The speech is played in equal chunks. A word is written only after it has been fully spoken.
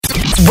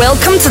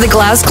Welcome to the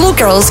Glasgow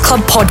Girls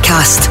Club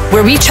podcast,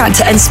 where we chat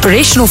to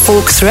inspirational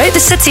folk throughout the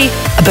city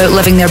about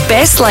living their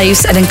best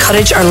lives and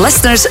encourage our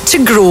listeners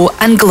to grow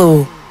and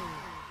glow.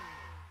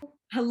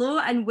 Hello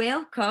and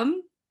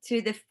welcome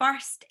to the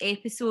first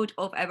episode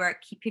of our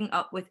Keeping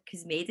Up with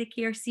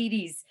Cosmedicare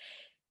series,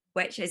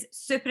 which is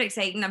super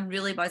exciting. I'm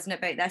really buzzing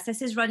about this.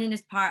 This is running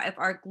as part of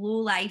our Glow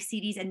Live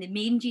series in the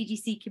main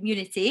GGC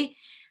community.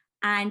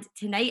 And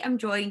tonight I'm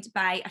joined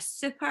by a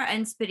super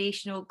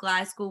inspirational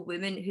Glasgow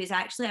woman who's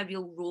actually a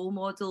real role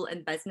model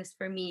in business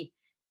for me.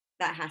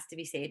 That has to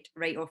be said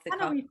right off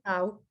the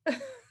cuff.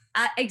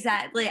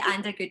 Exactly,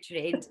 and a good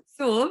friend.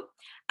 So,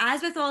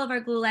 as with all of our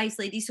Glow Lives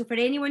ladies, so for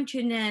anyone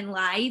tuning in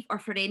live or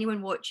for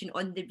anyone watching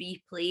on the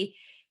replay,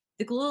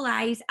 the Glow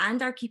Lives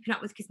and our Keeping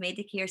Up with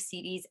Cosmedicare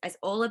series is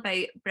all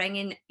about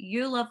bringing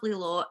you lovely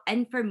lot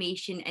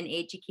information and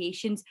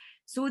educations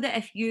so that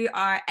if you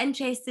are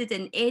interested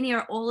in any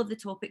or all of the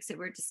topics that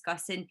we're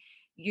discussing,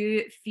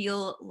 you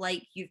feel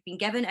like you've been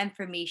given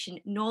information,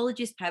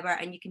 knowledge is power,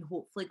 and you can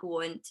hopefully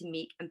go on to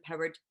make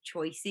empowered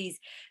choices.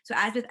 So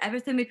as with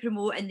everything we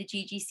promote in the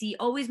GGC,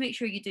 always make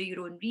sure you do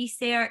your own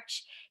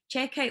research,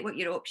 check out what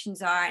your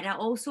options are. And I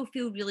also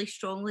feel really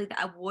strongly that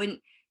I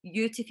want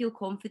you to feel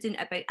confident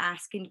about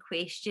asking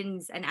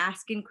questions,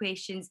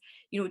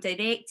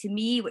 direct to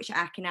me, which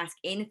I can ask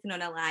anything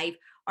on a live,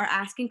 or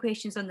asking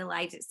questions on the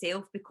lives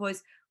itself,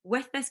 because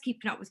with this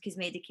Keeping Up with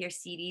Cosmedicare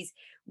series,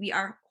 we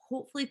are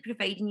hopefully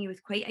providing you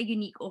with quite a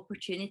unique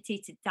opportunity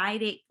to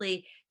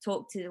directly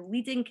talk to the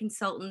leading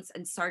consultants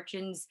and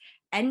surgeons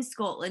in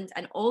Scotland,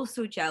 and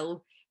also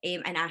Jill,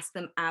 and ask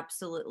them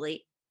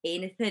absolutely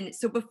anything.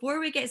 So before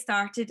we get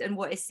started and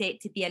what is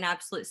set to be an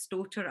absolute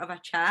stoter of a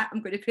chat,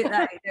 I'm going to put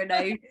that out there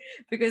now,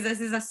 because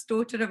this is a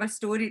stoter of a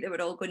story that we're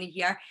all going to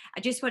hear. I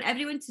just want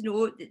everyone to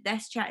know that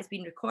this chat has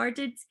been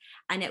recorded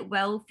and it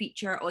will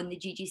feature on the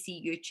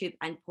GGC YouTube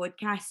and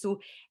podcast. So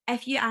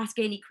if you ask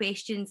any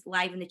questions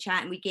live in the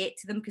chat and we get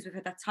to them, because we've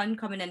had a ton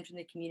coming in from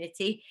the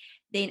community,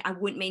 then I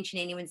won't mention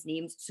anyone's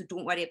names, so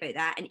don't worry about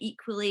that. And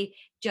equally,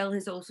 Jill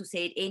has also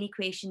said any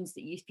questions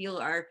that you feel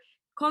are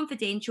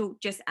confidential,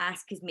 just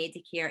ask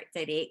Cosmedicare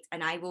direct,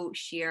 and I will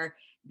share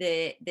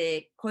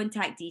the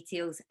contact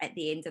details at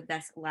the end of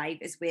this live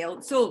as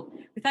well. So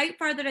without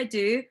further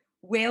ado,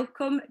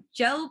 welcome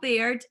Jill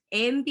Baird,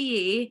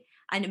 MBA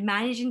and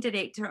Managing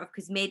Director of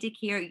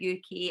Cosmedicare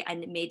UK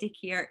and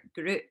Medicare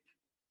Group.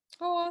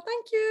 Oh,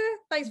 thank you.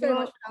 Thanks very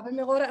much for having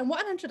me, Laura. And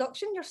what an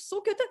introduction. You're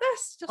so good at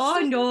this.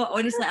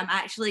 Honestly, I'm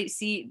actually,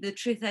 the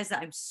truth is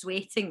that I'm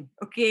sweating,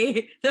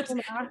 okay? I'm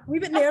a wee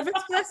bit nervous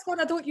for this one.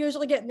 I don't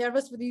usually get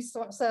nervous with these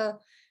sorts of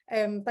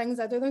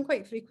things. I do them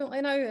quite frequently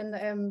now,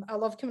 and I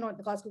love coming on to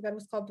the Glasgow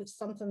Girls Club. It's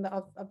something that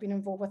I've been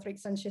involved with right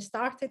since you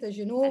started, as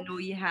you know. I know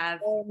you have.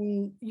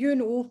 You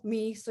know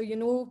me, so you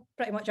know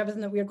pretty much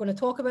everything that we're going to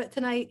talk about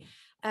tonight.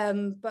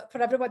 But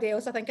for everybody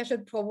else, I think I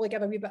should probably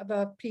give a wee bit of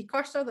a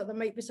precursor that there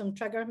might be some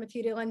trigger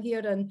material in here,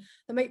 and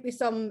there might be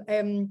some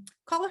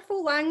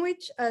colourful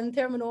language and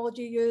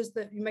terminology used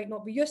that you might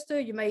not be used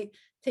to. You might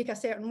take a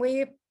certain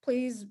way.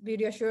 Please be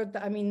reassured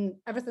that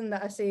everything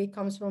that I say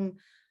comes from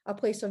a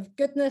place of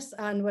goodness,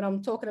 and when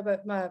I'm talking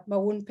about my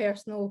own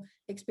personal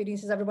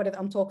experiences, everybody that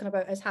I'm talking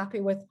about is happy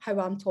with how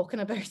I'm talking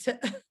about it.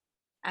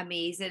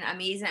 Amazing.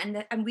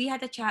 And we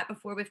had a chat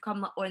before we've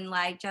come on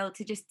live, Jill,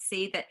 to just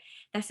say that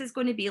this is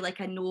going to be like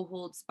a no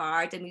holds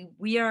barred. I mean,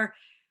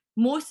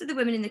 most of the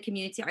women in the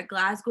community are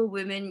Glasgow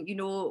women. You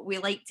know, we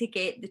like to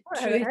get the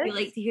truth. We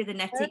like to hear the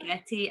nitty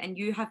gritty, and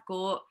you have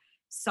got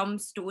some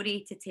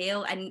story to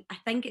tell. And I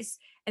think it's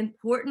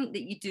important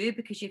that you do,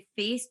 because you've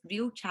faced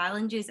real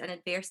challenges and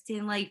adversity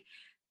in life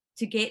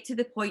to get to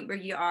the point where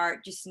you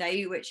are just now,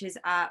 which is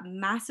a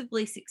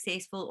massively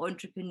successful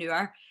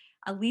entrepreneur,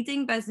 a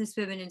leading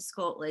businesswoman in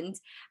Scotland.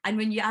 And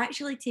when you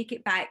actually take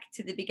it back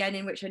to the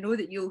beginning, which I know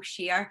that you'll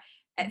share,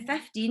 at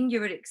 15 you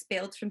were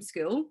expelled from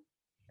school.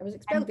 I was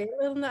expelled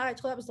earlier than that,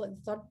 actually. That was like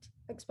the third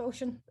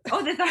expulsion.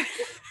 Oh, the third.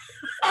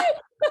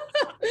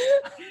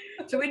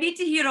 So we need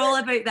to hear all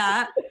about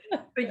that.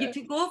 But you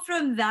to go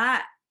from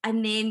that,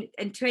 and then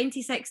in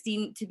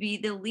 2016 to be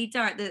the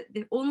leader,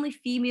 the only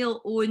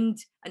female owned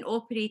and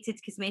operated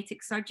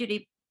cosmetic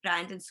surgery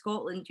brand in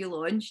Scotland you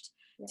launched,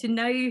 to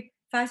now,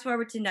 fast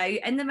forward to now,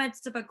 in the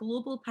midst of a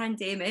global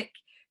pandemic,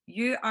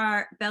 you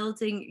are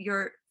building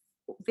your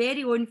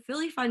very own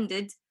fully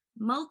funded,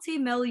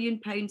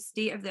 multi-million-pound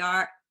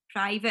state-of-the-art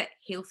private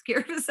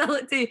healthcare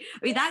facility.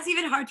 I mean, that's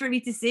even hard for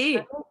me to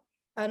say.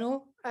 I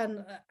know.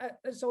 And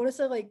it's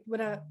honestly like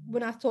when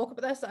I talk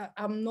about this,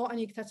 I'm not an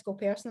egotistical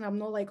person. I'm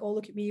not like, oh,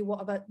 look at me,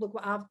 look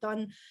what I've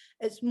done.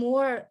 It's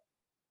more,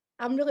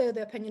 I'm really of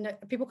the opinion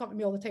that people come to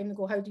me all the time and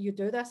go, how do you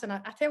do this? And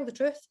I tell the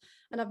truth.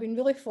 And I've been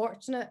really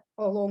fortunate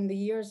along the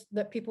years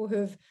that people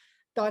who've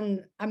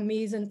done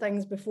amazing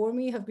things before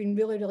me have been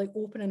really, really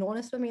open and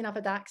honest with me, and I've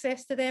had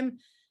access to them.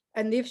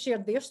 And they've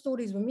shared their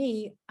stories with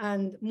me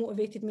and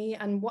motivated me.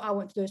 And what I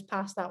want to do is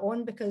pass that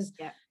on, because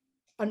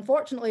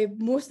unfortunately,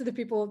 most of the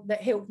people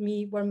that helped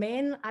me were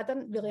men. I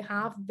didn't really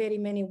have very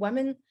many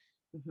women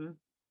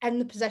in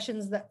the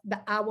positions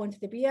that I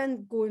wanted to be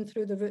in, going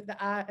through the route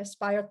that I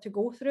aspired to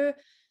go through.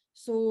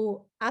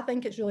 So I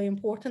think it's really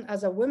important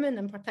as a woman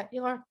in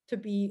particular to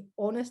be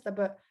honest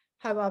about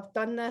how I've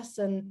done this,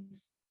 and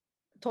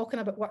talking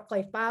about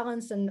work-life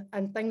balance and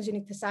things you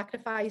need to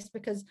sacrifice,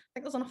 because I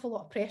think there's an awful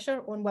lot of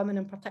pressure on women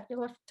in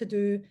particular to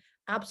do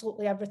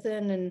absolutely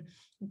everything and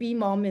be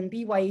mum and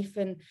be wife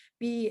and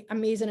be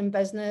amazing in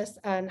business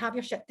and have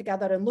your shit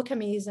together and look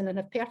amazing and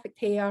have perfect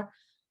hair.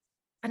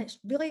 And it's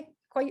really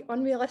quite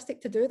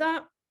unrealistic to do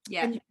that.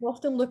 Yeah. And you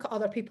often look at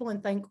other people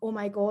and think, oh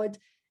my God,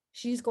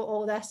 she's got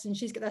all this and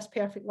she's got this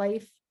perfect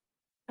life.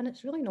 And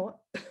it's really not.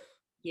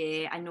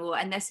 Yeah, I know.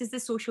 And this is the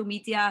social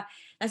media,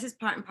 this is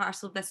part and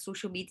parcel of this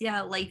social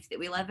media life that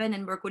we live in.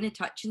 And we're going to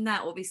touch on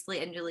that, obviously,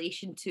 in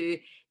relation to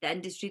the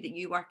industry that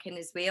you work in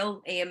as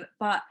well.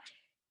 But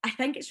I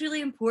think it's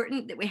really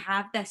important that we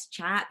have this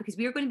chat, because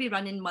we are going to be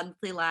running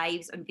monthly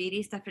lives on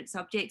various different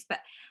subjects. But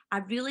I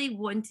really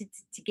wanted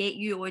to get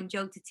you on,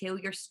 Jill, to tell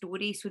your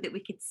story so that we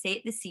could set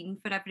the scene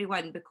for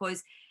everyone.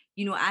 Because,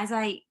 you know, as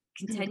I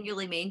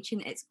continually mention,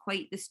 it's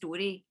quite the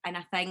story. And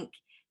I think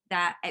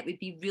that it would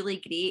be really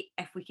great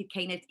if we could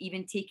kind of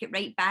even take it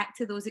right back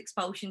to those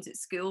expulsions at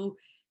school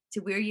to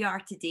where you are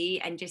today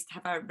and just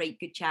have a right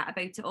good chat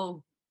about it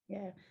all.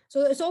 Yeah,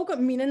 so it's all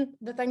got meaning.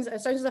 The things,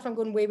 it sounds as if I'm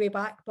going way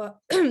back, but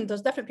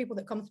there's different people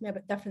that come to me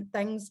about different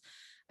things.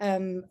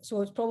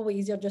 So it's probably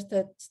easier just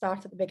to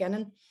start at the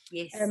beginning.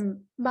 Yes.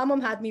 My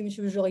mum had me when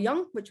she was really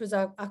young, which was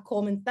a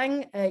common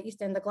thing.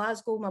 East End of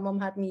Glasgow, my mum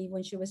had me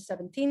when she was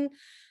 17,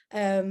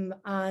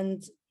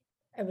 and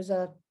it was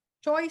a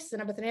choice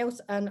and everything else.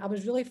 And I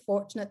was really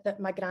fortunate that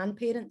my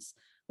grandparents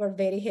were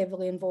very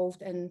heavily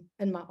involved in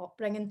my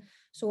upbringing.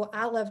 So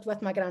I lived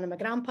with my gran and my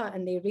grandpa,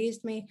 and they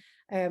raised me.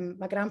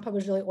 My grandpa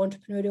was really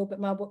entrepreneurial, but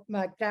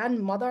my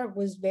grandmother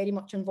was very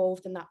much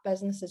involved in that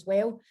business as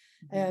well.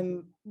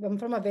 I'm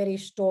from a very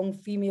strong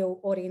female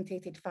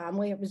orientated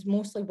family. It was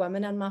mostly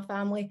women in my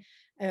family,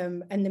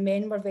 and the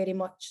men were very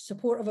much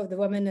supportive of the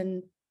women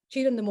and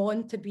cheering them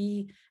on to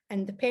be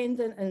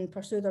independent and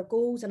pursue their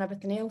goals and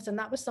everything else. And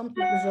that was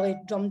something that was really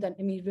drummed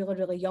into me really,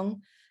 really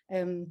young.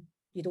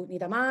 You don't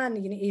need a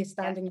man, you need to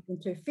stand on your own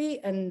 2 feet,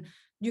 and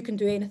you can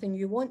do anything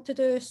you want to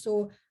do.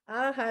 So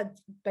I had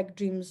big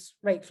dreams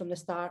right from the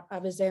start. I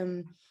was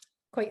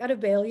quite a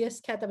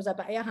rebellious kid. I was a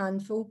bit of a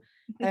handful.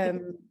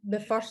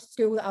 The first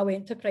school that I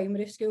went to,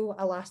 primary school,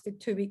 I lasted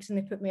 2 weeks and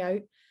they put me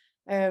out.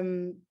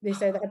 They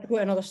said I had to go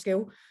to another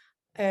school.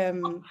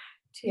 2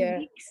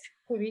 weeks?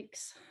 2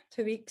 weeks.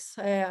 2 weeks.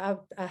 I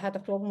had a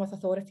problem with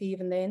authority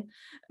even then.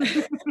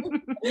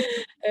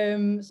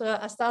 So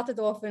I started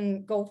off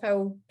in Golf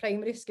Hill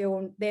Primary School,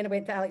 and then I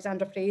went to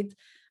Alexandra Praed,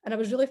 and I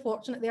was really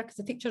fortunate there because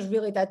the teachers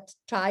really did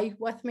try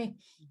with me.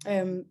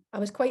 I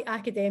was quite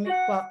academic,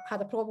 but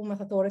had a problem with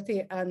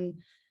authority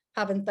and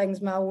having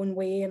things my own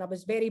way, and I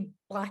was very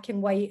black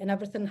and white, and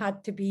everything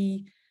had to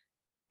be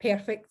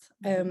perfect,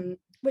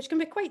 which can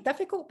be quite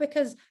difficult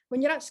because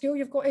when you're at school,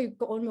 you've got to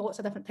go on with lots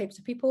of different types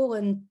of people,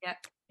 and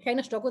kind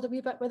of struggled a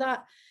wee bit with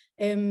that.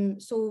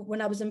 So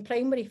when I was in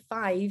primary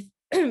 5,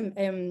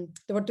 they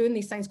were doing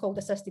these things called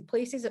assisted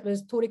places. It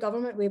was Tory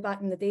government way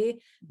back in the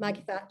day,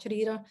 Maggie Thatcher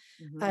era,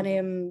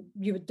 and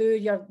you would do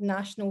your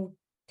national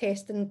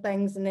testing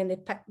things, and then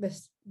they'd pick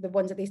the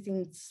ones that they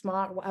seemed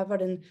smart, whatever,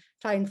 and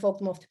try and flog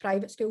them off to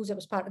private schools. It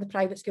was part of the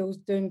private schools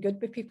doing good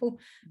with people.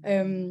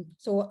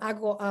 So I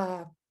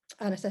got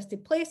an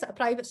assisted place at a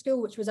private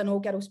school, which was an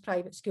all-girls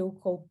private school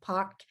called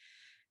Park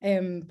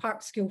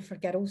School for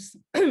Girls.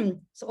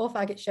 So off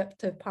I get shipped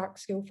to Park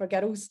School for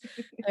Girls.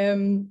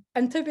 And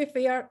to be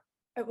fair,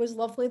 it was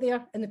lovely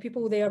there, and the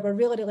people there were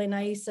really, really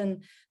nice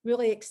and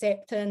really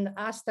accepting.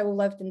 I still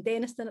lived in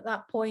Denniston at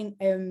that point,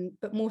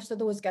 but most of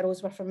those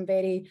girls were from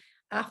very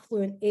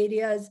affluent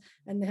areas,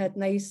 and they had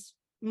nice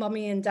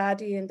mummy and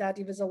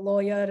daddy was a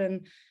lawyer,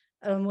 and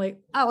I'm like,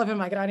 I live with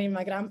my granny and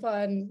my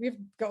grandpa, and we've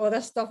got all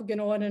this stuff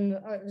going on, and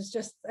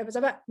it was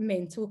a bit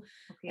mental.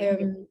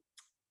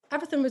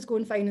 Everything was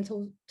going fine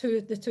until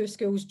the two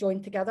schools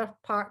joined together,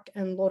 Park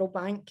and Laurel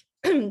Bank.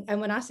 And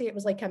when I say it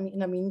was like a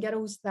meeting of mean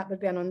girls, that would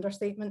be an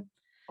understatement.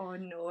 Oh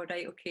no,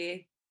 right,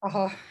 okay.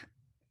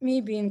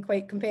 Me being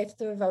quite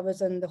competitive, I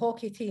was in the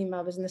hockey team,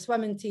 I was in the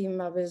swimming team,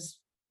 I was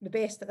the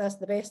best at this,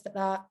 the best at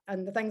that,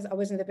 and the things that I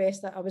wasn't the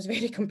best at, I was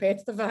very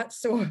competitive at.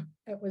 So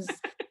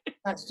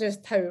that's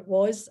just how it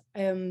was.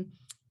 The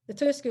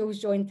two schools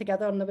joined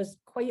together, and there was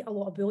quite a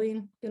lot of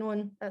bullying going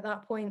on at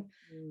that point.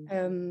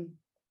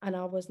 And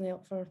I wasn't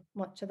up for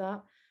much of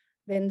that.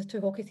 Then the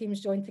two hockey teams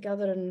joined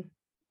together, and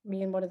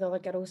me and one of the other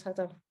girls had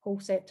a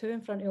whole set to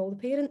in front of all the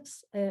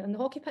parents on the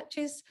hockey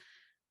pitches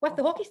with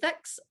the hockey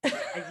sticks.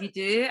 As you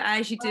do,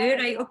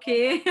 right,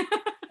 okay.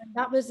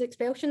 That was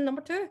expulsion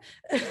number 2.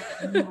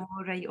 Oh,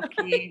 right,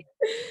 okay.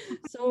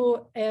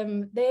 So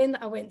then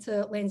I went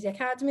to Lenzie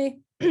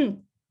Academy,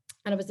 and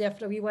I was there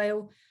for a wee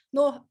while.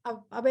 No,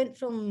 I went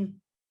from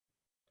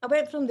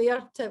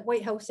there to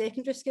Whitehill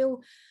Secondary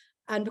School.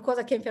 And because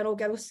I came from an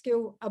all-girls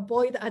school, a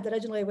boy that I'd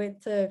originally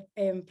went to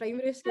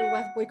primary school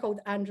with, a boy called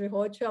Andrew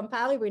Hodge, who I'm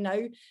pally with now,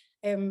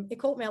 he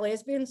called me a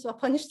lesbian, so I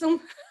punched him.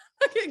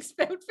 I get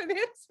expelled for there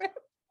as well.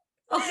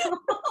 And I'm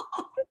like,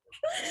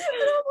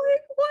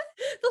 what?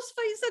 There's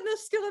fights in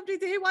this school every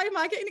day. Why am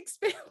I getting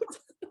expelled?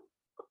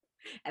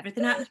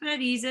 Everything happens for a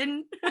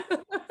reason. They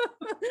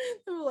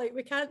were like,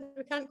 we can't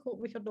cope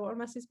with your daughter,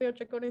 Mrs. Baird.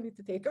 You're going to need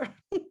to take her.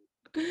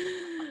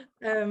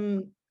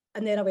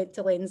 And then I went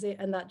to Lindsay,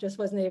 and that just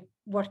wasn't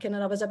working.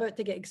 And I was about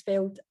to get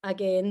expelled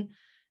again.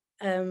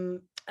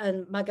 And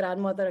my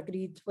grandmother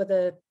agreed with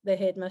the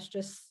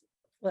headmistress.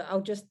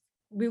 Well,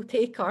 we'll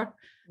take her.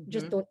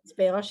 Just don't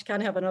expel her. She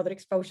can't have another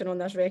expulsion on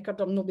this record,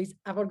 or nobody's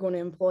ever going to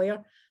employ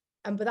her.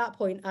 And by that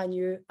point, I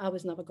knew I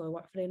was never going to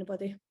work for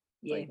anybody.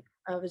 Yeah. Like,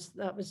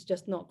 that was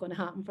just not going to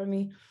happen for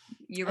me.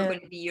 You were going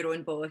to be your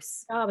own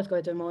boss. I was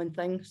going to do my own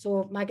thing.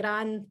 So my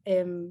gran,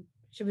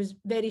 she was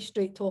very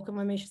straight talking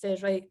with me. She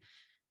says, right,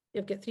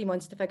 you've got 3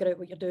 months to figure out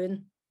what you're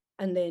doing,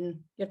 and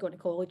then you're going to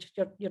college.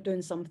 You're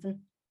doing something.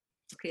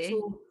 Okay.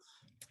 So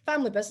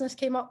family business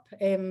came up,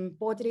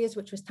 Body Rays,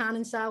 which was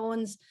tanning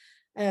salons.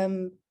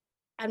 And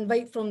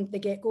right from the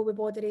get-go with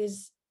Body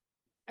Rays,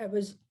 it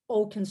was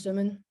all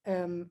consuming.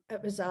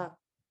 It was a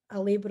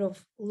labour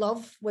of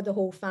love with the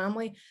whole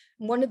family.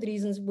 And one of the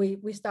reasons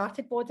we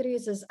started Body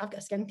Rays is I've got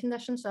a skin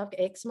condition, so I've got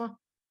eczema.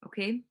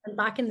 Okay. And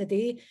back in the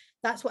day,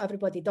 that's what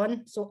everybody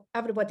done. So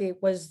everybody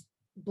was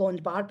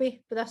blonde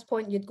Barbie. By this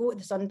point, you'd go to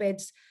the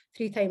sunbeds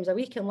 3 times a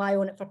week and lie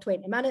on it for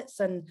 20 minutes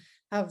and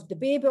have the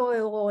baby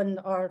oil on,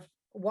 or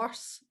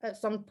worse, at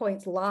some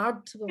points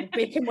lard. We were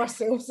baking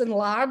ourselves in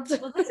lard.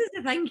 Well, this is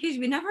the thing, because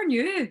we never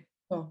knew.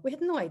 No, we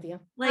had no idea.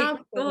 Like,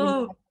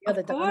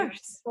 of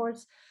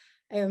course.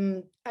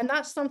 And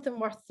that's something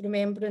worth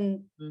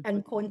remembering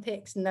in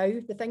context now.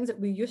 The things that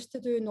we used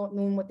to do, not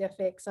knowing what the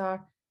effects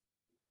are,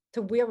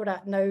 to where we're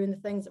at now and the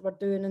things that we're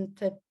doing, and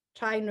to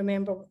try and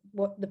remember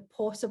what the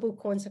possible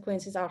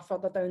consequences are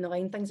further down the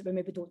line, things that we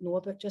maybe don't know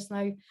about just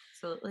now.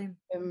 Absolutely.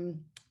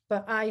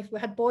 But we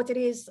had Body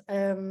Rays,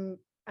 and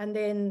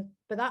then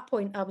by that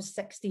point I was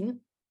 16.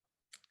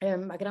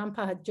 My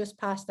grandpa had just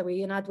passed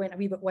away, and I'd went a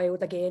wee bit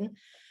wild again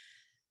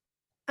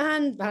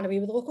and ran away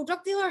with a local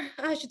drug dealer,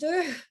 as you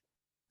do.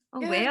 Oh,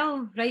 yeah.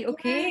 Well, right,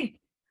 okay.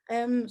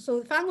 Yeah.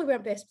 So the family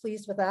weren't best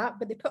pleased with that,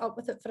 but they put up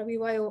with it for a wee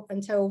while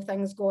until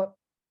things got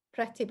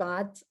pretty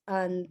bad,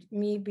 and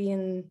me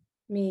being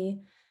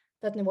me,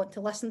 didn't want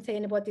to listen to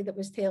anybody that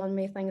was telling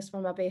me things for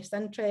my best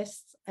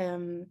interests.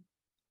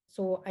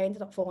 So I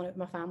ended up falling out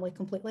with my family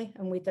completely,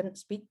 and we didn't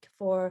speak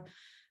for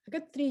a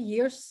good 3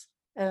 years.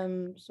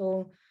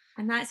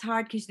 And that's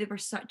hard, because they were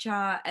such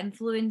a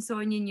influence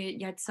on you, and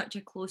you had such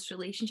a close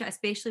relationship,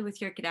 especially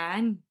with your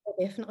gran.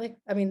 Definitely.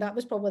 I mean, that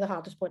was probably the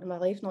hardest point in my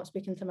life, not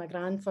speaking to my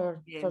gran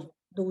for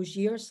those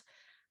years.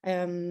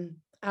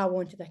 I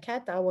wanted a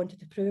kid. I wanted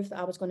to prove that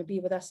I was going to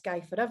be with this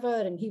guy forever,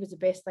 and he was the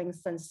best thing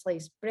since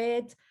sliced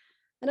bread.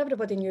 And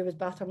everybody knew he was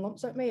battering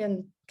lumps at me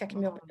and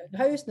kicking me up and down the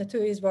house. And the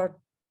two of us were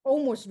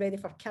almost ready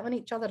for killing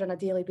each other on a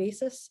daily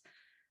basis.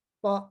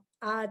 But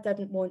I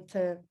didn't want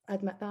to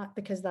admit that,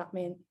 because that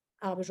meant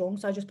I was wrong.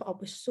 So I just put up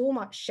with so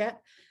much shit,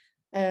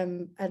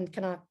 and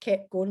kind of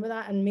kept going with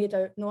that, and made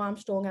out, no, I'm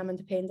strong, I'm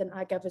independent,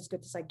 I give as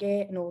good as I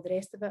get, and all the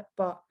rest of it.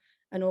 But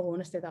in all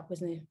honesty, that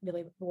wasn't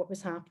really what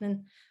was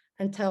happening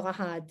until I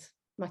had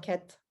my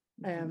kid.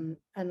 And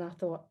I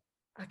thought,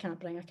 I can't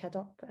bring a kid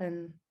up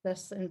in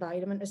this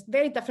environment. It's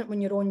very different when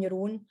you're on your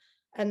own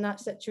in that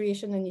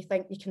situation, and you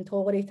think you can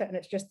tolerate it, and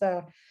it's just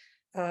a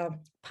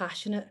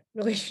passionate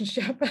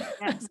relationship,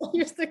 as I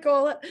used to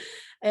call it.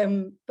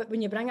 But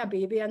when you bring a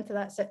baby into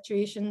that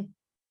situation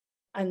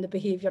and the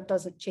behaviour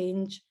doesn't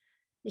change,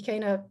 you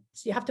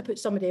have to put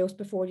somebody else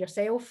before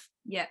yourself.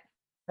 Yeah.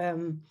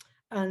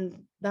 And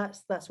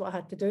that's what I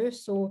had to do.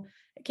 So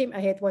it came to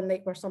a head one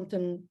night where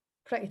something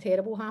pretty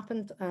terrible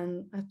happened,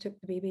 and I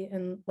took the baby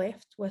and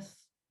left with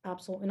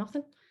absolutely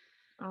nothing.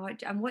 Oh,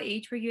 and what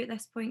age were you at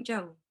this point,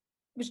 Jill?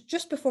 It was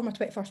just before my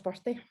 21st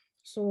birthday.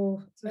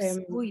 So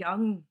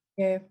young.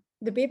 Yeah,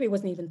 the baby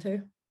wasn't even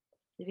 2.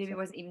 The baby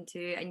wasn't even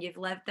 2, and you've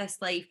lived this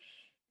life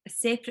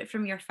separate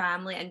from your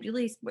family, and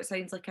really what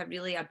sounds like a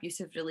really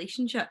abusive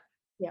relationship.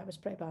 Yeah, it was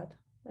pretty bad.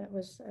 It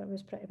was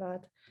pretty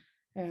bad.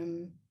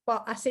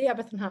 But I say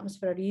everything happens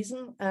for a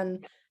reason,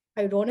 and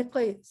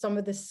ironically, some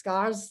of the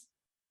scars,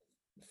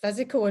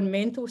 physical and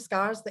mental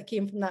scars that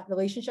came from that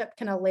relationship,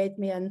 kind of led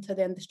me into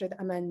the industry that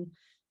I'm in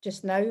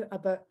just now,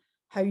 about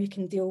how you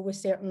can deal with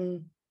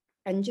certain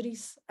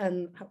injuries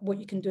and what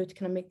you can do to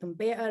kind of make them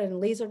better, and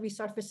laser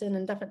resurfacing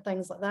and different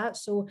things like that.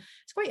 So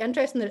it's quite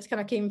interesting that it's kind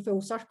of came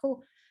full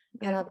circle.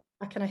 And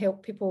I kind of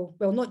help people,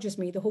 well, not just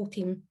me, the whole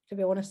team, to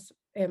be honest.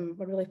 We're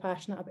really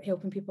passionate about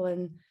helping people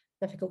in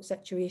difficult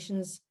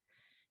situations.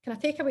 Can I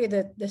take away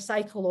the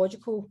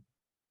psychological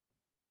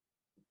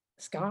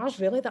scars,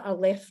 really, that are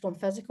left from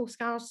physical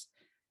scars?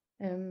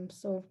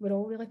 So we're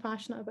all really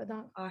passionate about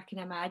that. Oh, I can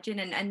imagine.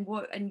 And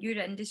what in your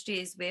industry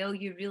as well,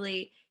 you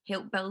really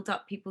help build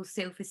up people's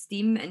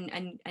self-esteem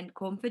and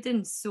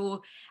confidence.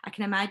 So I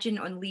can imagine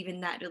on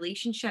leaving that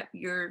relationship,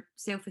 your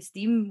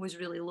self-esteem was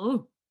really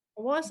low.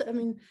 It was. I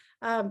mean,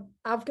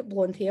 I've got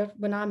blonde hair.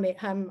 When I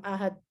met him, I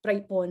had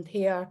bright blonde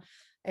hair.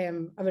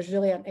 I was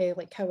really into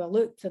like how I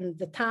looked and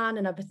the tan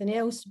and everything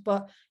else.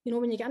 But, you know,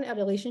 when you get into a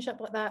relationship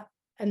like that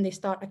and they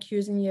start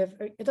accusing you of,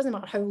 it doesn't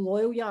matter how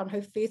loyal you are and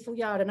how faithful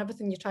you are and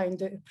everything you try and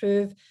do to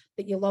prove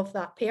that you love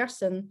that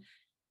person,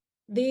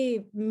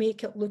 they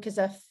make it look as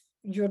if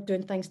you're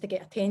doing things to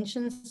get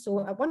attention. So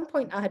at one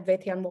point I had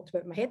Vetti and walked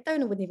about with my head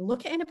down and wouldn't even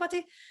look at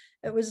anybody.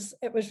 It was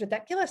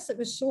ridiculous. It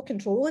was so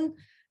controlling.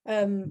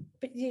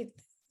 But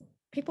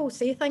people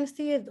say things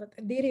to you,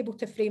 they're able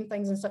to frame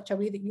things in such a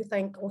way that you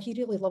think, oh, he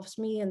really loves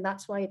me and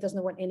that's why he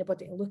doesn't want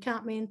anybody to look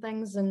at me and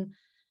things. And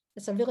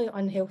it's a really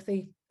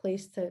unhealthy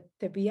place to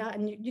be at.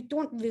 And you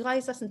don't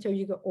realise this until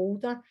you get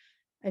older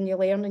and you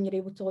learn and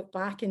you're able to look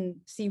back and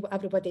see what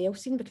everybody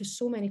else seen, because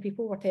so many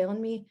people were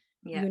telling me,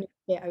 you need to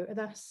get out of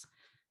this.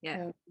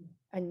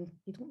 And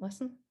you don't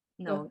listen.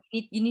 No,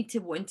 you need to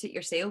want it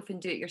yourself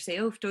and do it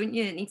yourself, don't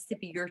you? It needs to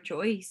be your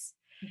choice.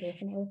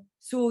 Definitely.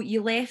 So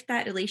you left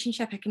that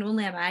relationship, I can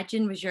only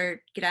imagine. Was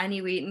your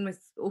granny waiting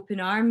with open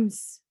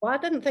arms? Well, I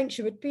didn't think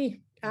she would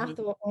be. I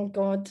thought, oh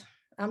God,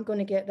 I'm going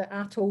to get that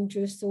I told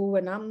you so,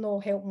 and I'm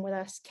not helping with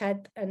this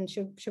kid. And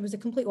she was the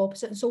complete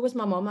opposite, and so was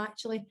my mum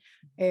actually,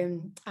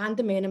 and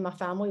the men in my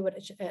family,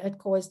 which it had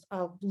caused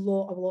a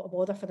lot of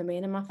bother for the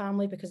men in my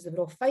family because they were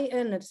all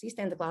fighting. It's East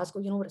End of Glasgow,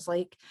 you know what it's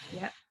like.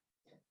 Yeah.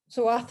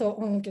 So I thought,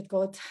 oh good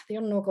God,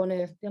 they're not going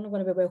to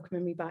be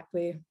welcoming me back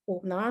with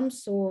open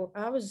arms. So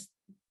I was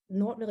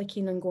not really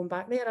keen on going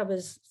back there. I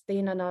was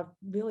staying in a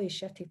really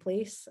shitty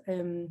place,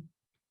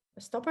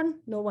 stubborn,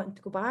 not wanting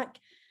to go back.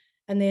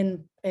 And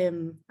then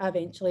I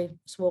eventually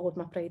swallowed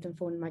my pride and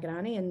phoned my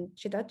granny, and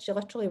she did. She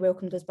literally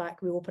welcomed us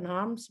back with open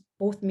arms,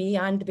 both me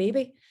and the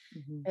baby.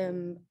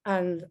 And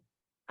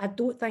I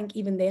don't think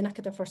even then I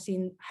could have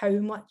foreseen how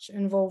much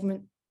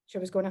involvement she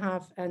was going to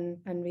have in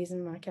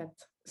raising my kid.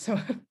 So.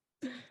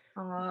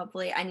 Oh,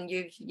 lovely. And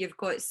you've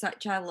got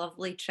such a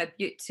lovely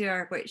tribute to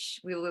her, which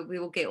we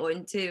will get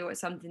on to.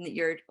 It's something that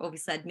you're,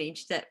 obviously I'd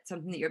mentioned it,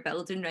 something that you're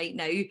building right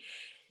now.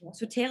 Yeah.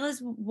 So tell us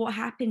what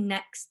happened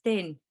next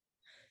then.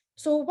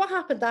 So what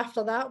happened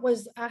after that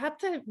was I had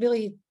to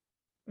really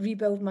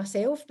rebuild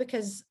myself,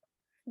 because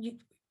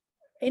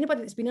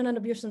anybody that's been in an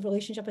abusive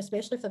relationship,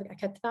 especially if they've got a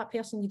kid to that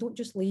person, you don't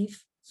just leave.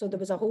 So there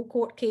was a whole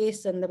court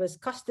case, and there was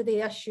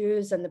custody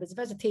issues, and there was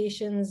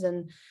visitations,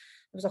 and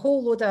there was a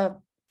whole load of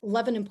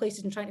living in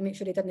places and trying to make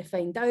sure he didn't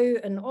find out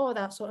and all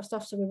that sort of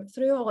stuff. So we went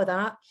through all of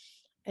that.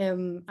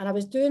 And I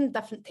was doing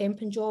different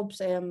temping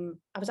jobs. I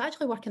was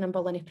actually working in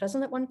Barlinnie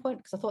prison at one point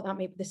because I thought that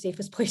might be the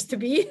safest place to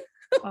be.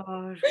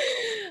 I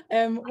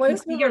can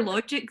see your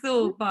logic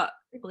though, but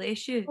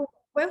bless you.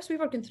 Whilst we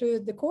were going through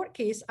the court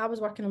case, I was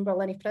working in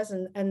Barlinnie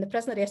prison, and the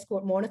prisoner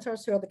escort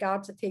monitors, who are the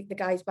guards that take the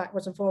guys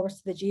backwards and forwards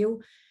to the jail,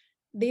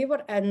 they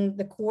were in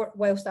the court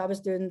whilst I was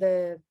doing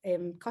the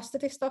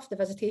custody stuff, the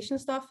visitation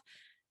stuff.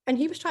 And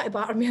he was trying to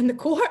batter me in the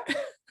court,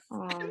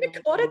 in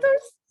the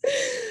corridors.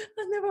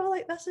 And they were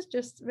like, this is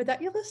just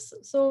ridiculous.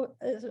 So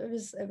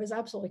it was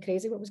absolutely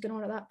crazy what was going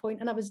on at that point.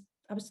 And I was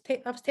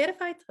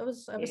terrified. I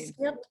was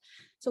scared.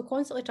 So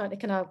constantly trying to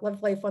kind of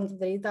live life under the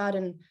radar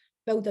and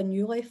build a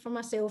new life for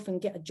myself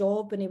and get a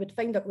job. And he would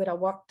find out where I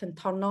worked and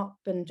turn up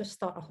and just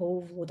start a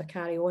whole load of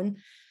carry on.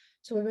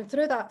 So we went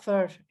through that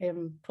for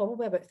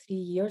probably about 3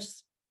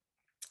 years.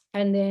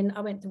 And then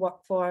I went to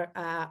work for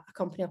a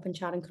company up in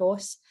Charing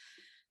Cross.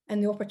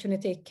 And the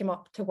opportunity came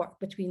up to work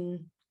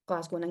between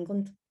Glasgow and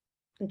England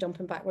and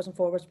jumping backwards and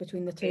forwards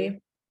between the two.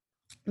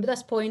 But at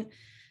this point,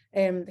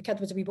 the kid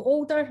was a wee bit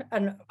older,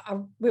 and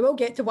we will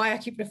get to why I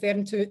keep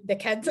referring to the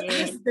kid.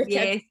 Yes,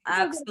 kid.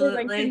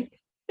 Absolutely. Thinking,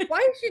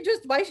 why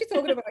is she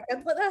talking about a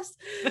kid like this?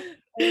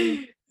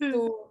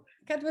 So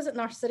kid was at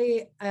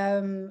nursery,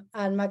 and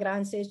my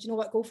gran says, do you know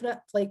what, go for it.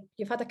 Like,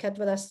 you've had a kid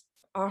with this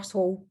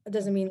arsehole. It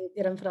doesn't mean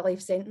you're in for a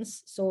life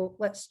sentence. So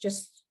let's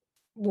just,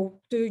 do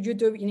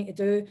what you need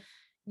to do.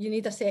 You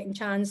need a second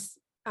chance.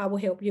 I will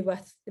help you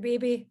with the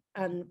baby.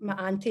 And my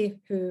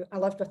auntie, who I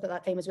lived with at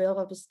that time as well,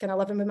 I was kind of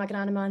living with my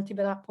gran and my auntie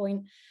by that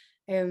point.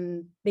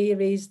 They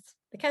raised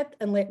the kid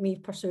and let me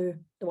pursue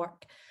the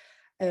work.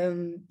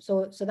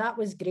 So that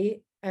was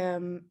great.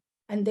 And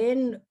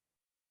then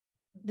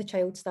the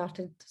child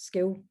started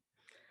school.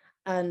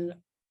 And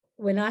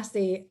when I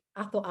say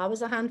I thought I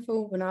was a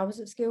handful when I was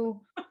at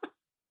school,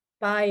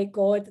 by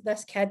God,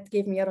 this kid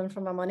gave me a run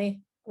for my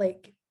money,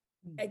 like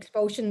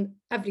expulsion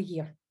every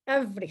year.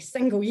 Every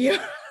single year.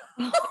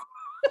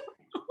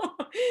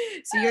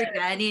 So your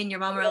granny and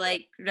your mum are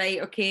like,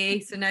 right, okay,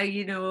 so now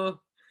you know.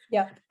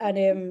 Yeah,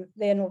 and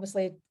then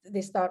obviously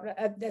they start,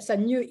 it's a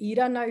new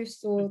era now,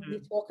 so they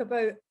talk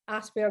about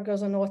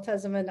Asperger's and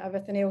autism and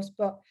everything else,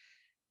 but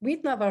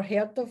I'd never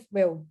heard of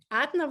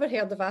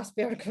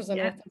Asperger's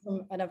and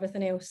autism and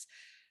everything else.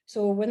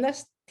 So when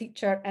this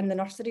teacher in the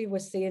nursery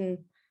was saying,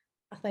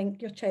 I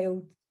think your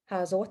child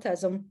has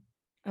autism,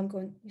 I'm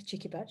going, you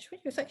cheeky bitch.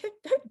 What do you think?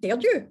 How dare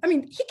you? I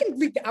mean, he can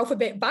read the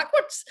alphabet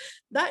backwards.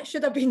 That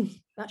should have been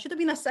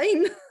a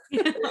sign.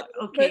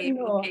 Okay.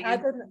 No, okay.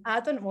 I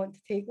didn't want to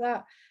take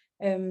that.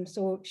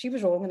 So she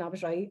was wrong and I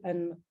was right,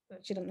 and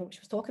she didn't know what she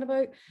was talking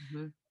about.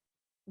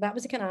 that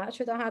was the kind of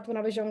attitude I had when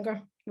I was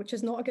younger, which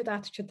is not a good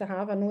attitude to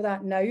have. I know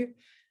that now.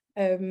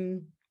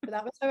 But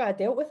that was how I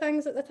dealt with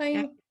things at the time.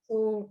 Yeah.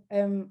 So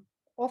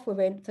off we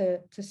went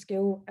to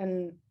school,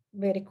 and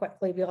very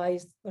quickly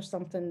realised there's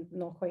something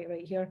not quite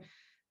right here.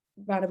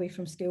 Ran away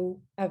from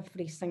school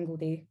every single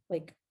day,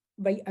 like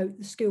right out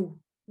the school.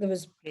 There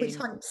was police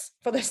hunts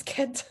for this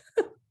kid.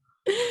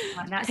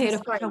 And that's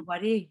such a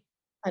worry.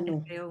 I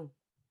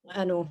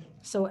know.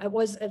 So it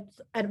was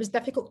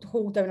difficult to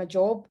hold down a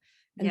job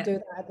and do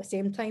that at the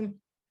same time.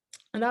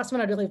 And that's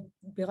when I really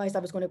realised I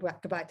was going to go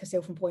back to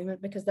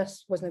self-employment, because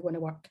this wasn't going to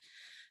work.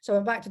 So I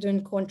went back to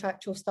doing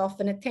contractual stuff,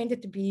 and it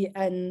tended to be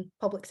in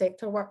public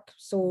sector work.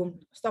 So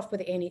stuff with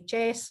the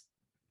NHS.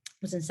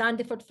 Was in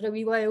Sandyford for a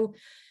wee while.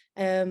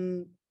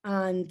 And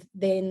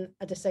then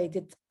I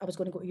decided I was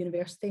going to go to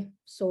university.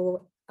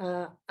 So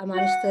I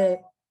managed to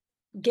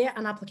get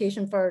an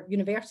application for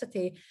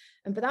university.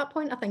 And by that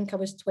point, I think I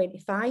was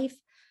 25.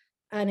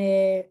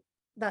 And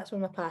that's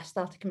when my past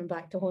started coming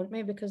back to haunt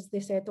me, because they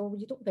said, oh, well,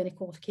 you don't have any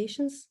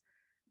qualifications.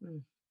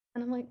 And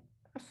I'm like,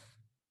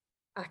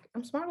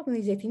 I'm smarter than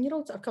these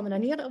 18-year-olds that are coming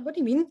in here. What do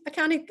you mean? I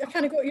can't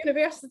go to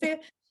university.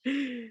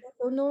 I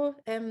don't know.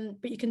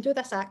 But you can do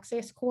this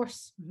access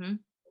course. Mm-hmm.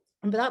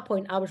 And by that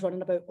point, I was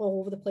running about all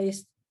over the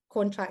place,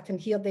 contracting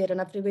here, there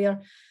and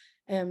everywhere.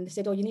 They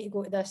said, oh, you need to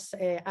go to this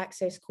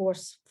access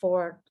course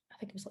for, I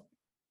think it was like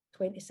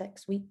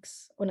 26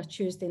 weeks on a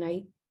Tuesday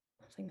night.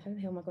 I was thinking, how the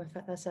hell am I going to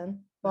fit this in?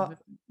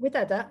 But we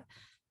did it.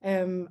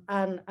 And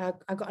I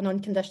got an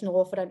unconditional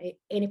offer into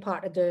any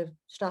part of the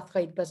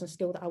Strathclyde Business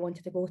School that I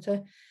wanted to go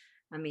to.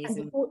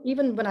 Amazing. And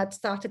even when I'd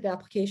started the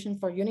application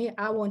for uni,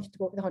 I wanted to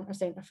go to the Hunter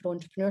Centre for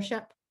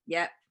Entrepreneurship.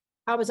 Yeah.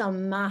 I was a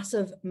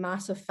massive,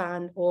 massive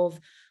fan of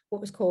what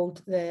was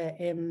called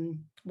the,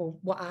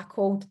 what I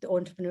called the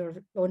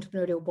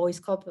Entrepreneurial Boys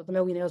Club, or the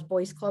Millionaires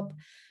Boys Club,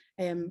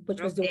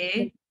 which was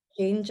the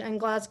change in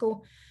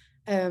Glasgow.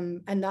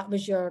 And that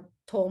was your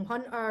Tom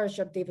Hunters,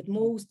 your David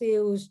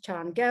Molesdales,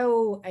 Chan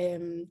Gill,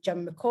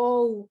 Jim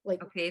McCall,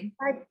 like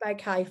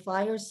big high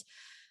flyers.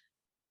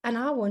 And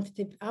I wanted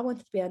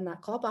to be in that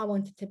club. I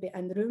wanted to be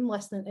in the room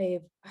listening to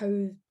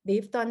how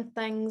they've done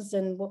things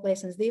and what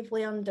lessons they've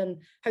learned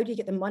and how do you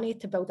get the money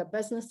to build a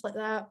business like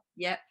that.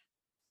 Yep.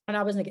 And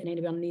I wasn't getting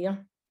anywhere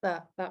near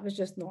that. That was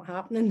just not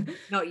happening.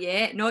 Not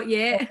yet.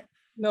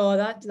 No,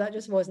 that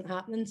just wasn't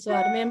happening. So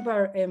I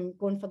remember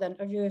going for the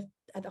interview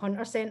at the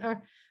Hunter Centre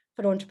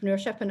for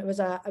Entrepreneurship, and it was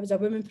a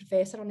woman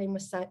professor. Her name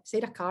was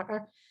Sarah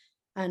Carter,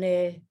 and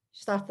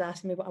she started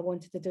asking me what I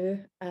wanted to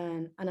do,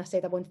 and I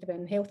said I wanted to be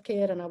in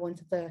healthcare and I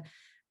wanted to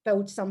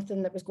build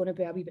something that was going to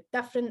be a wee bit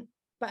different.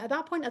 But at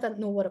that point, I didn't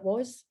know what it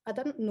was. I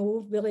didn't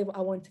know really what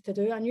I wanted to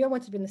do. I knew I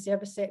wanted to be in the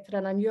service sector,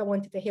 and I knew I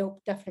wanted to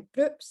help different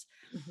groups.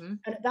 And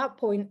at that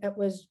point, it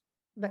was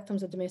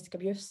victims of domestic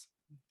abuse.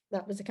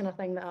 That was the kind of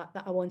thing that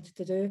I wanted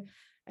to do,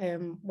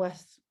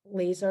 with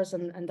lasers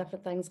and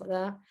different things like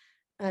that.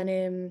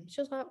 And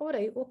she was like, all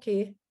right,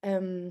 okay.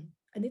 And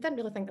they didn't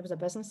really think there was a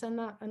business in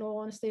that, in all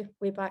honesty,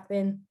 way back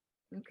then.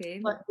 Okay.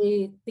 But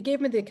they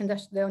gave me the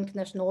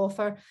unconditional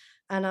offer,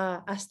 and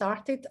I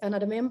started. And I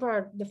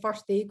remember the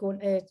first day going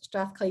to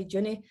Strathclyde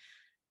Uni,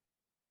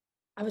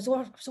 I was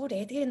all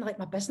ready in like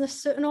my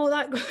business suit and all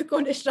that,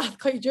 going to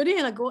Strathclyde Uni,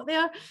 and I got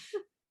there,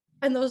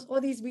 and there was all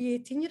these wee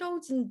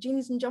 18-year-olds in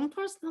jeans and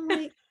jumpers, and I'm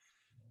like,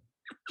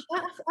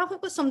 I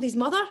look like somebody's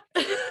mother.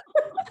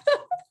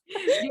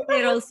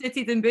 They're all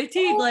suited and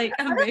booted, like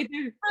I'm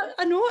ready.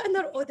 I know, and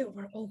they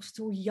were all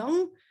so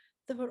young.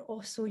 They were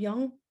all so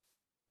young.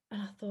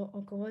 And I thought,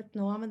 oh God,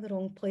 no, I'm in the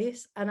wrong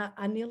place. And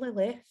I nearly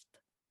left.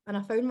 And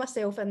I found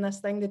myself in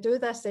this thing. They do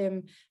this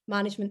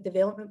management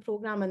development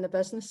program in the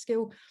business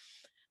school.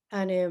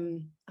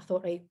 And I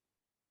thought, right,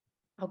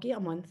 I'll get a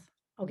month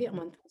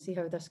and see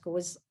how this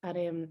goes.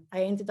 And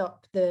I ended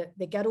up, the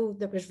girl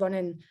that was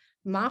running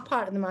my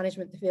part of the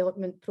management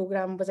development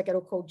program was a girl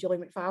called Julie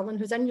McFarlane,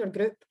 who's in your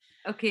group.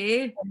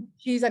 Okay.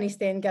 She's an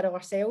East End girl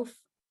herself.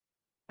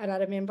 And I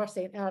remember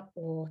saying to her,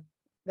 oh,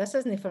 this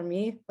isn't for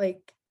me.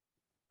 Like,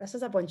 this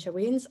is a bunch of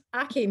wains.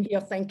 I came here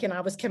thinking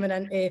I was coming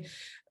into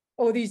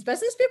all these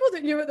business people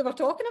that knew what they were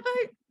talking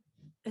about.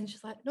 And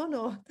she's like,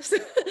 no,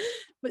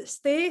 but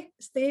stay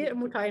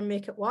and we'll try and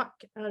make it work.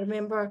 And I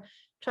remember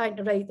trying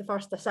to write the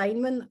first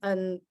assignment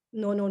and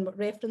not knowing what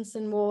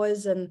referencing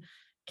was and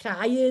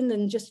crying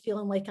and just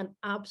feeling like an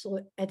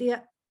absolute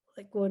idiot,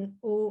 like going,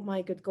 oh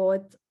my good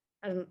God.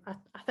 And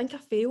I think I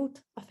failed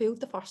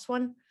the first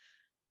one,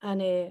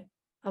 and I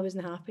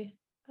wasn't happy.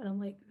 And I'm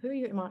like, who are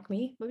you to mark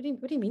me? What do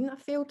you mean I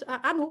failed?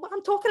 I know what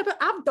I'm talking about.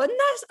 I've done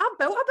this. I've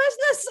built a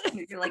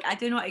business. You're like, I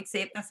do not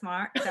accept this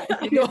mark.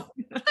 No.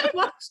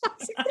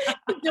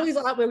 Julie's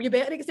like, well, you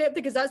better accept it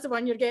because that's the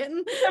one you're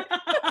getting.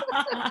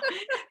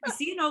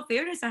 See, in all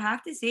fairness, I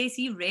have to say,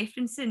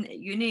 referencing at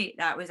uni,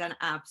 that was an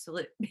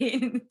absolute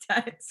pain in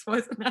the tits,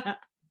 wasn't it?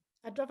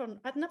 I'd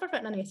never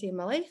written an essay in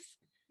my life.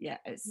 Yeah,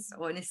 it's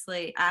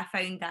honestly, I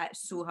found that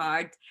so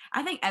hard.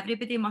 I think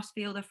everybody must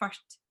fail their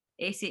first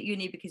essay at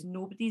uni because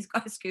nobody's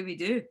got a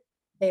Scooby-Doo.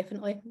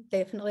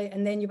 Definitely.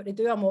 And then you've got to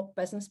do a mock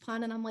business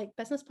plan, and I'm like,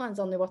 business plans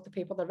only worth the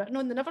paper they're written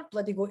on. They never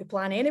bloody go to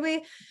plan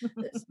anyway.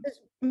 It's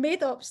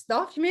made up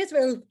stuff. You may as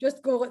well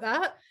just go like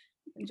that.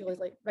 And Julie's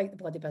like, write the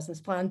bloody business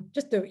plan.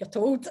 Just do what you're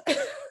told.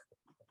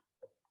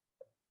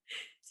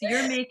 So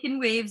you're making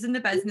waves in the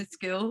business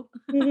school.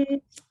 Mm-hmm.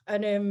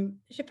 And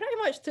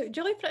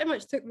Julie pretty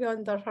much took me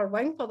under her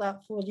wing for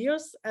that 4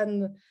 years,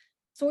 and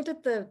so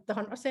did the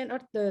Hunter Centre,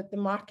 the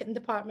marketing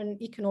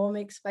department,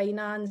 economics,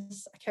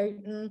 finance,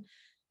 accounting.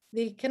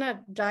 They kind of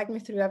dragged me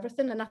through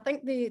everything, and I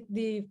think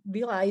they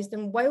realised,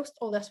 and whilst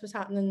all this was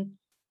happening,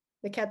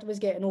 the kid was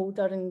getting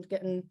older and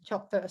getting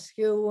chucked out of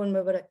school, and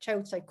we were at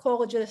child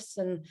psychologists,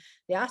 and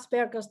the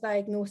Asperger's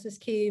diagnosis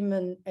came,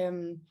 and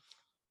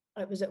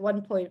it was at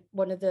one point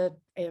one of the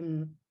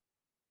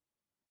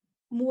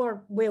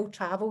more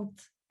well-travelled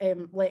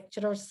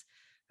lecturers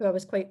who I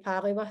was quite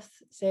pally with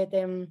said,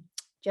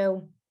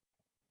 Jill,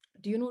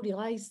 do you not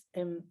realise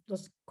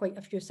there's quite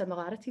a few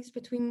similarities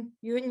between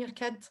you and your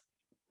kid?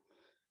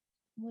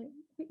 I'm like,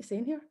 what are you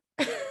saying here?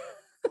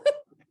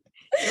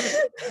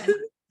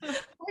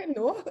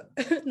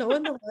 No,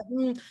 and they're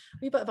like,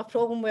 wee bit of a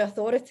problem with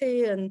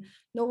authority and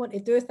not want to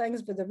do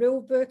things with the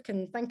rule book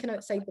and thinking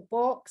outside the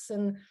box.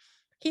 And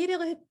he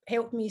really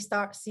helped me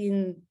start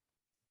seeing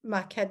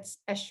my kids'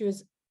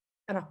 issues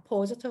in a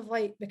positive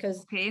light,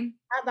 because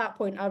at that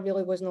point I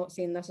really was not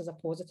seeing this as a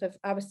positive.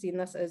 I was seeing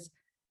this as,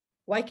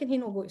 why can he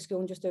not go to school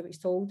and just do what he's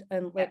told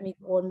and let me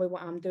go on with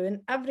what I'm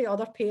doing? Every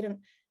other parent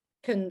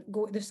can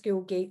go to the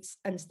school gates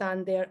and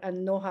stand there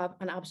and not have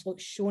an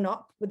absolute shown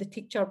up with the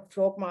teacher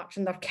frog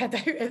marching their kid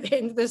out at the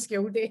end of the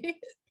school day.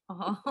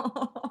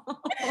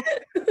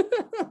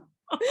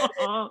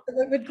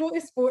 They would go to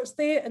sports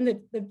day and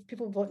the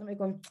people would look at me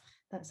going,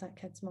 that's that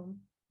kid's mum.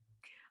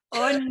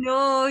 Oh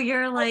no,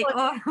 you're like,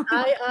 oh.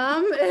 I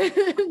am.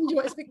 Do you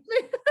want to speak to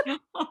me?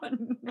 Oh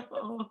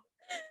no.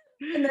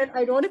 And then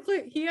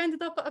ironically, he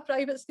ended up at a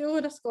private school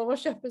and a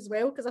scholarship as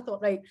well, because I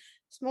thought, right,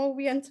 small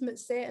wee intimate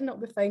setting, it'll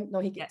be fine. No,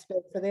 he gets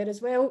paid for there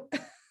as well.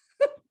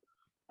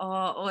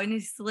 Oh,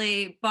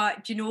 honestly,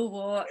 but do you know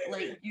what?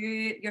 Like,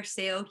 you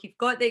yourself, you've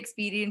got the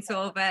experience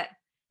of it,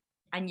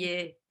 and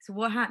so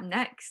what happened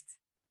next?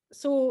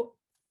 So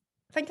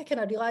I think I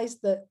kind of realised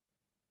that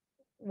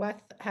with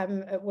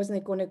him, it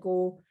wasn't going to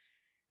go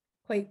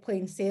quite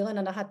plain sailing,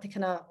 and I had to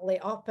kind of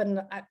let up.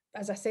 And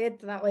as I said,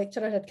 that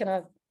lecturer had kind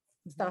of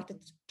started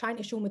trying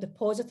to show me the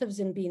positives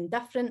in being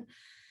different.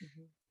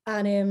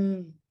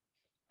 And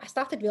I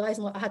started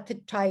realising that I had to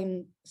try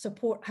and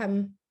support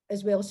him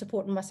as well as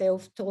supporting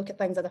myself to look at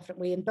things a different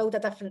way and build a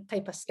different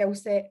type of skill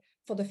set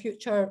for the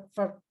future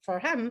for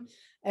him,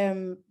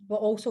 but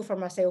also for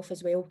myself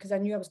as well, because I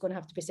knew I was going to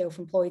have to be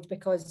self-employed,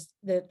 because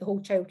the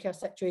whole childcare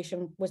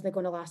situation wasn't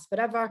going to last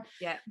forever.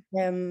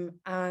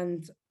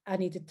 And I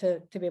needed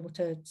to be able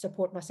to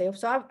support myself.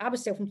 So I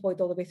was self-employed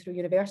all the way through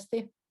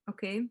university.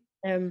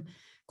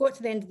 Got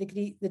to the end of the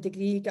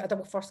degree, got a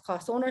double first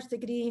class honours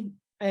degree.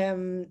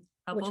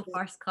 Double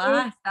first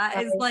class,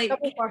 that is like...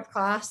 Double first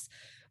class.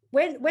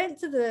 Went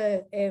to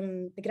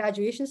the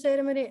graduation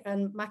ceremony,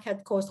 and my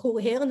kid caused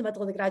holy hell in the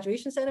middle of the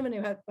graduation ceremony.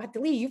 I had to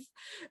leave.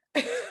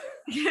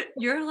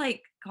 You're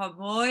like,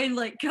 come on.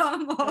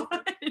 Tom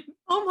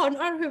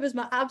Hunter, who was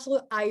my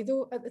absolute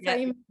idol at the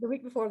time, the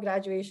week before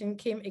graduation,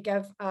 came to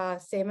give a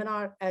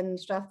seminar in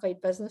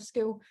Strathclyde Business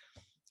School,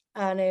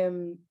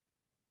 and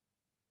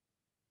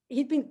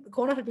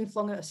Connor had been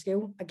flung out of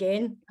school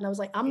again, and I was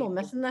like, I'm not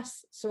missing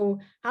this. So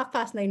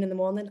 9:30 in the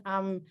morning,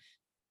 I'm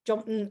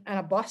jumping in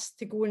a bus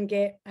to go and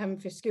get him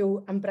for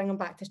school and bring him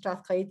back to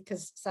Strathclyde,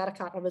 because Sarah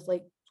Carter was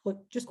like,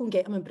 look, just go and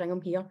get him and bring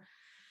him here.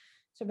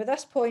 So by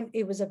this point,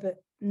 he was about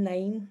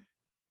 9.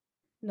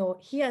 No,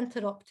 he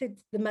interrupted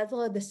the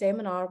middle of the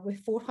seminar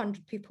with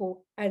 400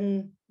 people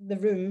in the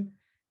room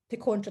to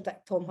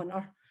contradict Tom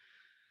Hunter.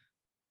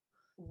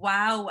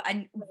 Wow.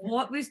 And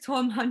what was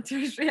Tom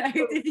Hunter's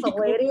reaction?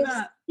 Hilarious.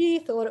 He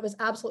thought it was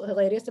absolutely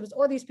hilarious. There was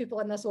all these people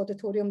in this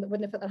auditorium that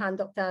wouldn't have put their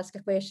hand up to ask a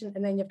question,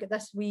 and then you've got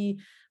this wee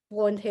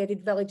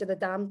blonde-headed Village of the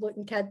Damned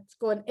looking kid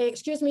going,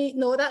 excuse me,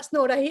 no, that's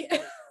not right.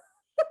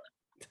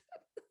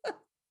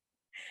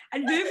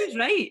 And who was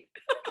right?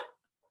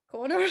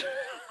 Connor.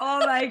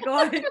 Oh my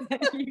God, there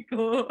you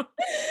go.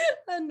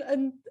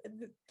 And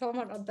Tom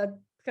Hunter did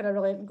kind of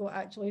relent and go,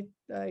 actually,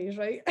 he's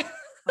right.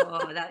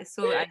 Oh, that's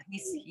so, and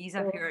he's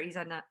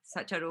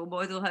such a role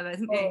model, him,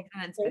 isn't he? He's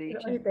an inspiration.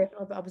 Definitely,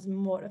 but I was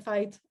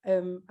mortified,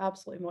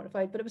 absolutely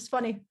mortified, but it was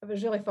funny. It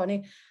was really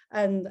funny,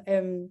 and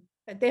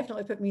it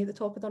definitely put me at the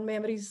top of their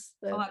memories.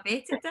 Oh, I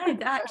bet it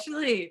did,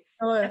 actually.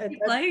 Oh, it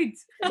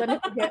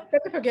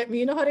didn't forget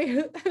me in a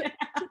hurry.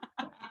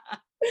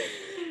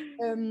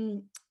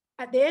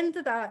 At the end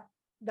of that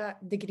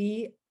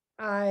degree,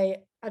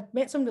 I'd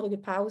met some really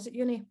good pals at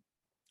uni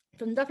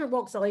from different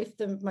walks of life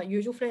than my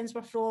usual friends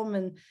were from,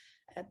 and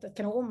it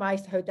kind of opened my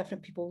eyes to how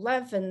different people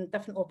live and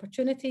different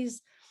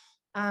opportunities.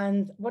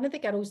 And one of the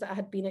girls that I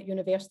had been at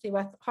university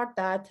with, her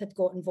dad had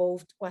got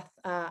involved with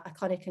a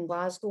clinic in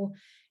Glasgow.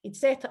 He'd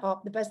set it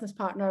up. The business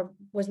partner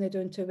wasn't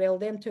doing too well.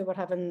 Them two were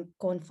having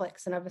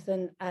conflicts and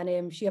everything.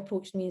 And she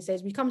approached me and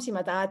says, "We come see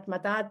my dad. My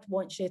dad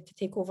wants you to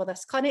take over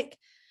this clinic.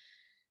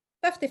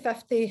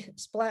 50-50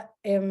 split.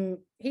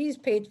 He's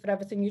paid for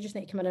everything. You just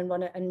need to come in and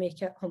run it and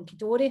make it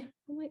hunky-dory."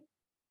 I'm like,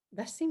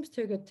 this seems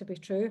too good to be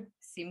true.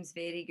 Seems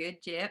very good,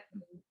 yep.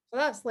 So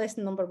that's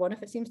lesson number one.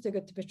 If it seems too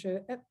good to be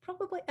true, it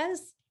probably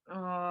is.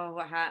 Oh,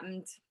 what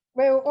happened?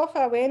 Well, off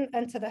I went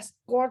into this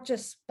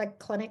gorgeous big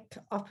clinic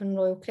up in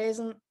Royal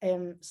Crescent,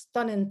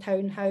 stunning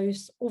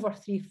townhouse, over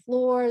 3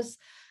 floors.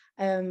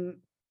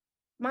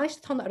 Managed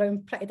to turn it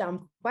around pretty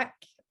damn quick,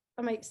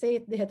 I might say.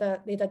 They had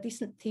a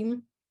decent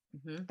team.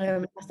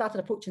 I started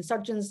approaching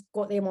surgeons,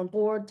 got them on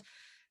board,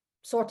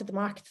 sorted the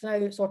marketing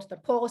out, sorted their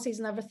policies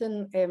and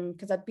everything,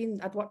 because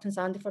I'd worked in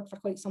Sandyford for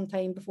quite some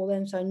time before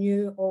then, so I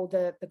knew all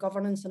the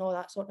governance and all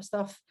that sort of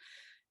stuff,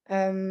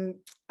 and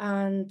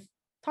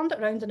turned it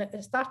around, and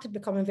it started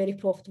becoming very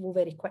profitable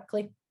very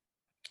quickly.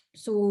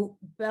 So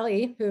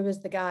Billy, who was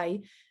the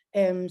guy,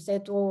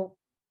 said, "Oh,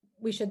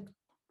 we should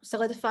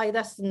solidify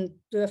this and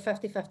do a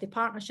 50-50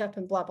 partnership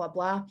and blah blah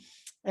blah."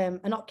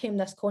 And up came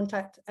this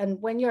contract.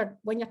 And when you're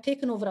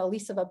taking over a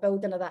lease of a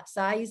building of that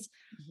size,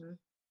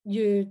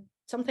 you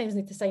sometimes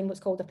need to sign what's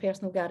called a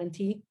personal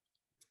guarantee.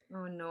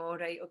 Oh no,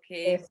 right,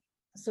 okay.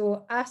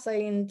 So I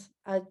signed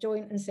a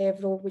joint and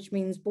several, which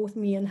means both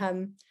me and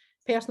him,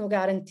 personal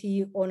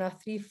guarantee on a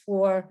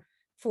 3-floor,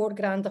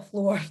 £4,000 a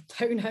floor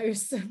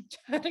townhouse in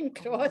Charing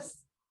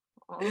Cross.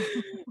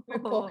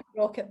 With Pocket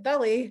Rocket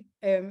Billy,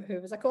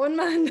 who was a con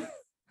man.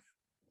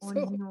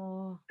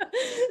 No.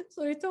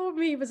 So he told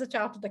me he was a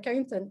chartered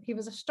accountant. He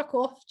was a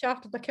struck-off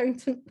chartered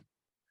accountant.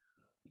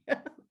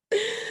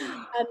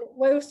 And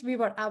whilst we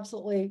were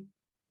absolutely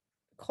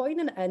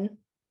coining it in,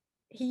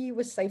 he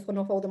was siphoning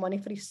off all the money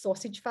for his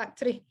sausage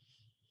factory.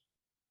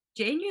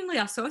 Genuinely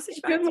a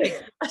sausage factory?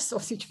 A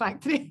sausage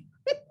factory.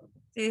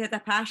 So he had a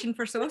passion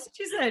for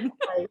sausages then?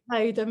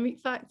 I had a meat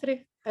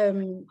factory.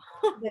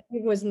 That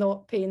he was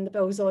not paying the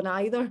bills on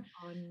either.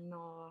 Oh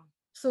no.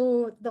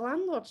 So the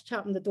landlord's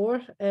chapping the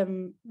door.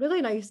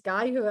 Really nice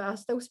guy who I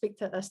still speak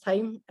to at this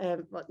time.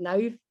 But now,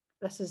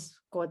 this is,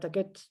 God, a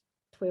good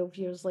 12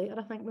 years later,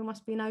 I think we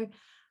must be now.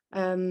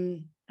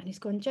 And he's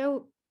going,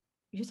 "Jill,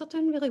 you're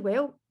doing really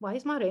well. Why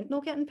is my rent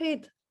not getting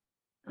paid?"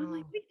 I'm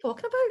like, "What are you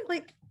talking about?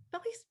 Like,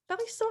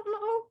 Billy's sorting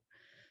it all."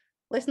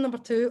 Lesson number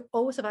 2,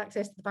 always have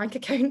access to the bank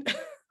account.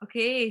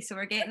 Okay, so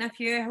we're getting a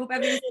few. I hope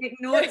everyone's taking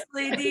notes,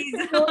 ladies.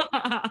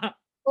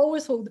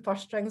 Always hold the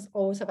purse strings,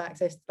 always have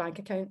access to bank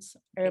accounts.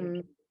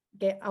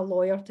 Get a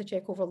lawyer to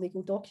check over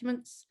legal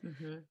documents.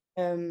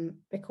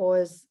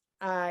 Because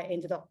I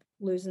ended up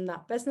losing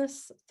that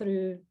business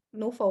through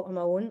no fault of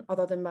my own,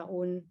 other than my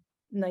own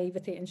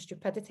naivety and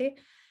stupidity,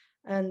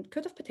 and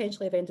could have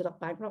potentially have ended up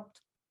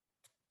bankrupt.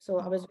 So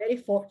I was very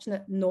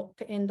fortunate not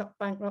to end up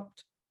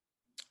bankrupt.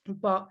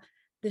 But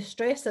the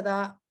stress of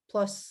that,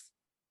 plus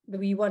the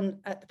wee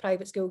one at the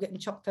private school getting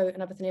chucked out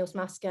and everything else,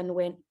 my skin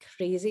went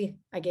crazy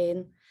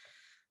again,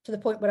 to the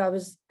point where I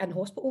was in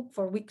hospital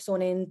for weeks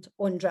on end,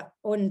 on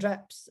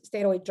drips,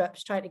 steroid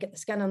drips, trying to get the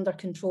skin under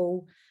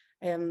control,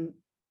 in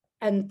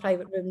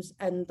private rooms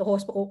in the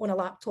hospital, on a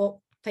laptop,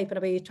 typing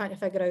away, trying to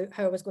figure out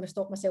how I was going to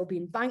stop myself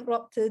being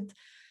bankrupted.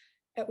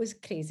 It was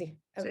crazy.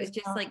 So it's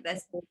just like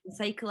this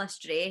cycle of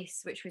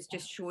stress, which was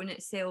just showing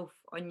itself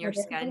on your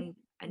skin,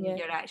 and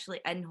you're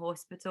actually in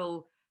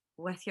hospital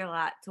with your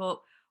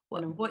laptop.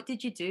 What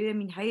did you do? I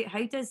mean, how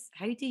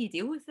do you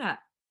deal with that?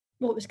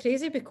 Well, it was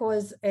crazy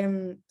because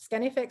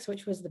SkinFX,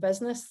 which was the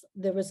business,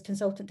 there was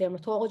consultant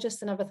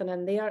dermatologists and everything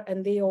in there,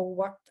 and they all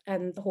worked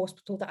in the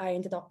hospital that I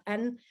ended up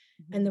in,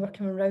 and they were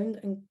coming around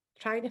and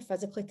trying to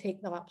physically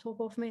take the laptop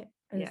off me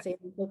and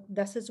saying, "Look,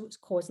 this is what's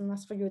causing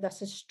this for you.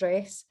 This is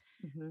stress."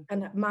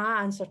 And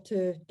my answer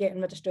to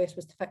getting rid of stress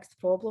was to fix the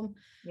problem.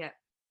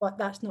 But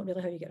that's not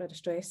really how you get rid of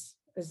stress,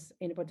 as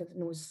anybody that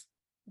knows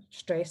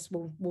stress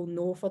will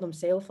know for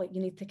themselves. Like,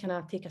 you need to kind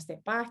of take a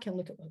step back and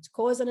look at what's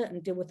causing it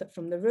and deal with it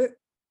from the root.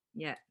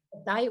 The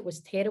diet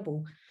was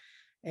terrible.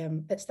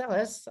 It still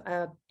is.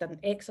 I didn't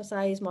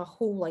exercise. My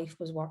whole life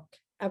was work.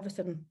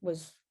 Everything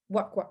was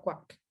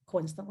work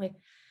constantly.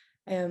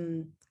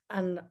 And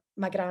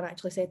my gran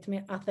actually said to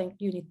me, "I think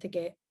you need to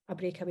get a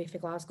break away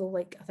from Glasgow.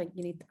 Like, I think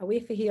you need away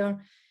from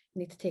here. You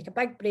need to take a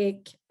big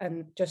break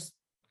and just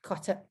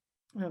cut it."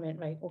 And I went,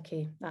 "Right,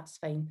 okay, that's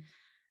fine."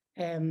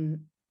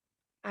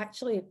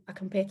 Actually,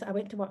 I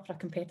went to work for a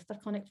competitor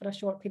clinic for a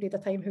short period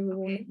of time, who we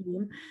won't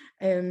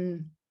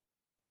name.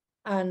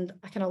 And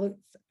I kind of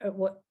looked at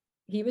what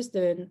he was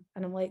doing,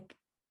 and I'm like,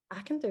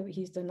 I can do what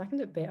he's doing. I can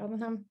do it better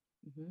than him.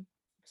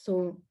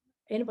 So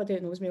anybody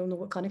that knows me will know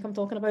what clinic I'm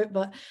talking about.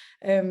 But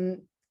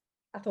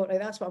I thought, right,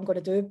 that's what I'm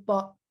going to do.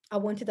 But I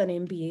wanted an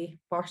MBA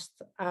first.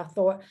 I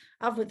thought,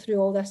 I've went through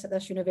all this at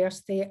this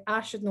university.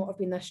 I should not have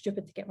been this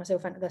stupid to get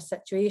myself into this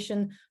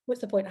situation.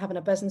 What's the point of having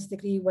a business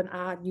degree when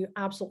I knew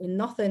absolutely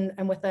nothing?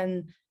 And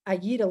within a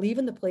year of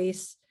leaving the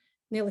place,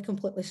 nearly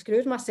completely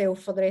screwed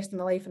myself for the rest of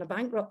my life in a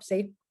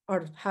bankruptcy,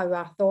 or how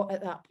I thought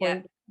at that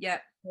point. Yeah.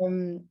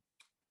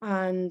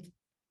 And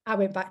I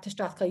went back to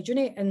Strathclyde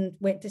Uni and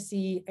went to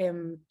see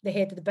the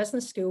head of the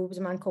business school, was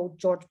a man called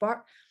George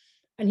Burt,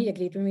 and he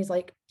agreed with me. He's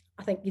like,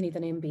 I think you need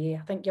an MBA.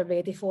 I think you're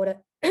ready for it.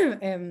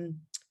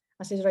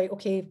 I says, right,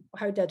 okay,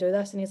 how do I do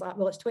this? And he's like,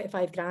 well, it's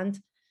 25 grand.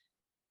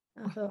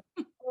 I thought,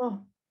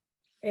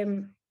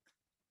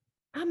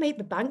 I might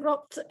be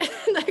bankrupt.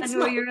 I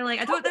know, you're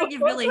like, I don't think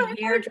you've really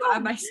heard part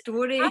of my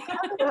story. I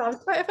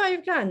have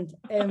 25 grand.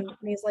 And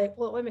he's like,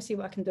 well, let me see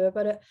what I can do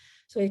about it.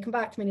 So he come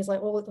back to me and he's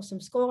like, well, look, there's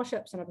some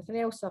scholarships and everything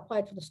else. So I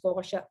applied for the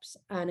scholarships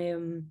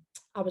and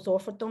I was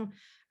offered them.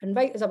 And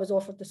right as I was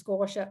offered the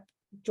scholarship,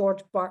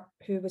 George Burt,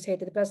 who was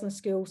head of the business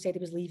school, said he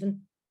was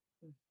leaving.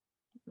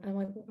 And I'm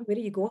like, where are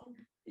you going?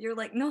 You're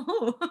like, no.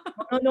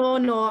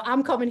 no,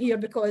 I'm coming here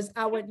because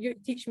I want you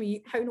to teach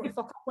me how not to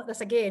fuck up like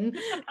this again.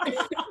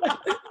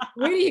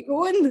 Where are you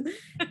going?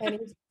 And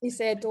he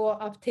said, oh,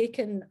 I've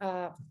taken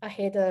a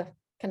head of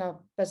kind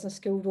of business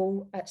school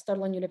role at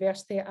Stirling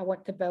University. I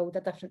want to build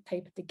a different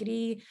type of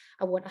degree.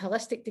 I want a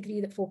holistic degree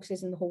that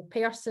focuses on the whole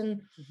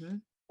person.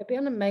 But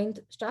bearing in mind,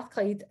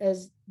 Strathclyde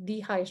is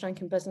the highest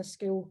ranking business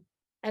school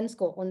in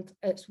Scotland.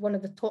 It's one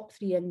of the top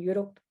 3 in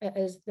Europe. It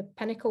is the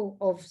pinnacle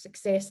of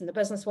success in the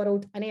business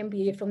world. An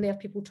MBA from there,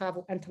 people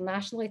travel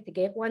internationally to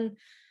get one.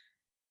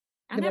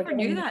 I never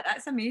knew that.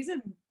 That's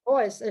amazing. Oh,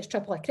 it's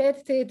triple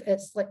accredited.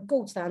 It's like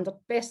gold standard,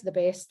 best of the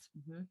best.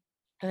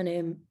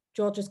 And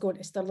George is going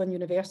to Stirling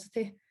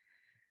University.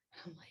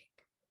 I'm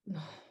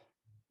like,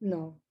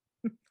 no.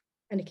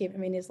 And he came to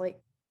me and he's like,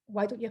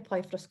 why don't you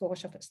apply for a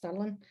scholarship at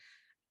Stirling?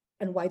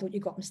 And why don't you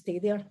go up and stay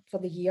there for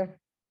the year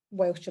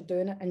whilst you're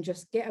doing it and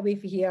just get away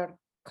from here,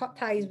 cut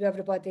ties with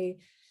everybody,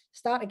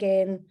 start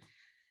again.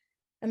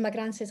 And my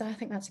gran says, I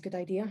think that's a good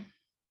idea.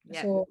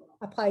 Yeah. So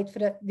I applied for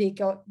it.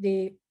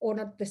 They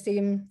honoured the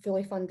same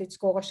fully funded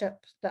scholarship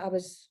that I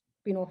was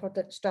being offered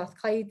at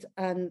Strathclyde,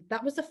 and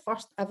that was the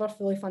first ever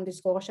fully funded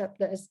scholarship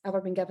that has ever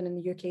been given in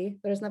the UK.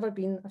 There has never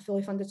been a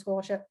fully funded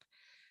scholarship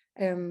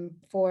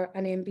for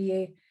an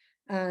MBA,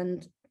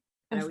 and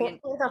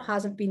unfortunately there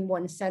hasn't been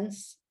one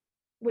since,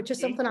 which is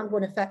something I'm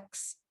going to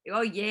fix.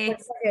 Oh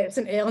yes,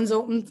 St Helens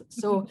opened.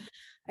 So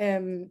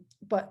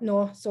but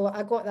no, so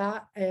I got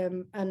that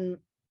and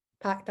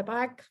packed a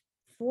bag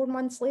 4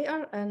 months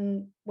later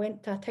and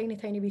went to a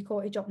tiny wee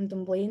cottage up in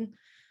Dunblane.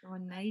 Oh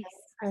nice.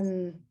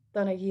 And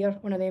done a year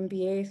on an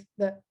MBA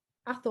that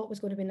I thought was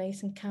going to be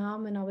nice and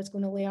calm, and I was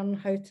going to learn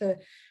how to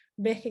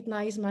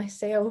recognise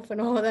myself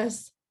and all of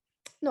this.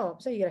 No, it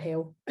was a year of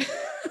hell.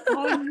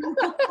 Oh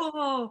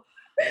no.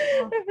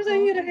 It was a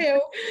year of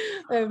hell.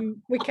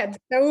 We kids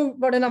still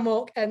running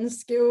amok in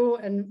school,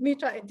 and me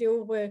trying to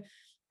deal with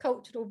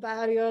cultural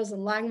barriers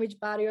and language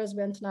barriers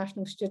with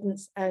international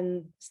students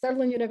in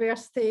Stirling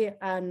University,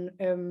 and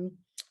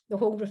the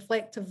whole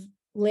reflective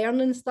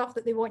learning stuff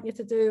that they want you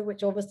to do,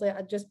 which obviously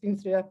I'd just been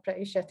through a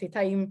pretty shitty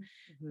time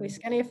with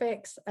Skinny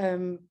Effects,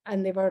 and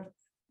they were,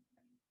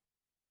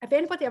 if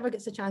anybody ever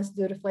gets a chance to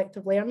do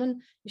reflective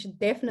learning, you should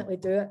definitely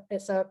do it.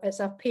 It's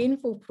a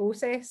painful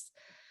process.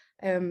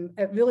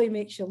 It really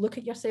makes you look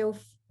at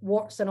yourself,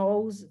 warts and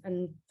alls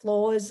and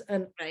flaws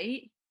and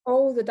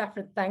all the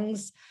different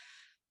things,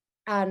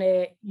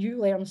 and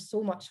you learn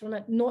so much from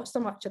it. Not so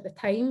much at the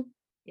time,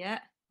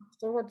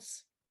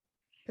 afterwards.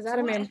 Because I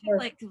remember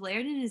reflective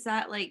learning, is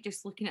that like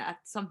just looking at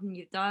something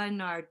you've done,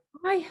 or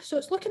so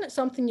it's looking at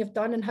something you've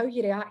done and how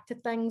you react to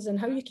things and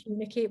how you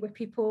communicate with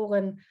people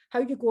and how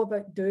you go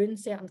about doing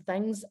certain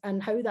things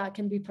and how that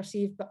can be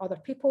perceived by other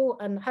people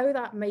and how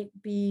that might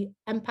be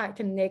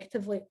impacting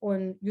negatively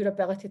on your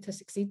ability to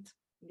succeed.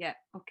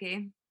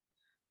 Okay.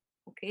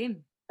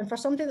 And for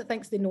somebody that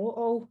thinks they know it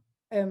all,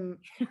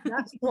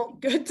 that's not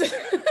good.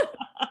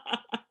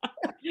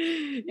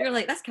 You're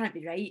like, this can't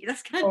be right.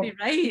 This can't be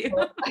right.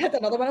 I had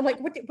another one. I'm like,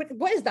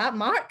 what is that,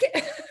 Mark?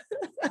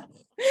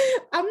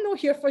 I'm not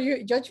here for you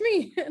to judge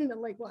me. And they're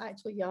like, well,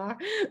 actually, you are.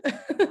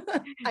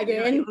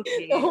 Again,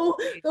 the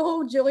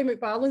whole Julie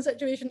McFarlane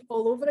situation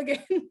all over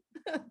again.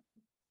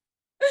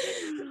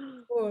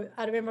 So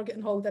I remember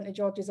getting hauled into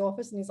George's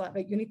office, and he's like,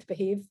 right, you need to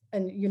behave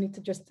and you need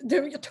to just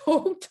do what you're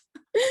told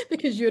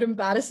because you're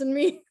embarrassing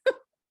me.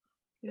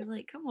 You're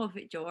like, come off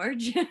it,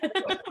 George.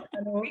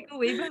 We go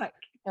way back.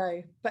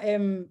 Aye, but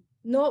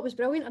no, it was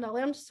brilliant, and I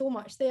learned so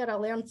much there. I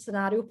learned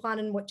scenario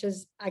planning, which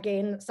is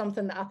again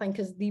something that I think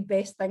is the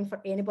best thing for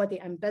anybody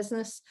in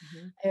business.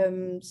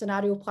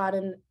 Scenario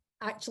planning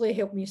actually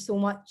helped me so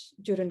much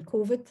during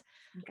COVID.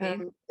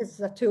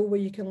 It's a tool where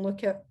you can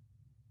look at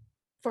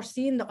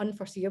foreseeing the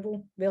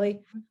unforeseeable,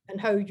 really,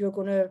 and how you're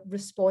going to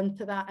respond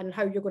to that and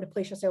how you're going to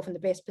place yourself in the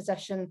best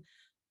position,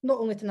 not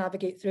only to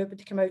navigate through it, but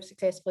to come out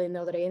successfully on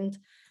the other end.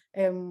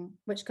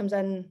 Which comes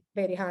in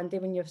very handy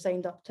when you've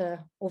signed up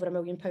to over £1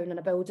 million in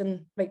a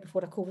building right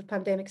before a COVID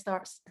pandemic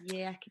starts.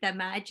 Yeah, I could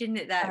imagine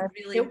that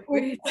really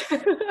would.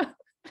 I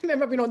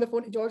remember being on the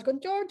phone to George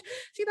going, George,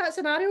 see that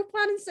scenario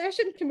planning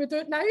session? Can we do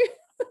it now?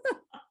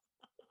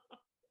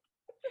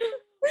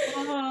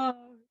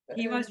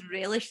 He must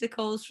relish the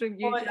calls from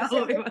you.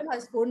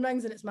 His phone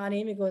rings and it's my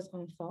name. He goes,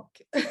 oh, fuck.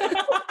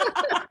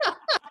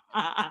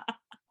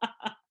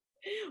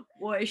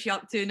 What is she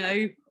up to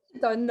now?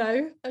 Done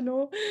now, I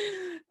know.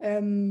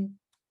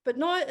 But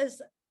no,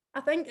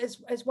 I think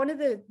it's one of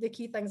the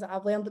key things that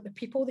I've learned, that the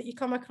people that you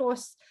come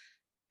across,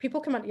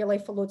 people come into your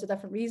life for loads of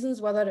different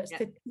reasons, whether it's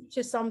to teach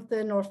you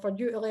something or for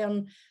you to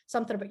learn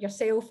something about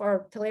yourself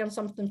or to learn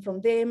something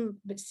from them,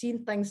 but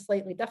seeing things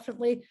slightly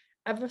differently.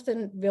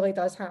 Everything really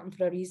does happen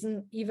for a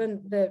reason.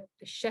 Even the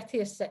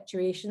shittiest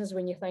situations,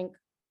 when you think,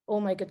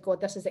 oh my good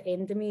God, this is the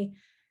end of me,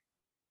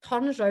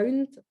 turns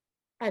round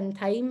in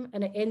time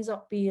and it ends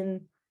up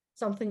being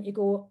something you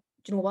go,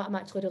 do you know what, I'm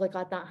actually really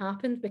glad that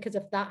happened, because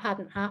if that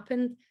hadn't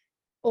happened,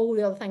 all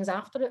the other things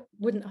after it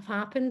wouldn't have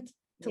happened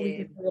to lead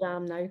me to where I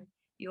am now.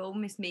 You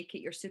almost make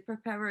it your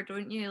superpower,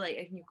 don't you? Like,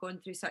 if you've gone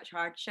through such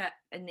hardship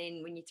and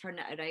then when you turn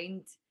it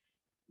around,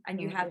 and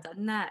you have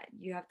done that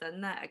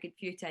a good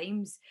few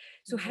times.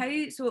 So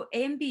so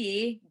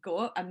MBA,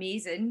 got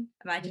amazing.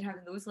 Imagine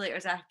having those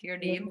letters after your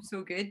name,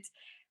 so good.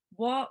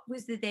 What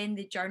was the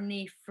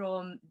journey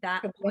from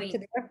that point?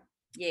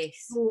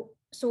 Yes.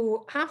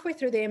 So halfway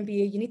through the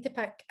MBA, you need to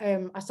pick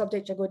a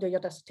subject you're going to do your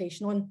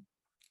dissertation on.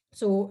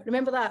 So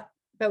remember that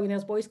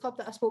Billionaires Boys Club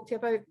that I spoke to you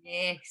about?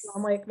 Yes. So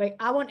I'm like, right,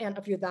 I want to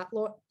interview that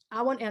lot.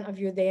 I want to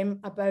interview them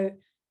about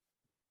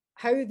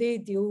how they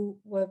deal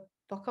with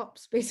fuck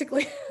ups,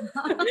 basically.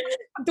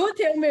 Don't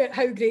tell me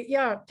how great you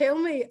are. Tell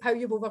me how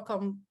you've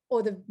overcome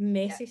all the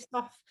messy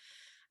stuff.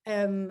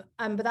 And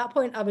by that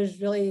point, I was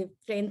really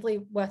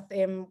friendly with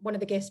one of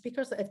the guest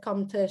speakers that had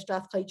come to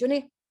Strathclyde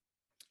Uni.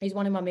 He's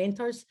one of my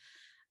mentors.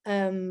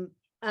 And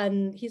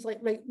he's like,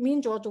 right, me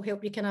and George will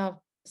help you kind of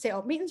set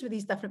up meetings with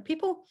these different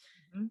people.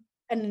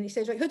 And then he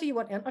says, right, who do you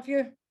want to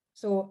interview?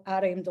 So I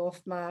rhymed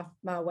off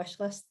my wish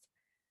list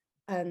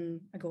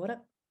and I got it.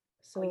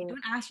 So you don't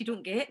ask, you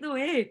don't get though,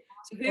 eh?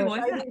 So who was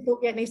it?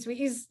 Don't get any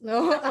sweeties.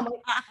 No, I'm like,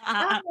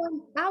 I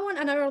want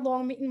an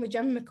hour-long meeting with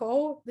Jim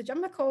McCall. The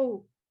Jim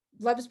McCall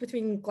lives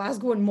between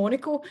Glasgow and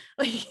Monaco.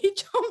 Like, he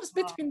jumps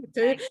between the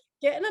two.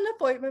 Getting an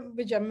appointment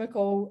with Jim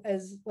McCall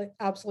is like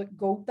absolute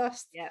gold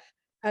dust. Yeah.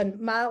 And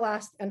my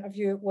last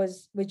interview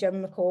was with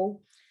Jim McCall.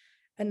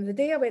 And the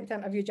day I went to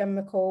interview Jim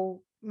McCall,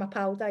 my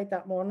pal died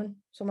that morning.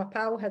 So my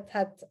pal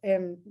had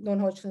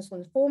non-Hodgkin's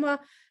lymphoma.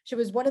 She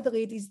was one of the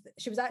ladies.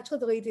 She was actually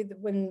the lady that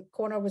when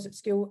Connor was at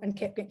school and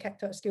kept getting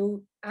kicked out of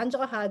school.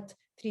 Angela had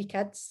 3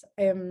 kids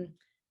and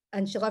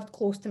she lived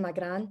close to my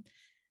gran.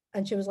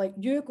 And she was like,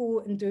 you go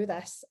and do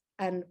this.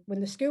 And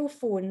when the school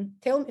phone,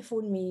 tell them to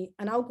phone me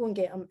and I'll go and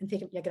get them and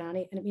take them to your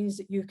granny. And it means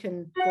that you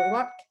can go to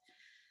work.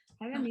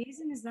 How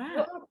amazing is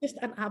that? Just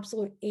an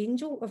absolute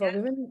angel of a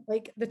woman.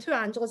 Like, the 2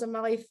 Angelas in my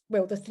life,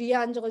 well, the 3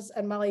 Angelas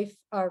in my life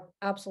are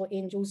absolute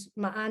angels.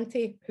 My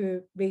auntie,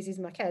 who raises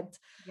my kid,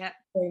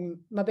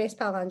 my best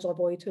pal Angela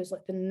Boyd, who's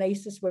like the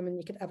nicest woman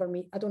you could ever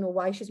meet. I don't know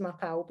why she's my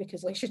pal,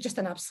 because like she's just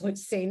an absolute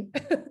saint.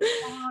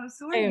 Oh,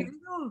 so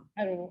unusual.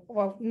 I don't know.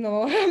 Well,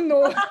 no. I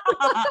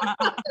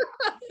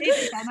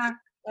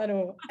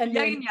know. And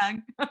Yang and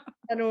yang.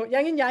 I know,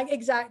 yang and yang,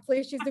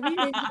 exactly. She's the wee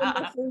lady in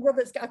my finger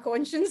that's got a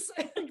conscience.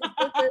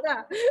 Don't do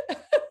that.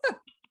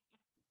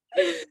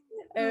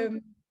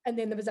 And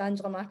then there was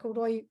Angela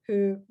McElroy,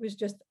 who was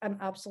just an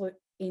absolute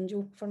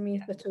angel for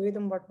me. The 2 of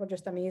them were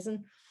just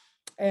amazing.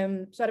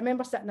 So I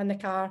remember sitting in the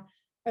car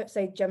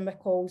outside Jim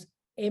McCall's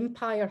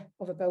empire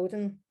of a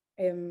building,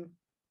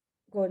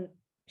 going,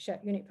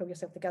 shit, you need to pull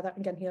yourself together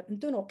and get in here and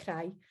do not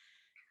cry.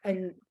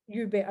 And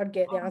you better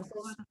get the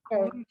answers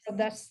for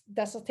this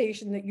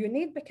dissertation that you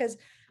need, because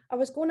I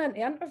was going into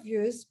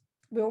interviews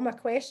with all my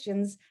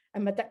questions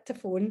and my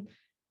dictaphone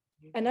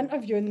and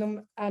interviewing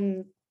them,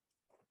 and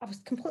I was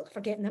completely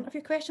forgetting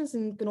interview questions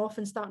and going off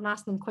and starting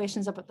asking them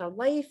questions about their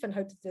life and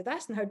how to do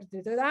this and how to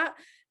do that.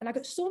 And I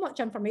got so much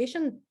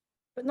information,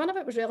 but none of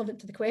it was relevant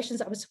to the questions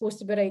that I was supposed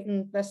to be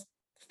writing this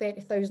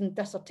 30,000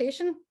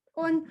 dissertation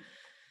on.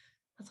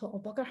 I thought, oh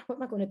bugger, what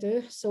am I going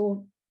to do?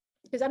 So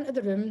he goes into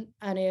the room,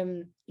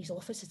 and his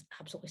office is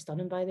absolutely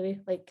stunning, by the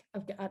way. Like,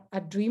 I've got a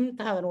dream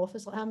to have an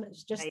office like him.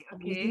 It's just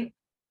amazing.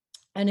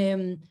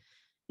 And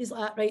he's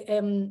like, right,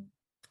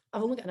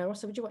 I've only got an hour,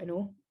 so would you want to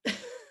know?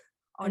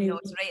 Oh no,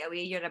 it's right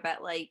away. You're a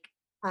bit like,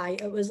 aye,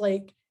 it was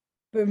like,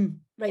 boom,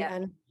 right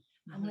in.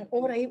 I'm like,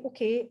 all right,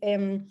 okay,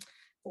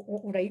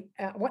 all right,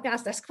 I want to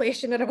ask this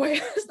question and I want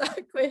to ask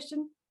that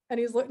question.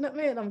 And he's looking at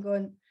me and I'm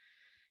going,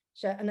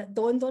 shit. And it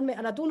dawned on me,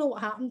 and I don't know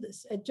what happened.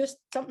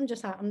 Something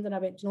just happened, and I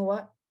went, you know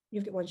what?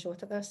 You've got one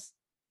shot at this.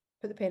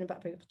 Put the pen and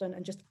paper down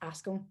and just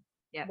ask him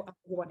whatever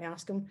you want to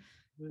ask him.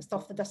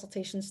 Stuff the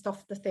dissertation,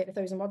 stuff the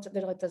 30,000 words. It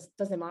really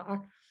doesn't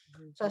matter.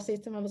 So I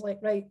said to him, I was like,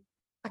 right,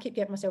 I keep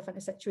getting myself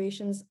into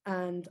situations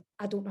and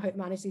I don't know how to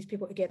manage these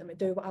people to get them to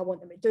do what I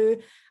want them to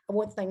do. I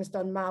want things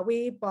done my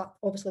way, but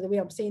obviously the way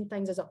I'm saying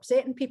things is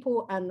upsetting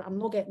people and I'm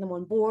not getting them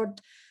on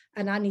board.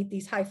 And I need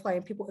these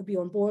high-flying people to be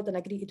on board and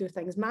agree to do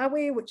things my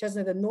way, which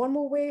isn't the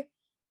normal way.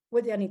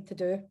 What do I need to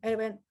do? And he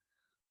went,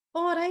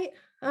 all right,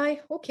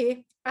 aye,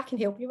 okay, I can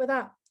help you with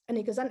that. And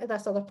he goes into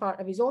this other part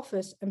of his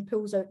office and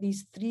pulls out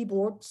these 3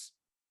 boards.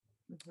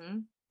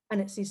 And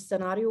it's these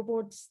scenario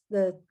boards,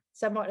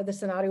 similar to the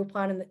scenario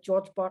planning that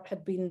George Burt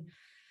had been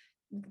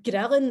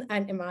grilling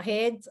into my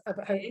head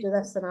about how to do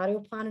this scenario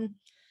planning.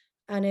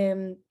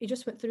 And he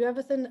just went through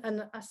everything.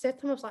 And I said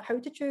to him, I was like, how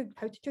did you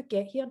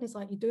get here? And he's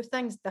like, you do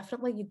things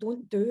differently. You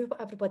don't do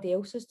what everybody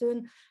else is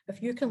doing.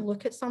 If you can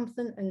look at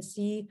something and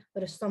see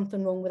there is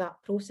something wrong with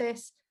that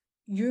process,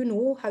 you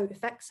know how to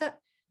fix it.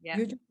 Yeah.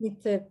 You just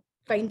need to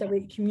find a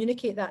way to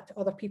communicate that to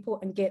other people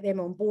and get them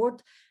on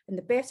board. And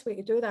the best way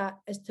to do that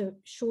is to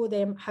show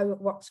them how it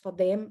works for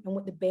them and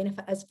what the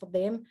benefit is for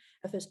them.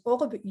 If it's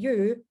all about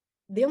you,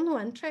 they're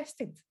not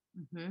interested.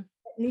 It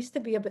needs to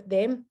be about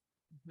them.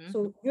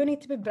 So you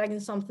need to be bringing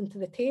something to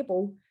the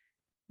table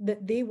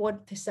that they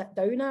want to sit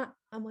down at.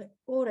 I'm like,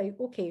 all right,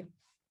 okay.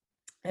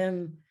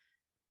 And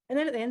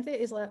then at the end of it,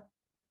 he's like,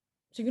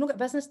 so you not got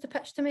business to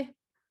pitch to me?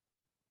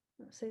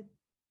 I said,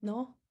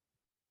 no.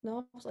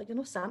 I was like, you're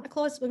no Santa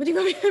Claus. What do you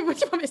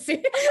want me to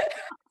say?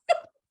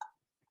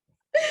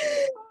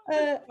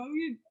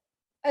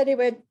 And he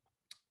went,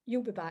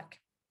 you'll be back.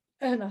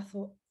 And I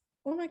thought,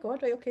 oh my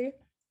God, right, okay.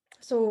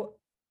 So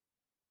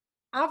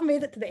I've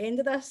made it to the end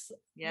of this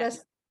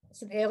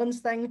St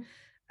Helens thing,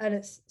 and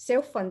it's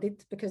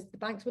self-funded because the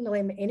banks wouldn't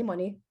lend me any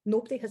money.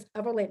 Nobody has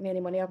ever lent me any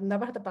money. I've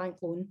never had a bank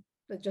loan.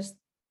 It just,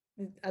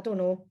 I don't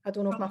know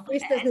if my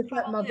face doesn't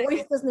fit, my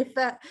voice doesn't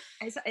fit.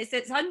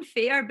 It's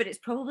unfair, but it's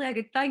probably a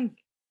good thing.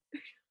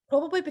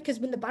 Probably because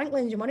when the bank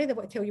lends you money, they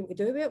want to tell you what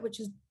to do with it, which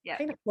is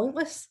kind of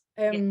pointless.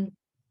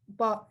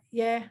 But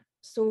yeah,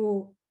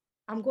 so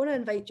I'm going to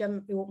invite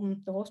Jim to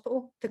open the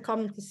hospital, to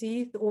come to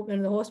see the opening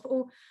of the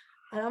hospital.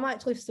 And I'm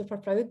actually super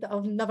proud that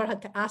I've never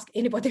had to ask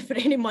anybody for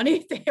any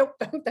money to help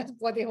build this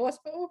bloody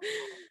hospital.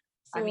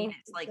 So, I mean,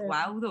 it's like,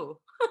 wow, though.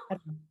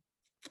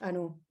 I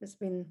know it's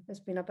been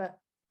a bit,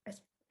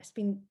 it's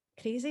been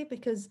crazy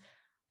because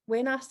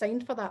when I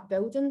signed for that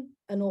building,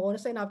 in all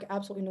honesty, and I've got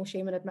absolutely no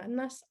shame in admitting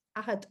this,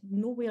 I had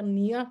nowhere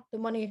near the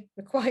money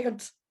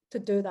required to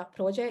do that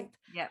project.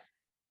 Yeah.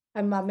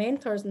 And my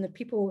mentors and the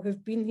people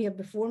who've been here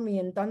before me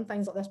and done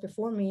things like this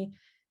before me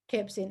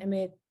kept saying to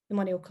me, the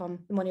money will come,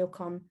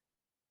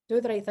 do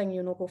the right thing,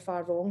 you'll not go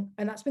far wrong.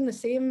 And that's been the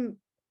same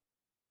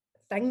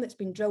thing that's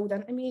been drilled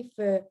into me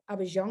for I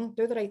was young.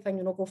 Do the right thing,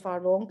 you'll not go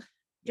far wrong.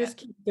 Just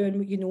keep doing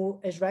what you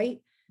know is right,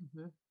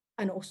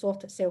 and it'll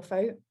sort itself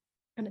out.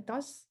 And it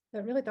does.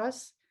 It really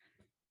does.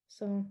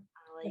 So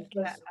if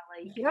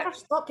you're ever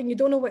stuck and you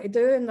don't know what to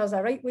do, and there's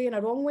a right way and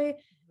a wrong way,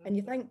 and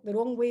you think the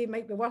wrong way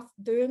might be worth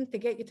doing to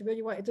get you to where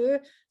you want to do,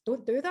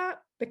 don't do that,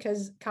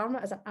 because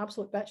karma is an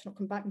absolute bitch and it'll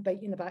come back and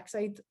bite you in the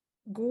backside.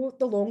 Go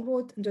the long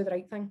road and do the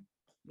right thing.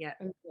 Yeah.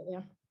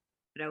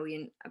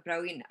 Brilliant.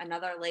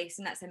 Another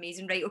lesson. That's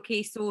amazing. Right.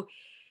 Okay. So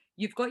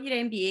you've got your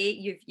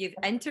MBA, you've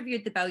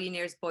interviewed the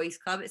Billionaires Boys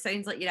Club. It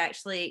sounds like you're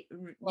actually,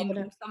 you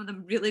know some of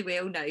them really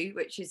well now,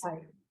 which is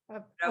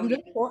I'm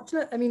really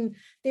fortunate. I mean,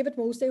 David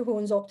Molesdale, who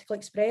owns Optical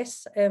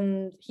Express,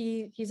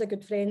 he's a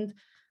good friend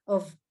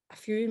of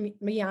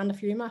me and a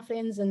few of my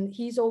friends, and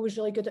he's always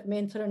really good at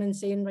mentoring and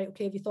saying, right,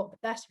 okay, have you thought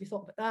about this? Have you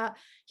thought about that?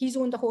 He's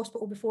owned a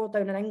hospital before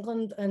down in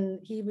England, and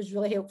he was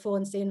really helpful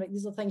in saying, right,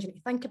 these are the things you need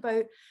to think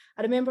about.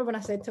 I remember when I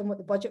said to him what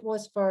the budget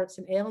was for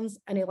St Helens,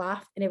 and he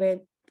laughed and he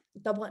went,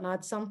 double it and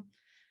add some.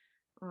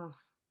 And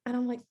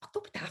I'm like, oh,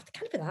 don't be daft, it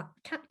can't be that.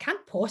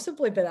 Can't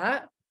possibly be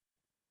that.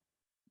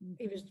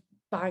 He was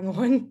bang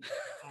on.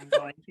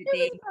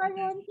 Bang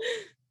on.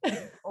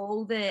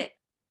 All the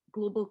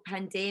global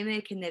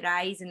pandemic and the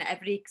rise in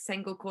every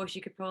single cost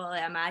you could probably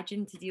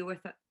imagine to deal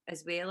with it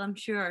as well, I'm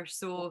sure.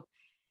 So,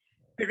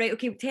 but right,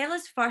 okay, tell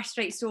us first,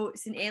 right, so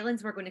St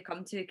Helens we're going to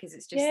come to, because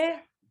it's just,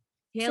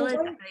 tell us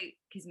about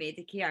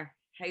Cosmedicare.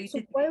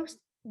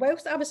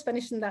 Whilst I was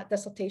finishing that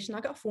dissertation,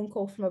 I got a phone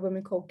call from a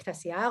woman called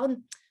Chrissy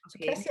Allen. So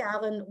Chrissy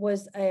Allen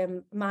was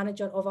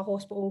manager of a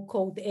hospital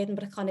called the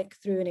Edinburgh Clinic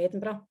through in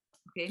Edinburgh.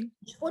 Okay.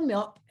 She phoned me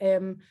up,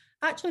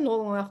 actually not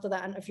long after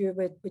that interview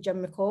with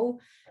Jim McCall,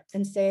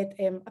 and said,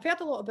 I've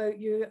heard a lot about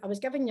you. I was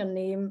given your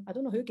name. I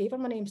don't know who gave her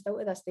my name still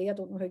to this day. I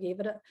don't know who gave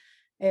her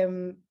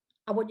it.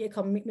 I want you to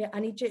come meet me. I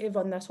need you to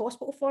run this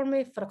hospital for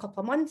me for a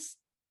couple of months.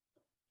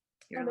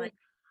 You're like,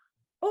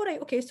 all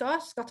right, okay. So I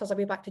scutters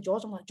away back to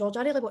George. I'm like, George,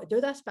 I really want to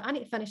do this, but I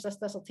need to finish this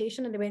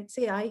dissertation. And he went,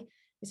 say aye.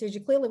 He says,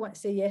 you clearly want to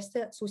say yes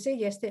to it. So say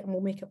yes to it and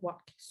we'll make it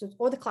work. So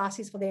all the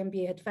classes for the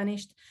MBA had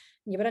finished.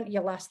 And you were into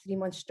your last 3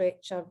 month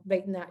stretch of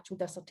writing the actual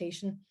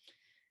dissertation.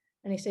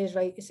 And he says,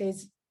 right, he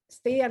says,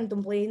 stay in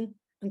Dunblane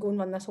and go and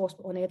run this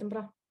hospital in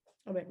Edinburgh.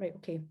 I went, right,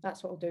 okay,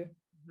 that's what I'll do.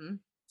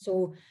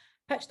 So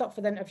pitched up for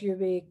the interview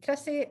with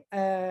Chrissy.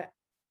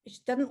 She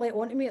didn't let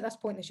on to me at this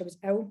point that she was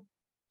ill.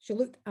 She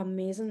looked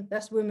amazing.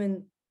 This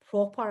woman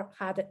proper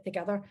had it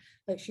together.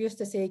 Like she used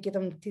to say, give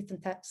them teeth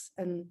and tits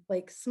and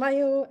like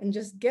smile and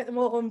just get them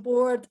all on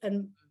board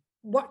and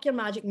work your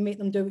magic and make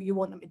them do what you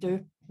want them to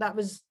do. That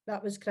was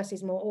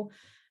Chrissy's motto.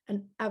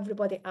 And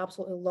everybody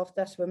absolutely loved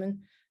this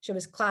woman. She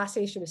was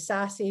classy, she was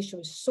sassy, she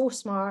was so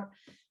smart.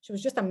 She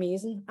was just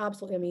amazing,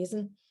 absolutely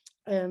amazing.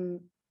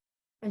 And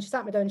she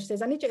sat me down and she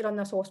says, I need you to run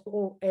this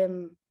hospital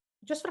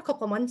just for a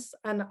couple of months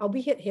and I'll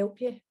be here to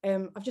help you.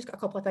 I've just got a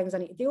couple of things I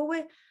need to deal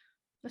with.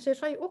 I said,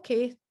 right,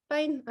 okay,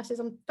 fine. I says,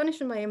 I'm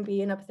finishing my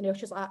MBA and everything else.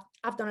 She's like,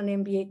 I've done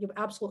an MBA, you're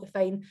absolutely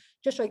fine.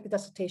 Just write the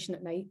dissertation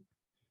at night.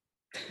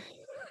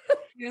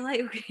 You're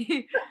like,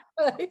 okay.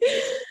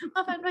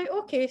 I went, right,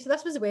 okay. So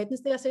this was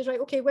Wednesday. I says, right,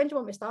 okay, when do you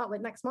want me to start?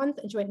 Like next month?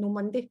 And she went, no,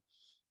 Monday.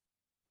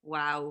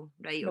 Wow.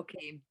 Right.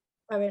 Okay.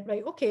 I went,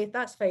 right, okay,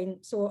 that's fine.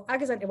 So I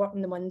goes into work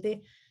on the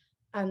Monday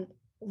and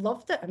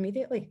loved it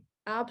immediately.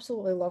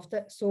 Absolutely loved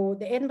it. So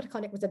the Edinburgh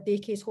Clinic was a day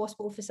case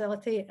hospital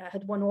facility. It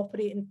had one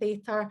operating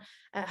theatre.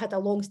 It had a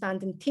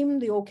long-standing team.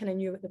 They all kind of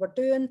knew what they were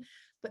doing,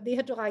 but they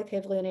had relied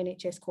heavily on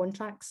NHS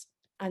contracts.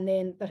 And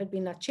then there had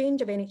been a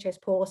change of NHS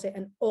policy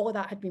and all of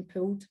that had been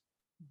pulled.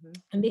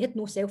 And they had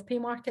no self-pay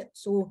market.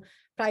 So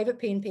private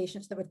paying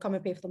patients that would come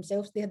and pay for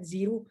themselves, they had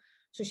zero.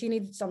 So she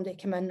needed somebody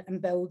to come in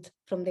and build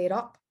from there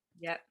up.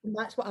 Yeah. And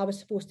that's what I was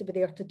supposed to be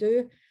there to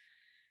do.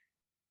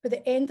 By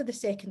the end of the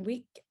second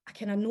week, I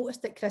kind of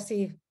noticed that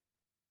Chrissy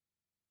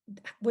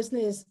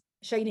wasn't as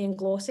shiny and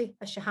glossy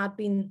as she had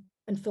been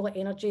and full of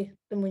energy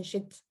than when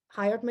she'd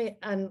hired me.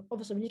 And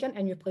obviously when you get in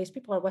a new place,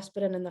 people are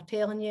whispering and they're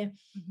telling you,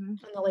 and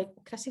they're like,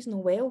 Chrissy's no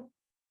well.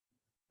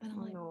 And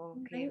I'm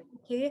like,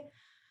 okay.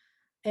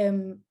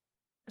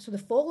 So the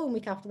following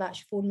week after that,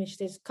 she phoned me, she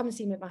says, come and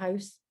see me at my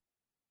house.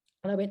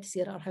 And I went to see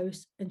her at her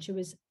house and she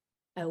was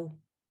ill,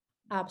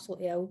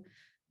 absolutely ill.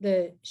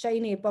 The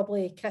shiny,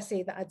 bubbly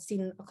Chrissy that I'd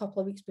seen a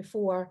couple of weeks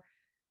before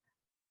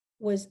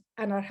was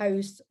in her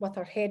house with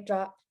her head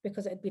wrapped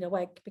because it had been a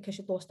wig, because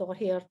she'd lost all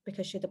her hair,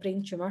 because she had a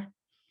brain tumour.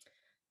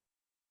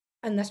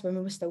 And this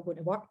woman was still going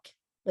to work.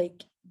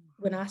 Like,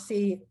 when I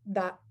say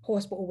that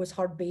hospital was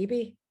her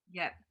baby,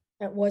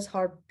 it was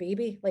her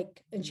baby.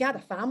 Like, and she had a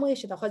family,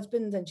 she had a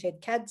husband and she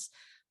had kids,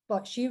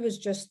 but she was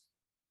just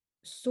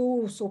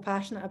so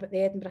passionate about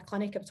the Edinburgh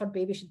Clinic. It was her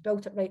baby. She'd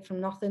built it right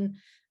from nothing.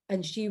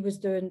 And she was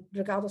doing,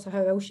 regardless of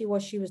how ill she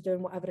was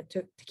doing whatever it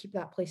took to keep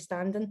that place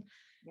standing.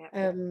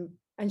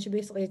 And she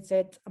basically had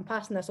said, I'm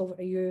passing this over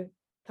to you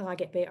till I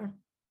get better.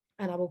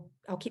 And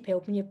I'll keep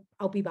helping you.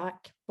 I'll be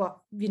back. But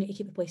you need to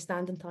keep the place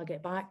standing till I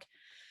get back.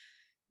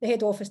 The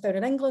head office down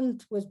in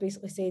England was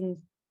basically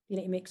saying, you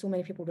need to make so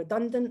many people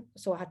redundant.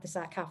 So I had to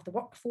sack half the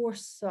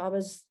workforce.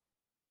 So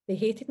they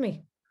hated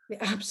me. They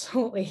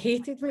absolutely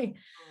hated me.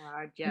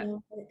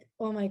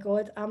 Oh my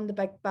God, I'm the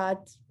big bad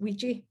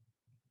Ouija.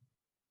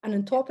 And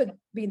on top of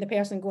being the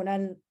person going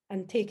in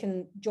and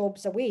taking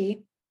jobs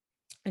away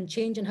and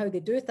changing how they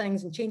do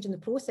things and changing the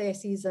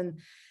processes and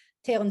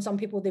telling some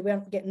people they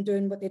weren't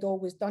doing what they'd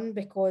always done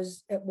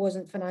because it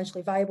wasn't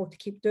financially viable to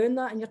keep doing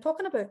that. And you're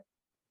talking about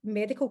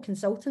medical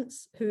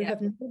consultants who have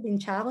never been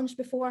challenged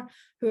before,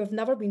 who have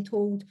never been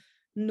told,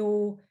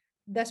 no,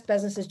 this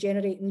business is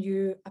generating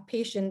you a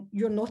patient,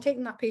 you're not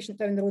taking that patient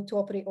down the road to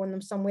operate on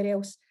them somewhere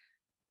else.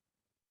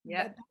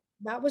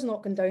 That was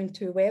not going down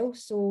too well.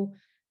 So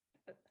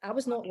I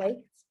was not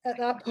liked at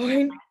that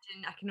point.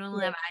 I can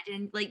only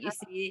imagine, like you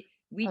say,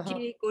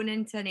 going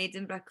into an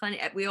Edinburgh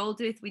clinic,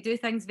 we do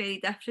things very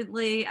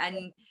differently,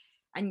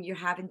 and you're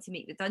having to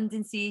make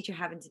redundancies, you're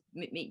having to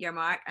make your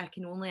mark. I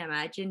can only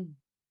imagine.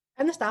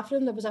 In the staff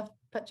room, there was a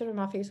picture of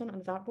my face on it on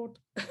the dartboard.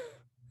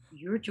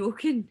 You're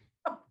joking.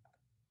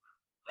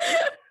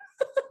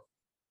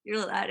 You're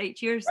like that, right?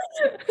 Cheers.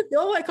 They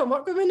all want to come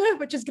work with me now,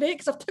 which is great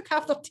because I've took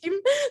half their team.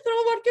 They're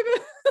all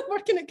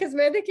working at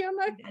Cosmedicare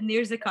now. And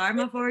there's the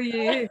karma for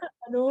you.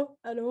 I know.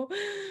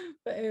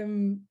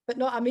 But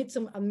no, I made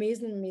some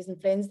amazing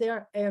friends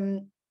there.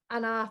 And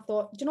I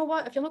thought, do you know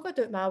what? If you're not going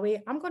to do it my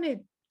way, I'm going to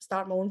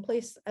start my own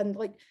place. And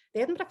like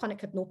the Edinburgh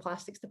Clinic had no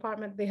plastics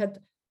department. They had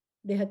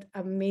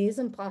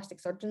amazing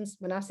plastic surgeons.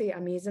 When I say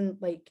amazing,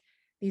 like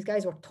these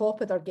guys were top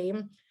of their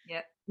game.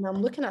 Yeah. And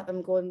I'm looking at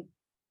them going,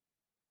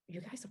 you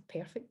guys are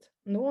perfect.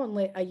 No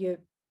only are you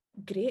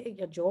great at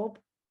your job,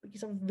 but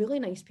you're really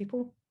nice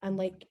people. And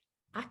like,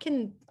 I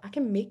can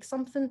make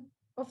something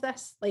of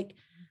this. Like,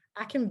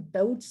 I can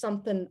build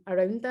something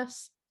around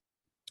this.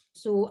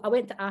 So I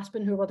went to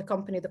Aspen, who were the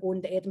company that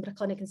owned the Edinburgh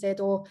Clinic, and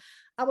said, oh,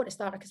 I want to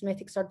start a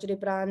cosmetic surgery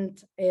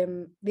brand.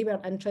 They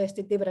weren't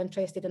interested. They were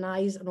interested in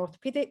eyes and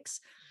orthopedics.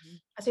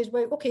 I said,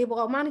 well, okay, well,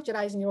 I'll manage your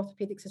eyes and your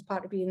orthopedics as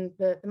part of being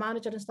the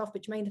manager and stuff,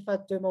 but do you mind if I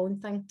do my own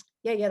thing?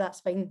 Yeah,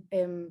 that's fine.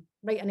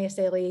 Write an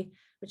SLA,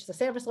 which is a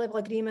service level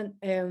agreement,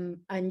 and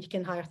you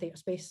can hire theatre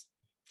space.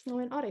 And I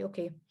went, all right,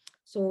 okay.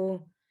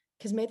 So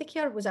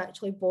Cosmedicare was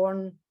actually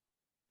born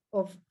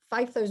of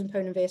 £5,000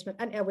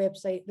 investment into a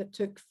website that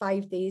took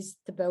 5 days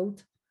to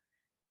build.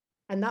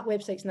 And that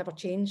website's never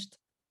changed.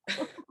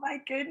 Oh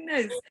my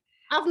goodness.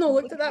 I've not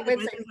looked at that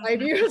website in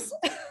 5 years.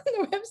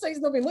 The website's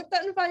not been looked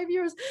at in 5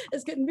 years.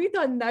 It's getting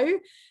redone now.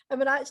 And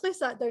when I actually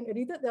sat down to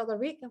read it the other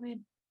week, I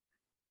went,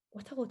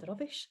 what a load of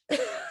rubbish.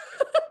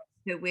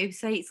 The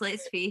websites,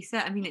 let's face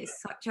it, I mean,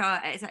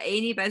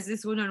 any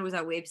business owner knows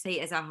a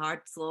website is a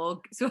hard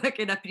slog. So I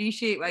can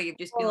appreciate why you've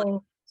just been like,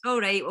 it's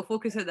all right, we'll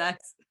focus on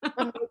this.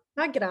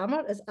 My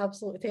grammar is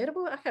absolutely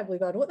terrible. I can't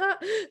believe I wrote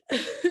that.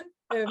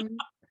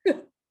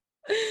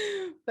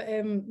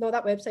 No,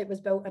 that website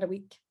was built in a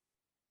week.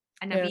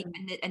 And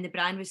the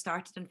brand was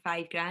started on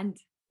 $5,000.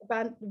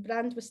 The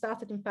brand was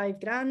started on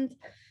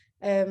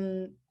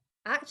 $5,000.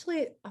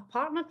 actually, I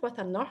partnered with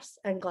a nurse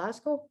in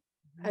Glasgow,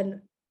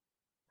 and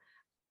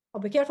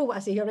I'll be careful what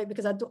I say here, right?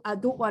 Because I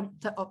don't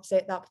want to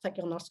upset that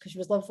particular nurse because she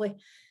was lovely.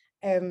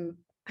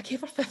 I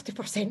gave her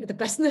 50% of the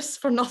business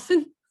for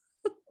nothing.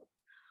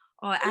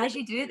 Oh, as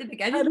you do at the I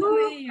beginning,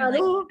 know, you're I like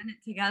know. in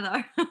it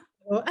together.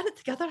 In it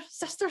together,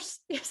 sisters.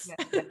 Yes.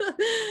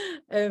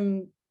 Yeah.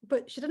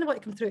 But she didn't want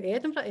to come through to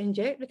Edinburgh to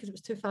inject because it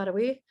was too far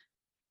away.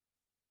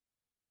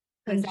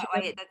 Is And that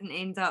why it didn't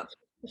end up?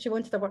 she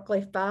wanted a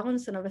work-life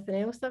balance and everything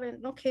else. I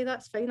went, okay,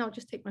 that's fine. I'll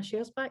just take my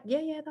shares back.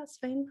 Yeah, that's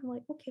fine. I'm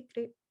like, okay,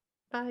 great.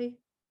 Bye.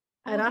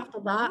 And after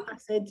that, I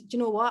said, do you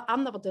know what?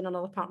 I'm never doing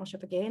another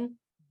partnership again.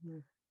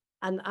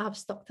 And I've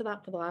stuck to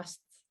that for the last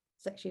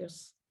 6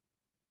 years.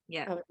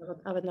 Yeah.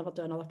 I would never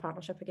do another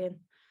partnership again.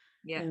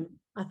 Yeah.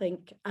 I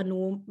think I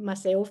know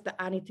myself that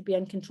I need to be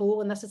in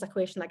control. And this is a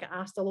question I get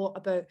asked a lot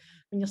about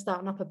when you're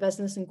starting up a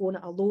business and going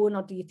it alone,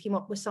 or do you team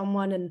up with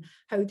someone, and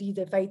how do you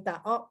divide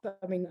that up?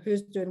 I mean,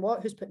 who's doing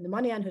what, who's putting the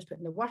money in, who's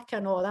putting the work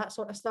in, all that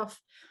sort of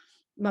stuff.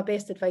 My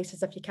best advice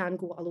is if you can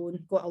go it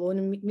alone.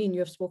 And me and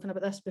you have spoken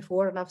about this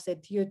before, and I've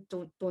said to you,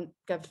 don't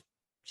give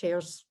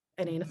shares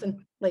in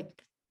anything.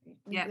 Like,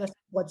 this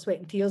blood, sweat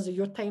and tears of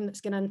your time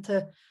that's going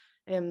into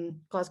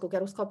Glasgow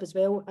Girls Club as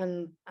well.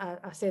 And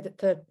I said it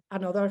to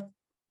another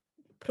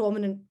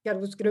prominent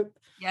girls group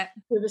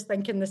who was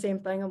thinking the same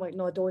thing. I'm like,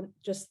 no, don't,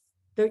 just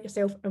do it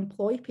yourself.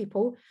 Employ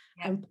people,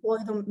 employ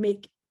them,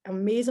 make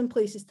amazing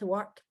places to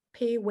work,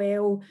 pay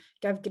well,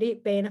 give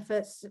great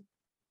benefits.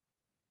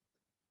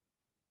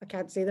 I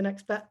can't say the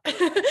next bit.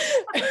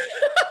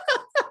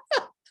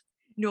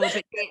 No,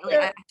 but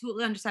I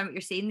totally understand what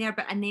you're saying there.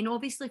 But and then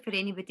obviously for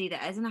anybody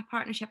that is in a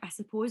partnership, I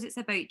suppose it's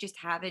about just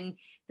having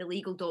the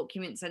legal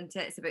documents into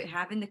it. It's about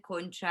having the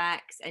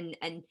contracts and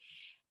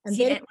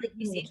see it, like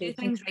you say, do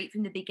things right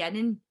from the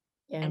beginning.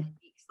 And it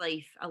makes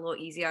life a lot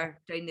easier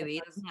down the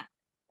way, doesn't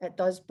it? It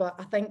does, but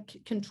I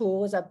think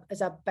control is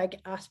a big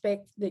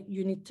aspect that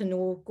you need to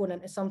know going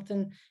into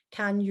something.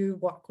 Can you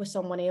work with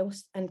someone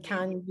else, and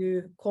can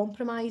you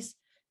compromise?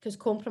 Because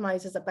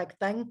compromise is a big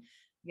thing.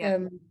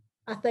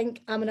 I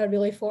think I'm in a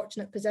really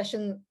fortunate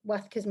position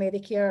with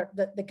Cosmedicare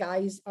that the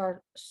guys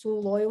are so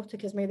loyal to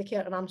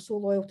Cosmedicare, and I'm so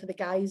loyal to the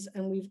guys,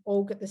 and we've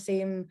all got the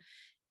same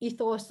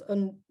ethos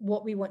on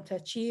what we want to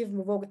achieve.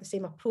 We've all got the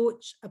same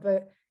approach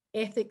about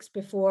ethics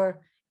before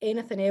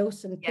anything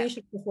else, and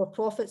patients before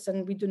profits,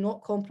 and we do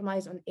not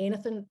compromise on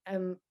anything.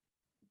 We're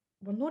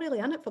not really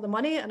in it for the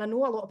money, and I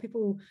know a lot of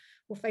people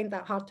will find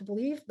that hard to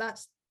believe.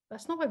 That's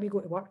not why we go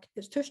to work.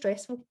 It's too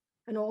stressful.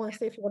 In all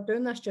honesty, if you were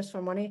doing this just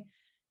for money,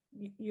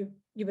 you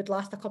would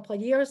last a couple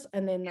of years,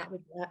 and then that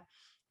would be it.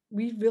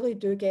 We really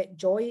do get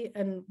joy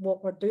in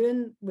what we're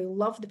doing. We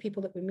love the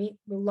people that we meet.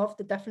 We love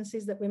the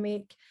differences that we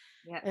make.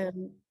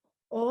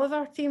 All of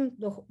our team,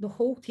 the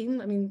whole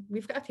team, I mean,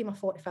 we've got a team of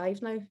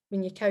 45 now,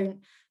 when you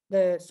count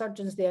the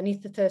surgeons, the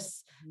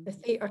anaesthetists, the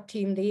theatre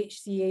team, the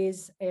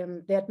HCAs,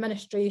 the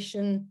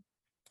administration,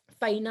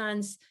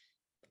 finance.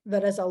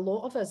 There is a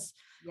lot of us.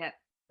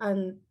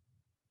 And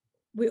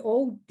we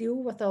all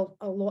deal with a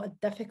lot of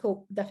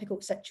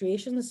difficult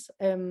situations.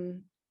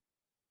 And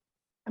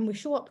we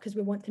show up because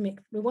we want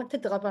to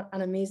deliver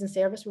an amazing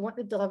service. We want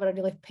to deliver a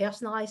really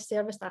personalised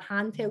service, a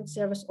handheld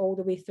service all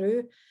the way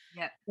through.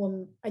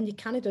 And you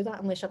can't do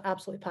that unless you're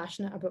absolutely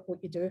passionate about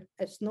what you do.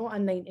 It's not a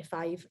 9 to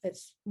 5.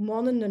 It's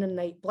morning, noon and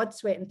night, blood,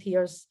 sweat and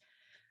tears.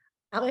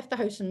 I left the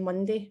house on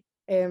Monday.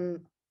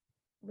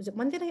 Was it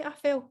Monday night I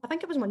fell? I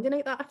think it was Monday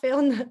night that I fell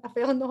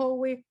in the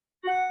hallway.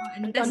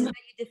 And this is how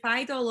you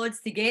defied all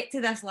odds to get to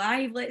this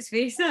live, let's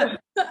face it.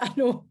 I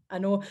know. I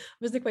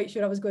wasn't quite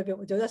sure I was going to be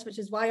able to do this, which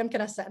is why I'm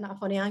kind of sitting at a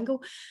funny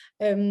angle.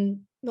 There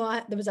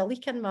was a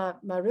leak in my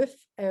roof.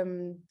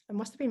 It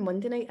must have been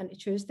Monday night into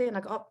Tuesday, and I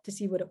got up to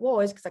see what it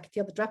was because I could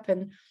hear the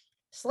dripping.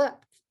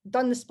 Slipped,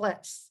 done the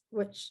splits,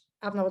 which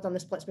I've never done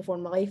the splits before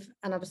in my life.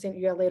 And I was saying to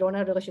you earlier on,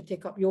 I really should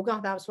take up yoga.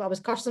 That's what I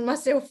was cursing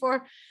myself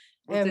for.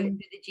 The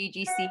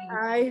GGC.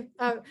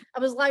 I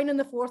was lying on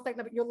the floor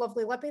thinking about your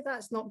lovely lippy.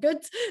 That's not good.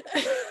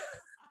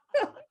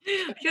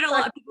 I'm sure a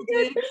lot of people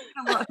do.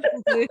 I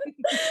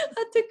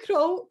had to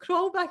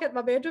crawl back into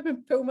my bedroom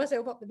and pull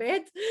myself up the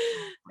bed.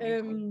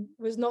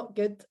 Was not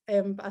good.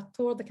 But I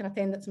tore the kind of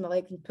tendons in my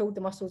legs and pulled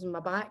the muscles in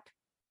my back.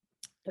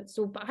 But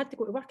I had to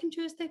go to work on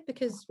Tuesday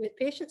because we had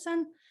patients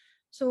in.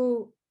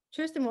 So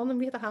Tuesday morning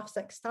we had a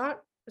 6:30 start.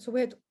 So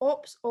we had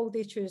ops all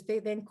day Tuesday,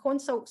 then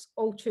consults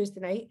all Tuesday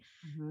night.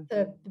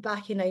 The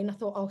back of 9. I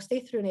thought I'll stay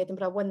through in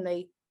Edinburgh one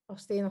night. I'll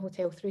stay in a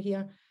hotel through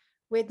here.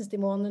 Wednesday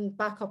morning,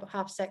 back up at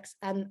 6:30,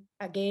 and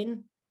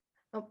again.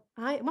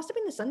 It must have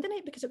been the Sunday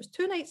night because it was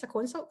 2 nights of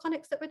consult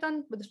clinics that we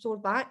done with the sore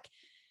back.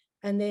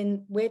 And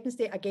then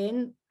Wednesday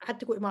again, I had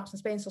to go to Marks and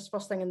Spencer's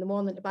first thing in the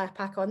morning to buy a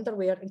pack of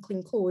underwear and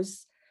clean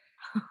clothes.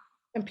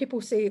 And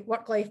people say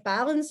work-life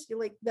balance. You're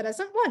like, there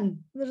isn't one.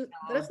 There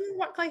isn't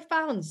work-life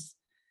balance.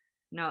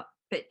 No,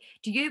 but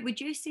would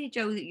you say,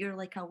 Jill, that you're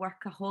like a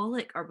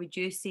workaholic, or would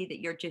you say that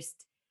you're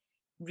just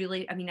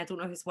really, I mean, I don't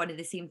know if it's one of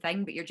the same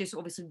thing, but you're just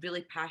obviously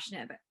really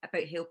passionate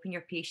about helping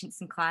your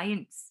patients and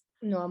clients?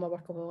 No, I'm a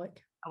workaholic.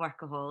 A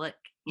workaholic,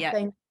 yeah. I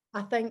think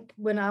I think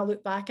when I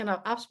look back, and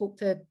I've spoke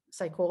to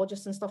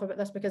psychologists and stuff about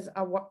this because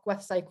I work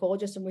with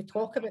psychologists and we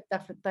talk about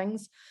different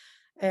things.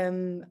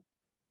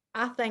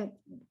 I think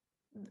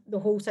the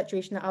whole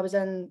situation that I was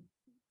in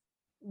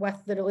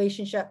with the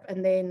relationship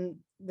and then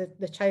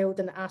the child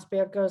and the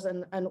Asperger's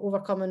and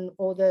overcoming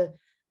all the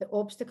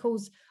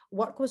obstacles,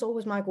 work was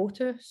always my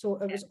go-to. So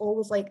it was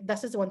always like,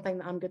 this is the one thing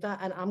that I'm good at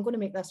and I'm going to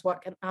make this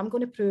work and I'm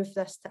going to prove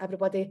this to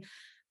everybody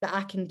that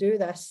I can do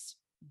this.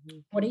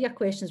 One of your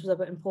questions was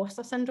about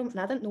imposter syndrome and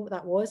I didn't know what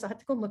that was. I had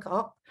to go and look it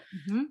up.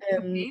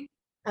 Okay.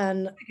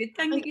 And That's a good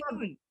thing that you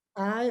don't.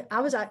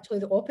 I was actually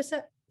the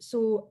opposite.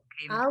 So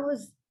I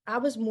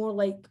was more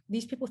like,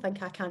 these people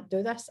think I can't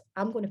do this.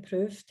 I'm going to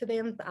prove to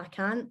them that I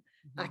can.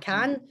 I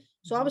can.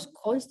 So I was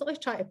constantly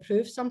trying to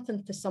prove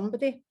something to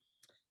somebody.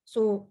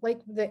 So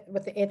like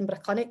with the Edinburgh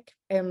Clinic,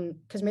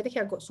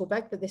 Cosmedicare got so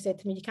big that they said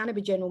to me, you can't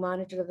be general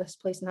manager of this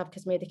place and have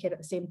Cosmedicare at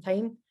the same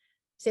time.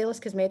 Sell us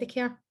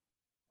Cosmedicare.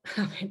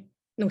 I went,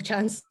 no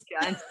chance.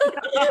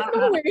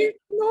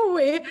 No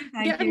way.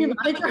 Get a new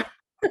manager.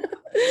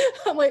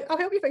 I'm like, I'll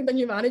help you find a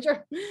new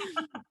manager.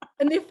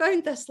 And they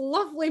found this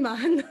lovely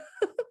man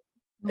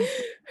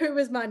who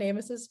was my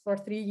nemesis for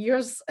 3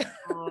 years.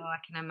 Oh, I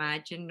can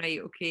imagine. Right,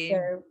 okay.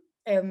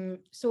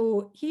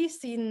 So he's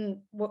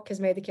seen what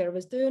Cosmedicare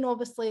was doing,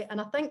 obviously,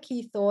 and I think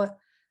he thought,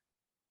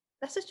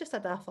 this is just a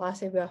daft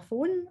lassie with a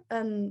phone,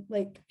 and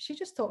like she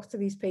just talks to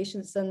these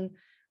patients, and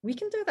we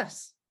can do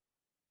this.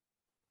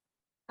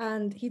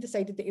 And he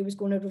decided that he was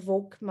going to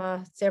revoke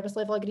my service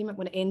level agreement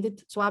when it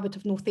ended, so I would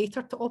have no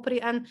theatre to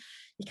operate in.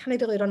 You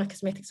can't really run a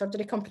cosmetic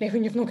surgery company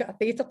when you've not got a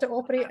theatre to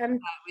operate in.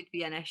 That would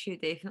be an issue,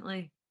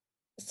 definitely.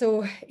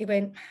 So he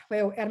went,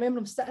 well, I remember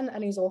him sitting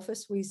in his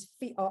office with his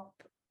feet up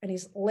and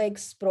his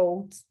legs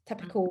sprawled,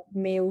 typical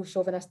male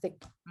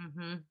chauvinistic.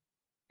 And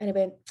he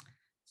went,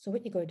 so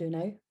what you going to do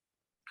now?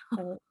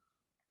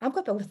 I'm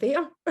going to build a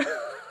theatre.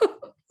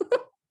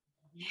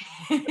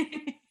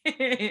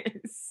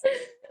 Yes.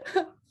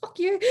 Fuck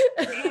you.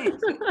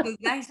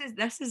 So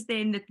this is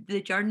then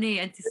the journey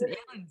into St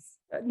Helens.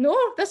 No,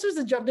 this was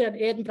the journey in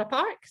Edinburgh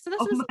Park. So this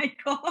was my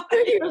God. 2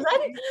 years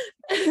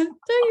in. 2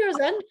 years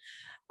in.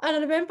 And I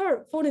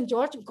remember phoning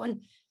George and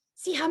going,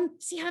 see him,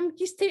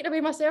 he's taken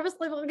away my service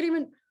level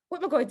agreement.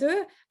 What am I going to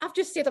do? I've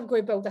just said I'm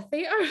going to build a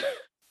theatre.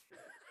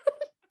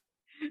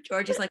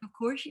 George is like, of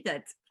course you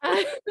did.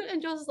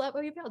 And George is like,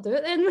 well, you better do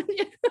it then, wouldn't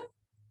you?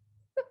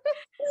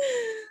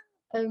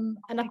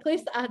 And a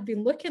place that I had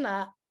been looking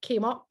at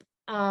came up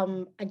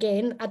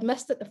again. I'd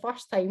missed it the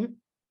first time,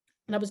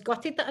 and I was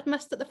gutted that I'd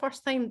missed it the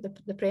first time,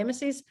 the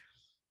premises.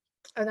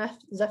 And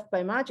as if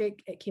by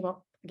magic, it came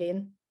up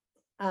again.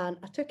 And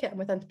I took it, and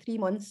within 3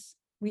 months,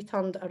 we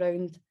turned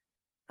around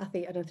a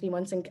theatre in 3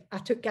 months. And I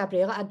took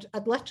Gabriella.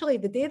 I'd literally,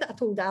 the day that I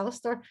told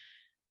Alistair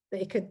that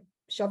he could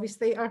shove his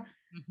theatre,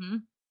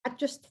 I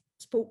just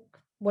spoke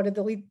one of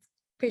the lead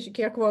patient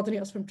care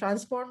coordinators from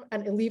Transform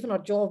into leaving her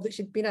job that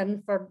she'd been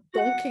in for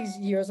donkey's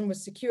years and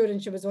was secure,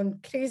 and she was on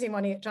crazy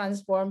money at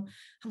Transform.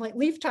 I'm like,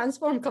 leave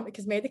Transform, come to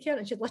Cosmedicare,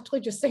 and she'd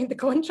literally just signed the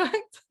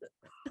contract.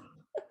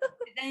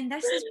 Then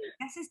this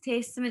is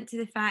testament to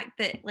the fact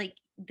that like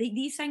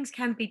these things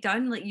can be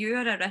done. Like, you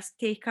are a risk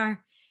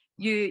taker.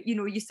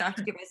 You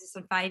started your business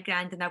on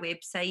 $5,000 and a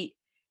website,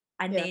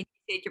 and then you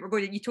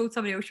said you told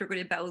somebody else you were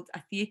going to build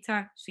a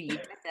theatre, so you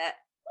did it.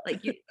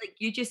 Like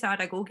you just are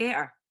a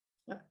go-getter.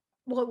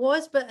 Well, it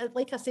was, but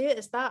like I say,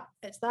 it's that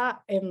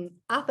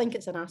I think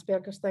it's an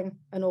Asperger's thing,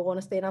 in all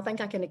honesty, and I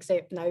think I can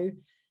accept now.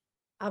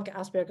 I've got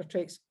Asperger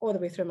traits all the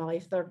way through my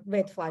life. They're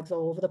red flags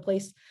all over the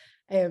place,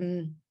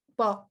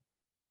 but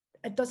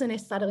it doesn't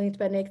necessarily need to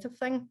be a negative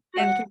thing,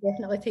 and you can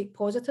definitely take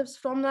positives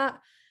from that.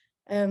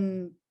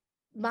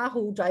 My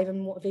whole drive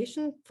and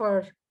motivation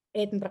for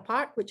Edinburgh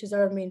Park, which is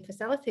our main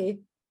facility,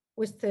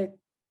 was to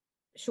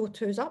show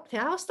twos up to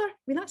Alistair. I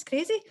mean, that's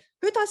crazy.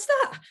 Who does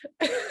that?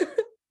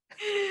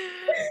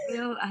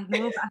 Well, I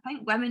know, but I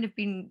think women have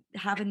been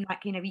having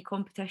that kind of wee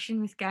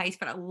competition with guys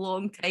for a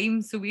long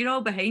time, so we're all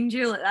behind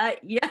you like that.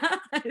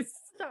 Yes.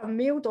 It's a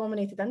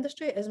male-dominated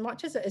industry. As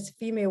much as it is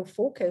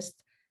female-focused,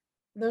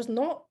 there's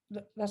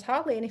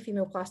hardly any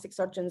female plastic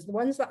surgeons. The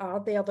ones that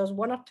are there, there's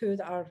one or two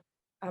that are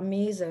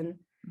amazing,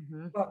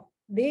 but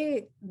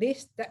they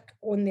stick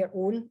on their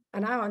own,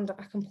 and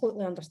I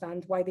completely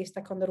understand why they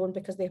stick on their own,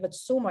 because they've had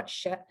so much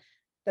shit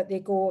that they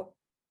go,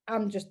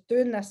 I'm just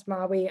doing this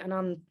my way, and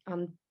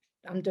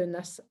I'm doing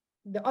this.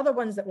 The other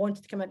ones that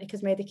wanted to come into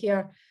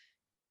Cosmedicare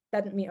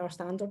didn't meet our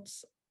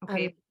standards.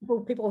 Okay.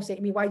 And people will say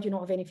to me, why do you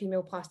not have any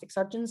female plastic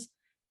surgeons?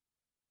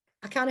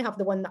 I can't have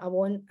the one that I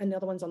want, and the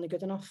other ones aren't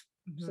good enough.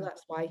 So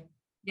that's why.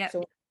 Yeah.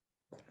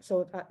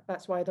 So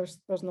that's why there's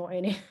not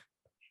any.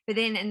 But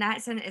then in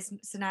that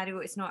scenario,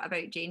 it's not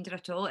about gender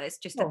at all. It's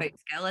just about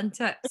skill, isn't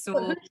it? So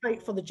who's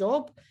right for the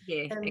job?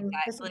 Yeah,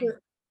 exactly.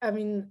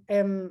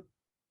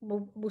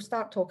 We'll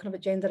start talking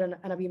about gender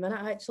in a wee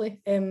minute,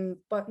 actually.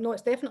 But no,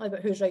 it's definitely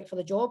about who's right for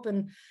the job.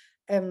 And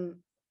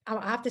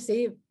I have to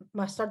say,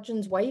 my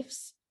surgeons'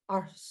 wives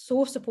are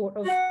so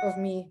supportive of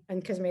me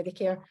in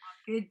Cosmedicare.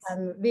 Good.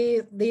 And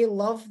they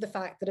love the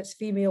fact that it's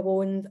female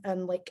owned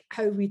and like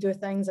how we do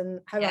things and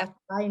how I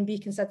try and be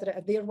considerate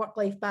of their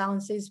work-life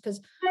balances,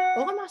 because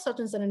all of my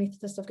surgeons and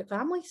anaesthetists have got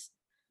families.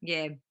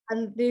 Yeah.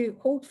 And they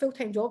hold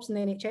full-time jobs in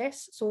the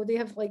NHS. So they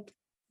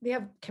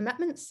have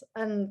commitments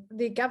and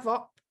they give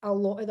up a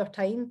lot of their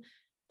time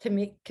to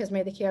make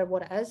Cosmedicare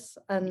what it is.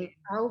 And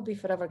I'll be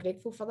forever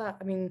grateful for that.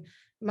 I mean,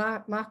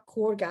 my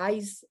core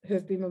guys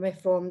who've been with me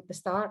from the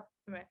start,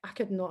 I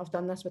could not have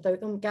done this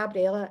without them.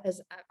 Gabriella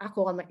I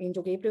call her my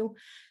Angel Gabriel.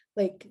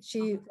 Like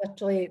she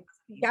literally,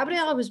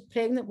 Gabriella was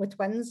pregnant with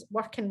twins,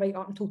 working right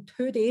up until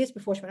 2 days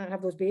before she went out and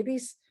have those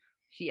babies.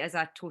 She is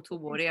a total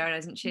warrior,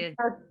 isn't she? A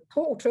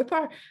total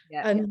trooper.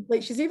 Yeah. And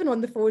like she's even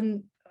on the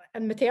phone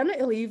in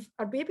maternity leave.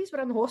 Our babies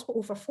were in the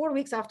hospital for 4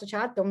 weeks after she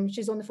had them.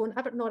 She's on the phone,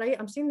 Everton, all right,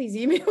 I'm seeing these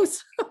emails.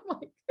 I'm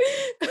like,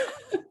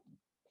 put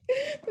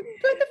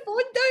the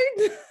phone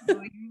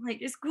down. Like,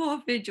 just go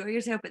off and enjoy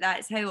yourself. But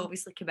that's how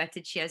obviously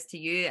committed she is to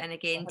you. And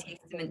again,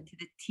 testament to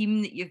the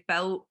team that you've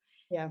built.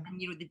 Yeah.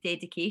 And the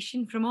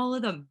dedication from all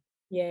of them.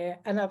 Yeah,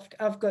 and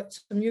I've got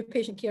some new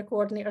patient care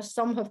coordinators.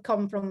 Some have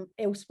come from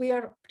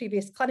elsewhere,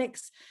 previous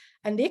clinics,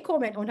 and they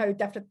comment on how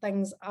different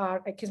things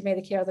are at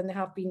Cosmedicare than they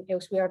have been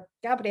elsewhere.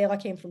 Gabriella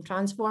came from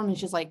Transform and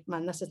she's like,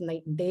 man, this is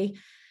night and day.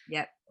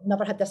 Yeah.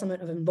 Never had this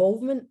amount of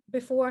involvement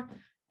before.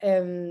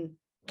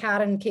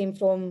 Karen came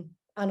from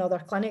another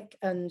clinic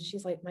and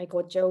she's like, my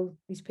God, Jill,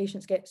 these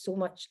patients get so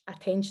much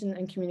attention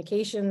and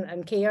communication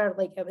and care.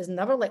 Like it was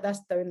never like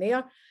this down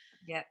there.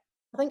 Yeah.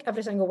 I think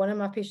every single one of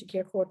my patient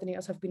care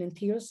coordinators have been in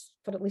tears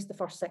for at least the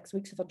first 6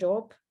 weeks of a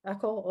job. I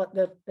call it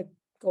the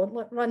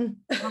gauntlet run.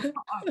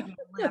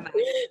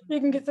 You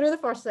can get through the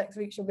first 6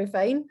 weeks, you'll be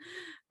fine.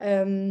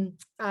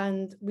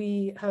 And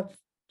we have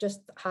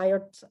just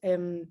hired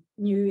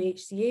new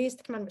HCAs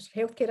to come in, which are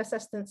healthcare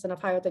assistants, and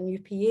I've hired a new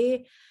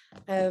PA.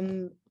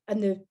 And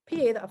the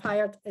PA that I've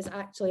hired is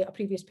actually a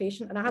previous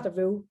patient. And I had a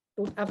rule,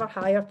 don't ever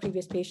hire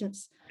previous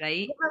patients.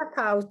 Right. Don't hire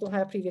pals, don't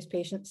hire previous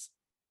patients.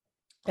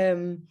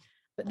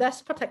 But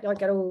this particular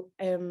girl,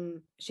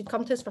 she'd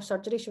come to us for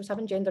surgery. She was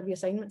having gender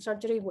reassignment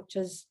surgery, which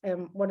is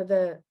one of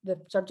the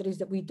surgeries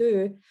that we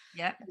do.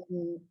 Yeah.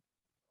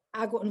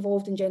 I got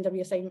involved in gender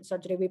reassignment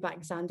surgery way back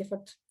in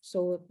Sandyford.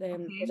 So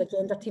there's a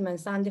gender team in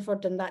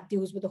Sandyford, and that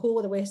deals with the whole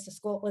of the west of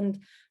Scotland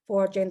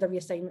for gender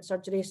reassignment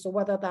surgery. So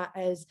whether that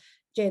is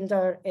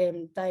gender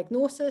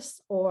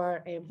diagnosis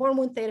or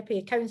hormone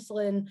therapy,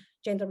 counselling,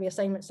 gender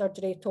reassignment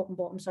surgery, top and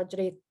bottom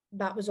surgery,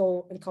 that was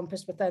all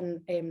encompassed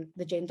within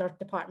the gender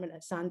department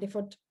at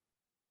Sandyford.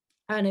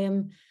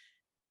 And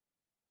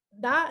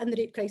that and the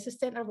Rape Crisis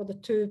Centre were the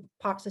two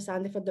parts of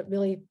Sandyford that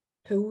really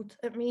pulled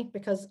at me,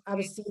 because I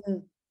was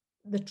seeing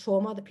the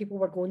trauma that people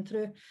were going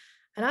through.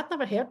 And I'd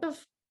never heard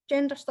of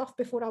gender stuff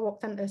before I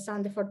walked into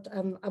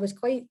Sandyford. I was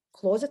quite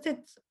closeted,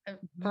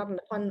 pardon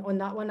the pun on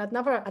that one. I'd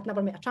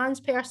never met a trans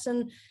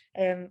person.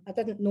 I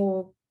didn't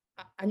know,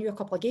 I knew a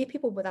couple of gay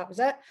people, but that was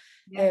it.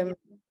 Yeah.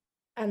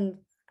 And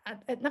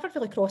it never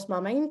really crossed my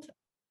mind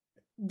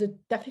the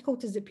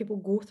difficulties that people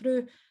go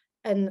through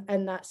in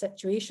that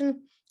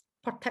situation,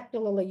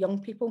 particularly young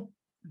people.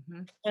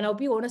 And I'll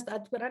be honest, I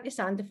went into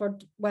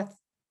Sandyford with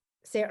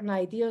certain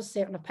ideas,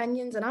 certain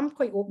opinions, and I'm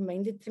quite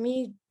open-minded. To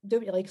me, do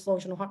what you like as long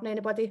as you're not hurting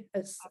anybody.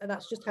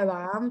 That's just how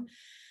I am.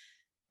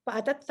 But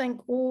I did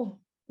think, oh,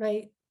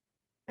 right.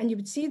 And you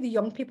would see the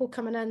young people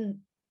coming in,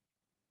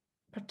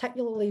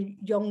 particularly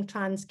young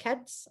trans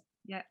kids,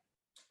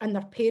 and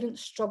their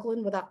parents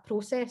struggling with that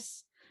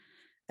process.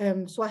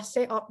 So I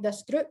set up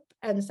this group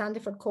in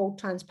Sandyford called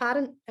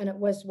Transparent, and it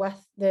was with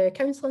the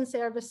counselling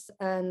service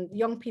and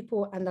young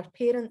people and their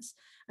parents,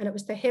 and it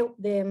was to help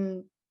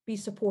them be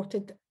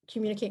supported,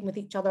 communicating with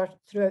each other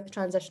throughout the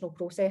transitional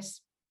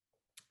process.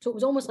 So it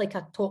was almost like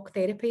a talk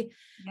therapy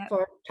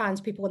for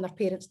trans people and their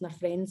parents and their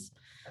friends.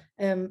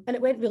 And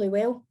it went really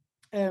well.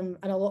 And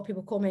a lot of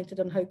people commented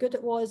on how good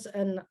it was,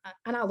 and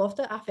I loved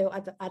it. I felt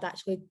I'd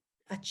actually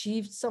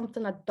achieved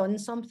something, I'd done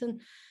something.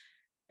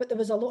 But there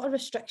was a lot of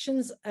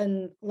restrictions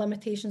and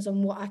limitations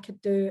on what I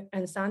could do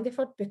in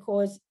Sandyford,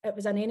 because it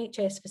was an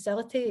NHS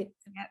facility.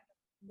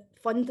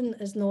 Funding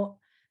is not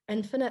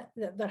infinite.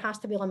 There has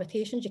to be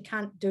limitations. You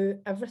can't do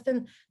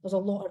everything. There's a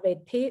lot of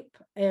red tape.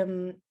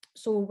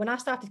 So when I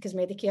started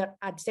Cosmedicare,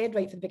 I'd said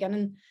right from the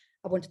beginning,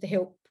 I wanted to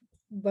help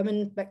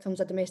women victims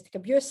of domestic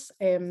abuse,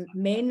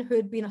 men who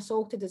had been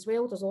assaulted as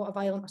well. There's a lot of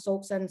violent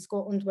assaults in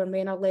Scotland where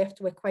men are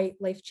left with quite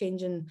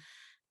life-changing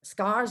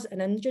scars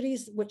and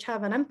injuries, which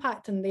have an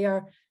impact on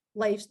their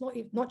lives,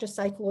 not just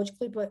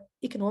psychologically, but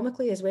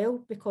economically as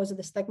well, because of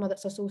the stigma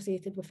that's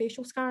associated with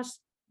facial scars.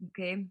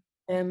 Okay.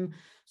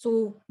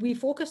 So we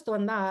focused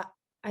on that,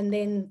 and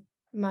then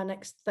my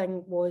next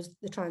thing was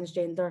the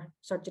transgender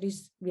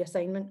surgeries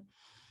reassignment.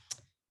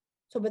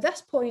 So by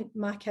this point,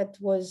 my kid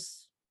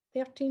was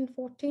 13,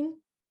 14.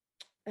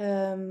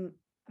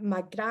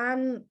 My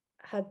gran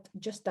had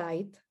just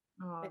died,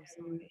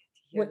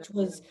 which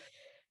was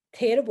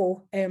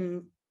terrible.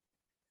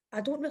 I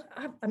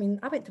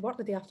went to work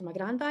the day after my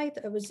gran died.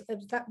 It was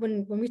that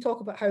when we talk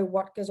about how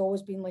work has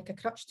always been like a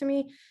crutch to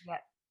me.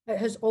 it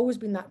has always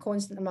been that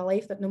constant in my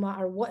life that no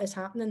matter what is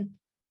happening,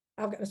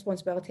 I've got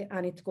responsibility.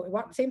 I need to go to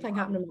work. Same thing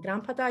happened when my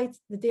grandpa died.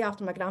 The day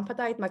after my grandpa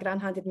died, my gran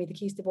handed me the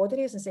keys to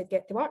Body and said,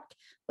 get to work.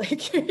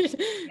 Like,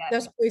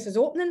 this place is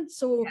opening.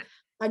 So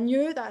I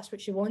knew that's what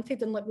she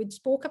wanted. And like, we'd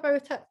spoke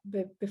about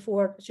it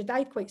before. She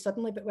died quite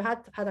suddenly, but we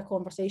had a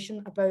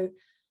conversation about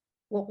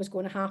what was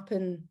going to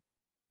happen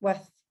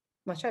with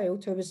my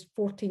child, who was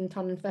 14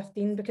 turning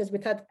 15, because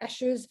we'd had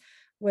issues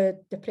with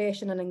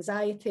depression and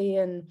anxiety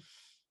and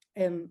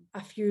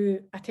a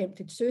few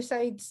attempted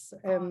suicides.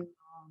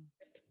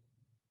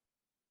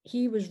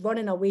 He was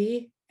running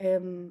away,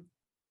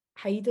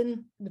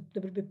 hiding.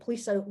 There would be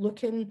police out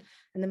looking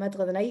in the middle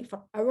of the night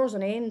for hours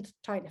on end,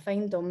 trying to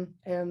find him.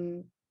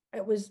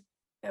 It was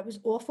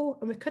awful,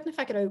 and we couldn't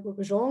figure out what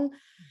was wrong.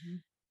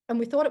 And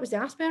we thought it was the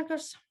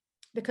Asperger's,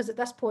 because at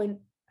this point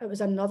it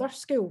was another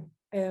school,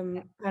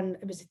 and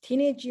it was the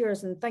teenage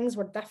years, and things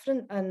were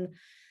different. And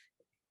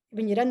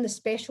when you're in the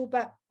special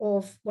bit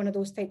of one of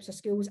those types of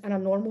schools, in a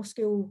normal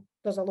school,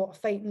 there's a lot of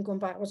fighting going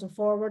backwards and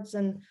forwards.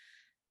 And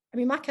I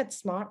mean, my kid's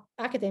smart.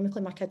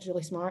 Academically, my kid's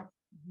really smart.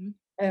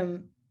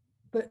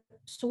 But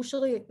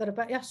socially, they're a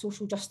bit of a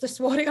social justice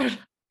warrior.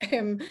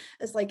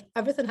 It's like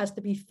everything has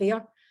to be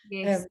fair.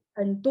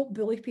 And don't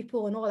bully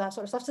people and all that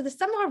sort of stuff. So the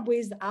similar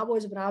ways that I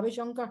was when I was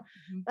younger,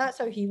 that's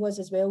how he was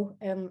as well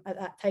at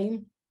that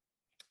time.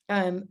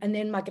 And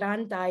then my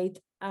gran died,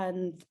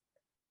 and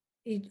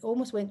he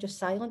almost went just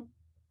silent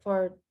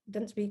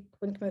didn't speak,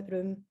 wouldn't come out the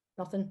room,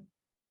 nothing.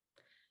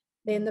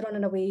 Then they're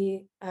running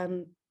away.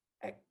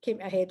 It came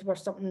to a head where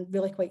something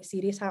really quite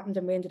serious happened,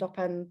 and we ended up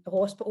in the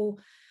hospital.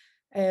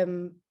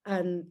 And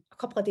a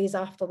couple of days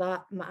after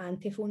that, my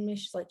auntie phoned me.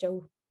 She's like,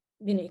 Jill,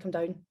 you need to come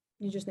down.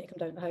 You just need to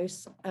come down to the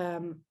house.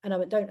 And I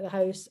went down to the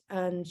house,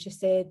 and she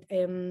said,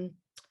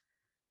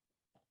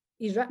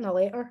 he's written a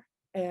letter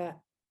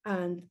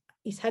and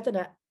he's hidden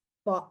it,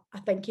 but I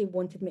think he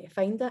wanted me to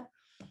find it.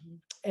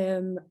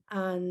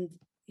 And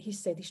he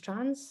said he's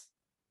trans.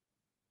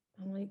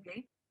 I'm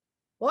like,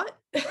 what?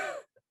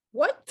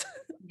 What?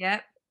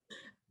 Yep.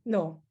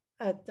 No.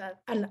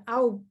 And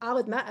I'll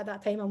admit at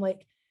that time, I'm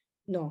like,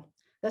 no,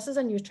 this is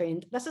a new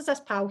trend. This is this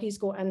pal he's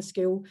got in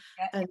school.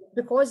 And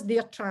because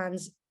they're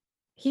trans,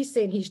 he's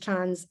saying he's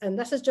trans, and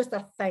this is just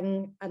a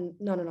thing. And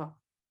no.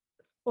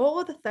 All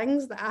of the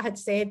things that I had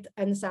said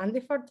in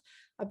Sandyford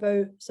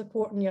about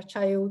supporting your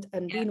child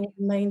and being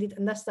open-minded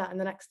and this, that, and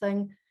the next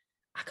thing,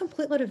 I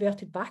completely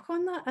reverted back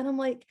on that. And I'm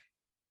like,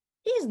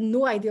 he has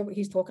no idea what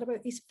he's talking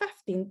about. He's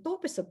 15.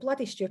 Don't be so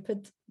bloody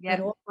stupid.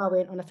 And I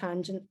went on a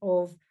tangent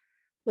of,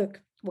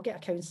 look, we'll get a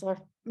counsellor.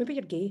 Maybe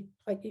you're gay.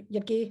 Like,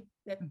 you're gay.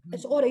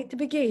 It's all right to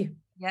be gay.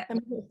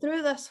 And we went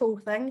through this whole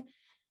thing,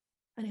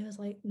 and he was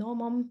like, no,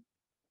 Mum,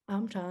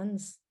 I'm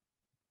trans.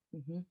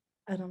 And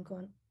I'm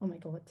going, oh my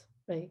God,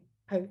 right,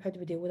 how do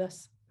we deal with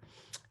this?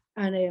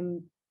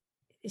 And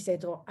he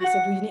said, I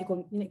said, well, you need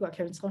to go to a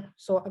counsellor.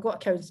 So I got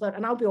a counsellor,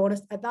 and I'll be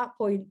honest, at that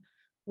point,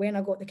 when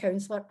I got the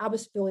counsellor, I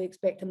was fully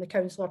expecting the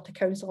counsellor to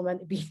counsel him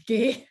into being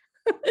gay.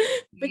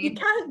 But you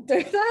can't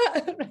do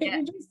that.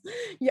 Right?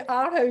 You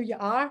are how you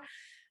are.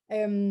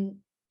 And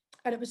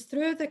it was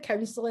through the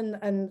counselling,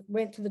 and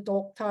went to the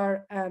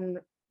doctor, and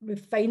we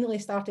finally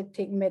started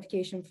taking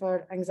medication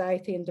for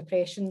anxiety and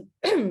depression.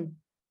 And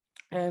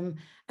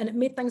it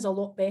made things a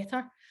lot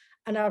better.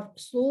 And I've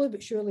slowly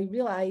but surely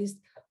realised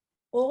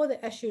all of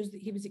the issues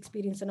that he was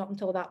experiencing up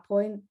until that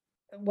point,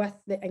 with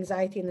the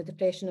anxiety and the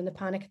depression and the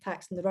panic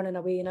attacks and the running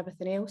away and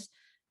everything else,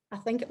 I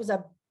think it was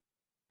a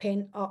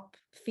pent up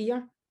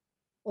fear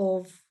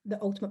of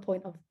the ultimate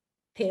point of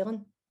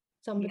telling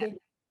somebody.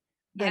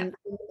 And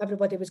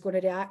everybody was going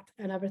to react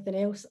and everything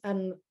else.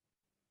 And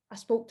I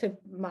spoke to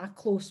my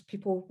close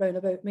people round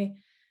about me,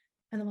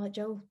 and I'm like,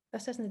 Jill,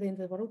 this isn't the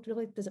end of the world,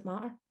 really. Does it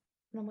matter?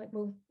 And I'm like,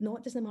 well, no,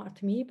 it doesn't matter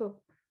to me, but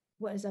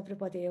what is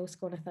everybody else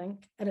going to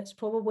think? And it's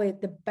probably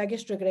the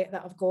biggest regret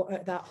that I've got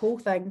out of that whole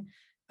thing,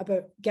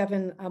 about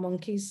giving a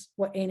monkeys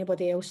what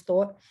anybody else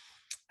thought.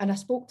 And I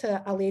spoke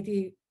to a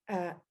lady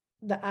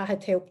that I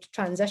had helped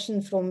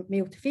transition from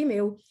male to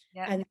female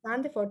in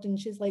Sandyford, and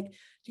she's like,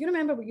 do you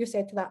remember what you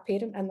said to that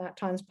parent in that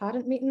trans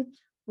parent meeting?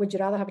 Would you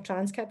rather have a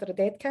trans kid or a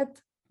dead kid?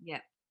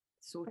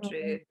 So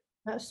true.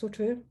 That's so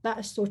true. That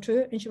is so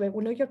true. And she went,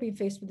 well, now you're being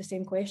faced with the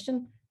same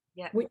question.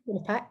 What are you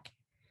going to pick?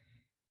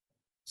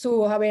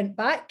 So I went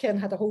back and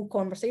had a whole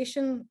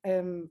conversation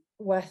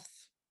with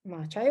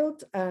my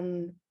child,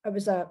 and it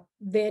was a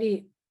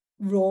very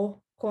raw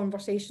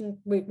conversation.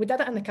 We did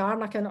it in the car,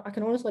 and I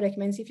can honestly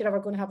recommend, see if you're ever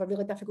going to have a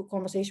really difficult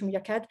conversation with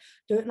your kid,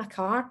 do it in a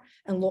car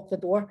and lock the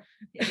door.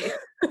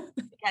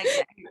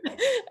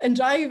 And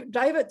drive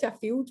it to a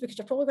field, because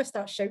you're probably going to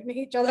start shouting at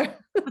each other.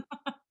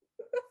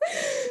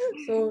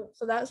 So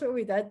that's what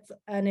we did.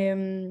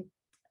 And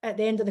at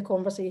the end of the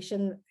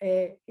conversation,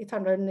 he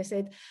turned around and he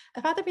said,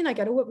 if I'd have been a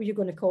girl, what were you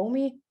going to call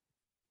me?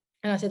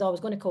 And I said, I was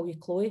going to call you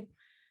Chloe.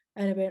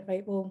 And he went,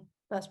 right, well,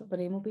 that's what my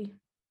name will be.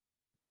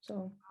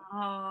 So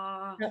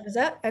that was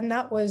it. And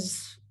that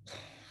was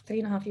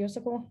 3.5 years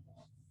ago.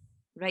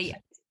 Right.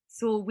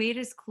 So where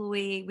is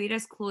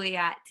Chloe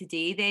at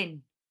today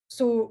then?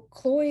 So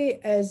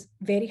Chloe is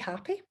very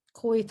happy.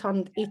 Chloe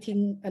turned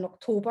 18 in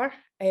October.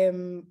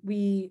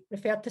 We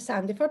referred to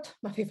Sandyford,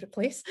 my favourite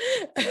place.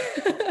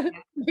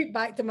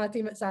 Back to my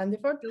team at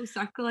Sandyford. Full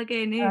circle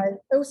again, eh?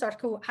 Full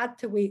circle. Had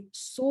to wait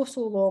so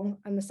long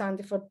in the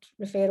Sandyford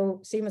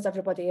referral, same as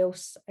everybody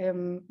else.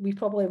 We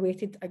probably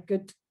waited a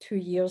good 2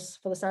 years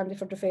for the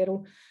Sandyford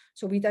referral.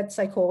 So we did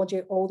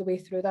psychology all the way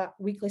through that,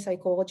 weekly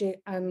psychology,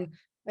 and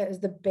it is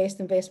the best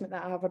investment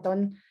that I've ever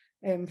done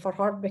for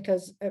her,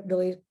 because it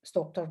really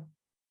stopped her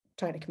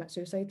trying to commit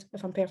suicide,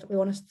 if I'm perfectly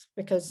honest.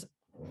 Because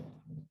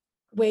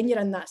when you're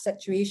in that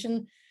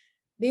situation,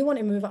 they want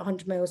to move at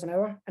 100 miles an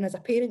hour, and as a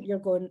parent you're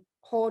going,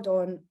 hold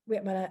on, wait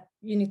a minute,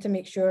 you need to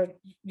make sure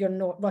you're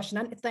not rushing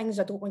into things.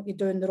 I don't want you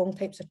doing the wrong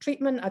types of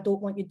treatment. I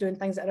don't want you doing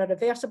things that are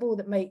irreversible,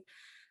 that might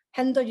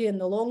hinder you in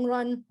the long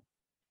run.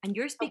 And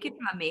you're speaking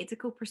from a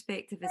medical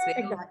perspective as well.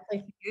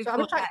 Exactly. So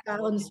I'm attracted to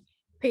Alan's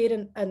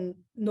parent and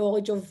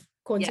knowledge of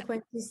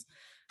consequences,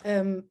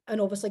 and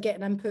obviously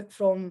getting input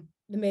from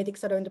the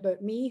medics around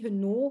about me who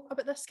know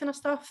about this kind of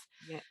stuff.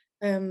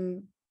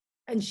 And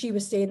she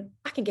was saying,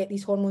 I can get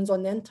these hormones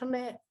on the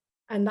internet,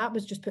 and that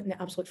was just putting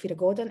the absolute fear of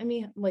God into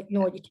me. I'm like,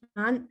 no, you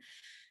can't.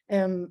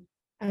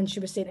 And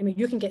she was saying to me,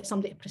 you can get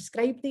somebody to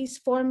prescribe these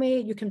for me.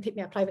 You can take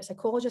me to a private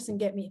psychologist and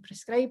get me to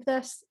prescribe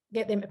this,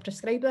 get them to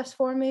prescribe this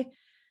for me.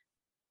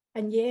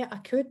 And yeah, I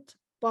could,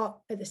 but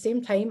at the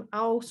same time, I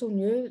also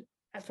knew,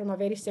 from a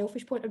very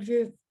selfish point of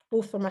view,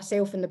 both for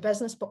myself and the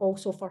business, but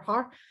also for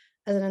her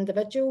as an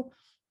individual,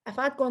 if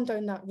I'd gone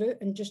down that route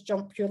and just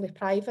jumped purely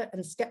private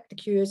and skipped the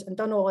queues and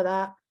done all of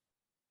that,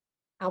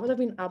 I would have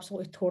been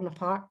absolutely torn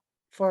apart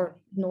for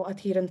not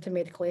adhering to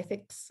medical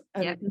ethics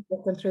and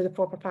not going through the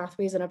proper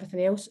pathways and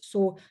everything else.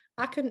 So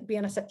I couldn't be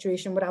in a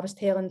situation where I was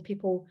telling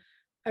people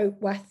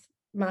out with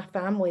my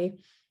family,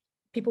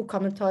 people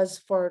coming to us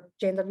for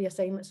gender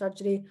reassignment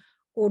surgery,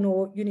 oh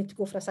no, you need to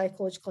go for a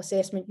psychological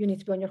assessment, you need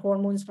to be on your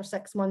hormones for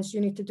 6 months,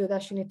 you need to do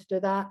this, you need to do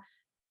that.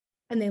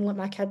 And then let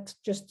my kid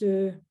just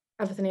do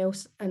everything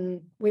else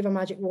and wave a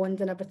magic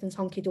wand and everything's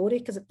hunky-dory,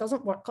 because it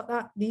doesn't work like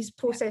that. These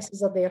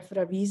processes are there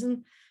for a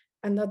reason,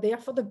 and they're there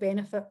for the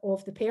benefit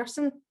of the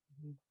person.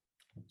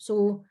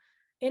 So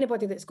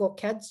anybody that's got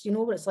kids, you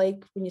know what it's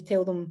like when you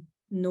tell them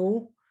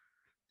no.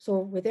 So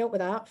we dealt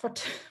with that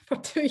for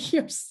 2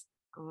 years.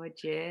 God,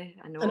 yeah,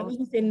 I know. And it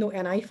wasn't saying no to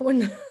an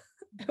iPhone.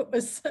 it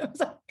was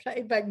a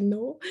pretty big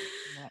no.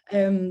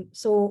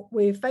 So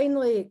we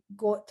finally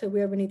got to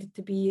where we needed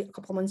to be a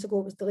couple of months ago.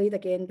 It was delayed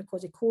again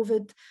because of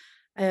COVID,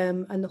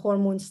 and the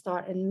hormones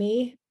start in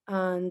May,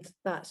 and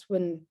that's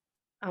when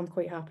I'm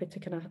quite happy to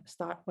kind of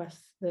start with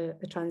the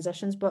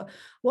transitions. But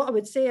what I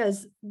would say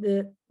is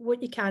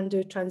what you can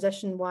do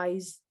transition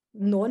wise,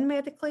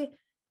 non-medically,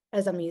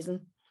 is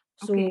amazing.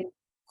 So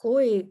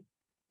Chloe,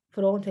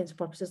 for all intents and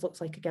purposes,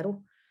 looks like a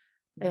girl.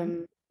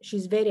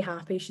 She's very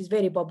happy, she's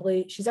very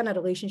bubbly, she's in a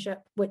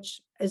relationship,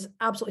 which is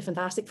absolutely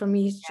fantastic for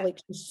me.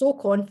 She's so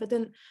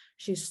confident,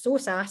 she's so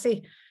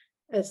sassy,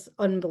 it's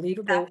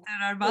unbelievable. After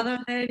our mother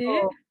then,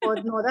 oh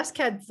God, no, this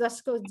kid's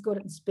got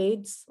it in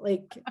spades.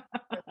 Like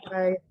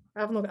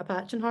I've not got a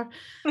patch in her.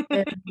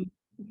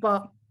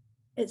 But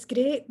it's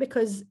great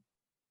because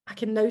I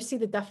can now see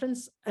the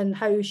difference in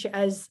how she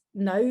is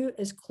now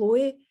as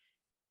Chloe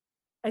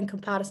in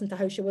comparison to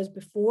how she was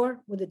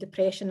before, with the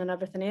depression and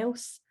everything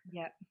else.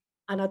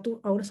 And I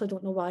honestly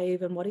don't know why I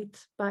even worried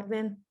back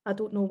then. I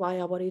don't know why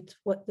I worried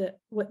what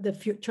the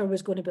future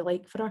was going to be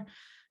like for her.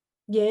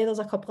 Yeah, there's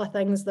a couple of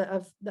things that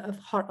have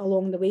hurt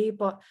along the way,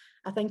 but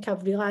I think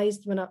I've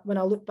realised when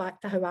I look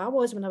back to how I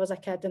was when I was a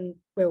kid and,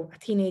 well, a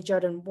teenager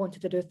and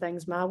wanted to do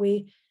things my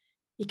way,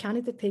 you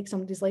can't take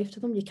somebody's life to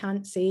them. You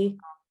can't say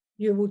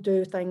you will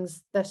do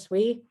things this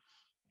way.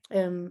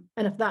 And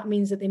if that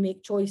means that they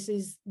make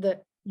choices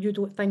that you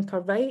don't think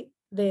are right,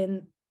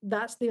 then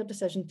that's their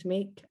decision to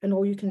make, and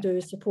all you can do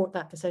is support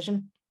that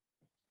decision.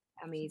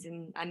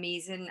 Amazing.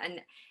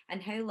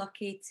 And how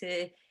lucky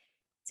to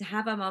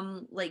have a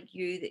mum like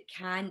you that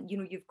can,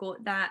 you've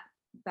got that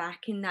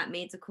backing, that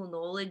medical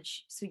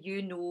knowledge, so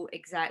you know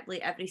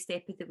exactly every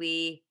step of the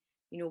way,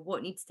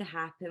 what needs to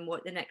happen,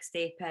 what the next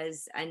step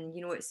is. And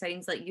it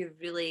sounds like you've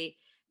really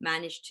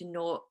managed to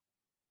not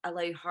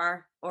allow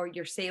her or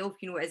yourself,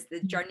 as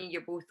the journey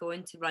you're both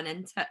on, to run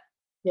into it.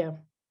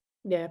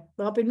 Yeah,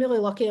 well, I've been really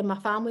lucky, and my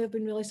family have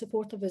been really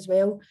supportive as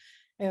well.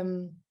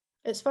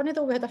 It's funny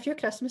though, we had a few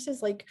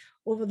Christmases like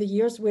over the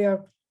years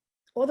where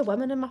all the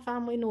women in my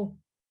family know.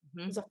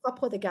 There's a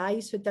couple of the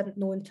guys who didn't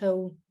know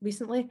until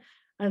recently.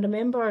 And I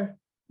remember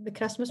the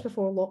Christmas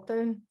before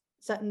lockdown,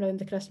 sitting around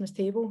the Christmas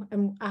table,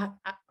 and I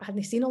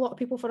hadn't seen a lot of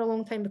people for a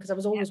long time because I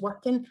was always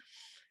working. And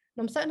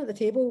I'm sitting at the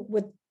table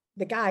with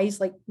the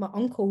guys, like my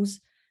uncles,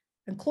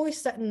 and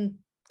Chloe's sitting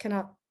kind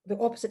of the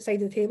opposite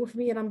side of the table for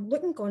me, and I'm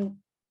looking going,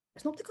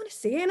 is nobody going to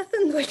say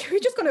anything? Like, are we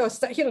just going to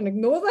sit here and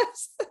ignore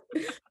this?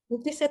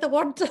 Nobody said a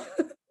word. Just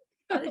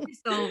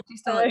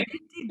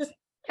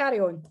carry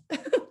on.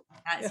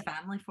 That's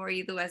family for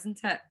you though,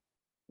 isn't it?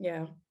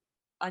 Yeah.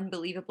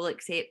 Unbelievable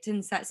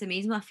acceptance. That's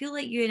amazing. I feel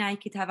like you and I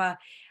could have a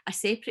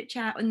separate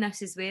chat on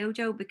this as well,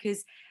 Jill,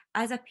 because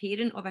as a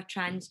parent of a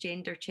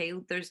transgender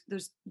child,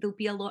 there'll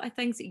be a lot of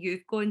things that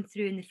you've gone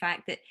through, and the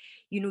fact that,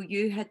 you know,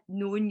 you had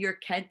known your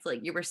kid, like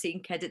you were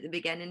saying, kid at the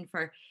beginning,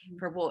 for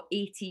what,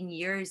 18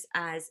 years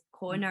as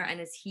Connor and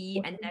as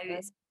he, and now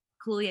it's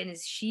Chloe and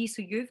as she.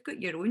 So you've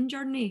got your own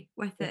journey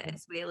with it,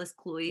 as well as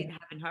Chloe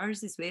having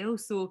hers as well.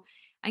 So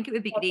I think it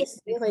would be great.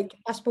 Like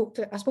I spoke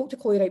to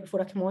Chloe right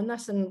before I came on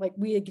this, and like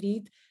we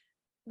agreed.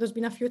 There's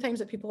been a few times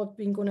that people have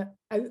been going to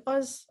out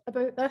us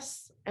about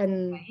this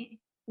in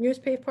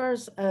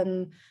newspapers,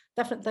 and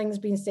different things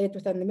being said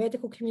within the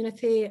medical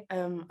community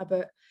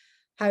about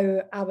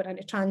how I went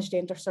into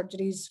transgender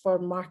surgeries for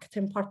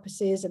marketing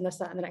purposes and this,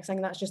 that, and the next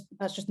thing. That's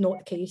just not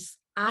the case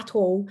at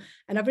all.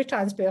 And every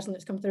trans person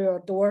that's come through our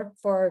door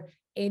for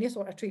any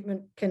sort of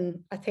treatment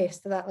can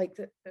attest to that. Like,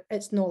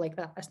 it's not like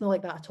that. It's not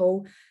like that at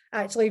all.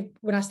 Actually,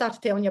 when I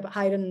started telling you about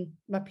hiring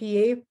my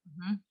PA,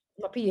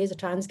 my PA is a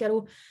trans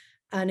girl,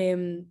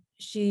 and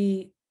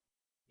she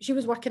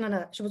was working on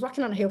a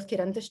healthcare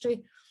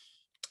industry,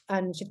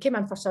 and she came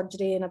in for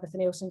surgery and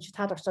everything else, and she'd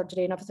had her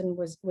surgery and everything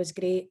was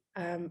great.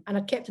 And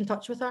I'd kept in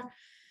touch with her,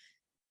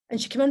 and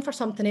she came in for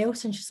something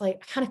else, and she's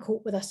like, I can't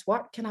cope with this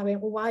work. And I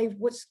went, well, why?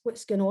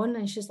 What's going on?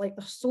 And she's like,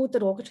 they're so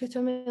derogatory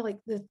to me, like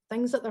the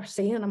things that they're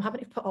saying, and I'm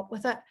having to put up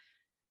with it.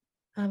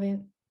 And I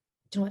went,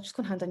 do you know what? Just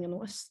go and hand in your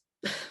notice.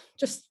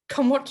 Just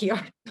come work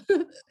here.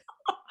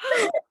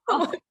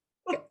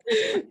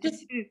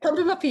 Just come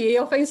to my PA,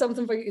 I'll find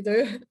something for you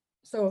to do.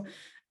 So,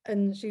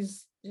 and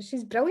she's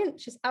brilliant.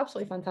 She's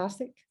absolutely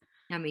fantastic.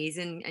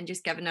 Amazing. And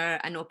just giving her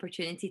an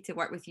opportunity to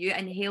work with you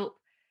and help,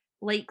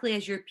 likely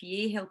as your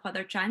PA, help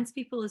other trans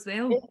people as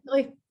well.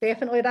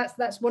 Definitely.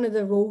 That's one of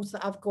the roles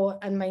that I've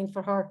got in mind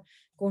for her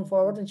going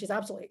forward, and she's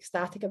absolutely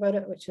ecstatic about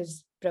it, which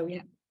is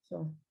brilliant.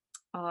 So,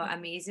 oh,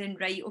 amazing.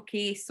 Right,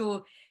 okay,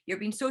 so you're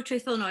being so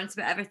truthful and honest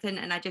about everything,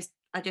 and I just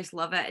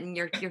love it. And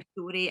your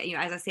story, you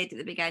know, as I said at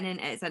the beginning,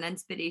 it's an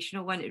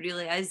inspirational one. It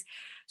really is.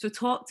 So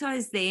talk to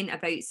us then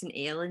about St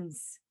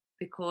Helens,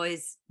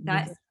 because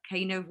that's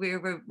kind of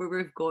where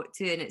we've got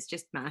to, and it's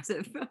just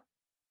massive.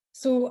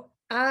 So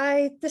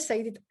I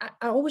decided,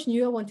 I always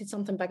knew I wanted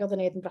something bigger than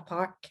Edinburgh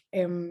Park,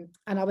 and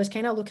I was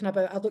kind of looking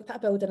about, I looked at a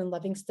building in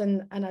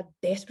Livingston, and I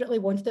desperately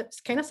wanted it.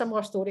 It's kind of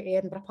similar story to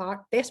Edinburgh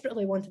Park,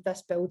 desperately wanted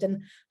this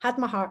building, had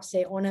my heart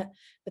set on it.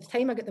 By the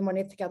time I got the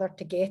money together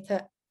to get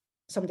it,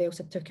 somebody else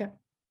had took it.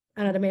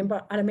 And I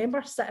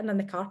remember sitting in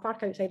the car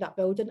park outside that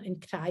building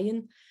and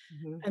crying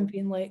and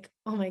being like,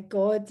 oh my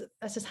God,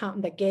 this has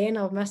happened again.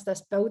 I've missed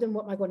this building.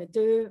 What am I going to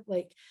do?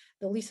 Like,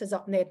 the lease is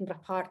up in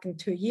Edinburgh Park in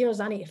 2 years.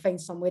 I need to find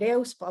somewhere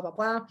else, blah, blah,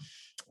 blah.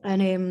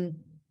 And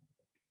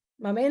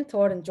my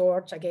mentor and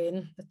George,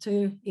 again, the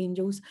two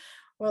angels,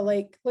 were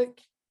like,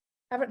 look,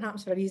 everything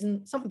happens for a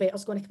reason. Something better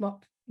is going to come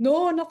up.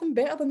 No, nothing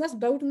better than this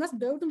building. This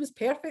building was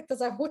perfect.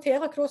 There's a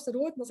hotel across the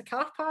road, and there's a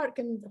car park,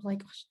 and I'm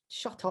like, oh,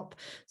 shut up.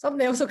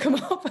 Something else will come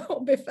up. It'll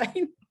be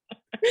fine.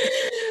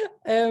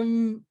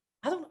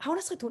 I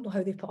honestly don't know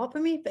how they put up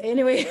with me, but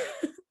anyway,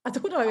 I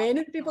don't know how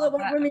any of the people that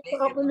work with me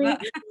put up with me.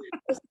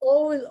 There's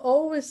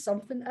always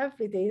something.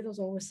 Every day there's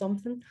always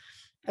something.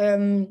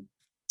 But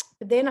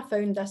then I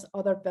found this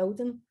other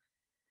building,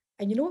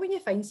 and you know when you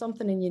find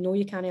something and you know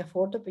you can't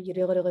afford it, but you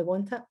really, really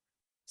want it.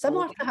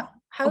 Similar to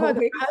how I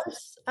got a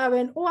house, I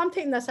went, oh, I'm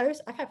taking this house.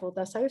 I can't afford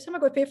this house. How am I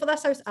going to pay for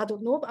this house? I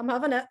don't know, but I'm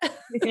having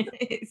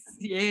it.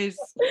 Yes.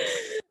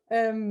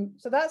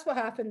 So that's what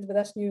happened with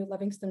this new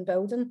Livingston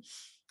building.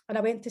 And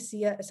I went to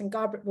see it. It's in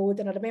Garbett Road.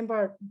 And I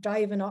remember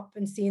driving up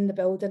and seeing the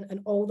building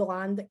and all the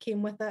land that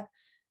came with it.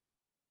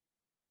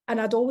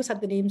 And I'd always had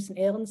the name St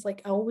Helens.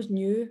 Like, I always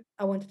knew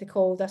I wanted to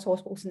call this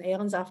hospital St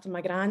Helens after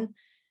my gran.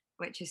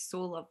 Which is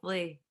so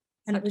lovely.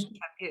 And it was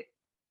tribute.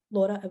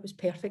 Laura, it was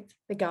perfect.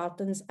 The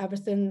gardens,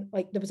 everything,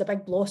 like there was a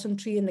big blossom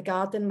tree in the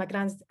garden. My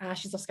gran's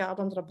ashes are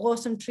scattered under a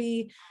blossom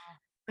tree.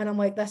 And I'm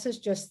like, this is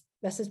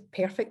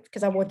perfect,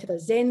 because I wanted a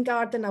Zen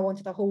garden. I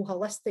wanted a whole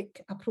holistic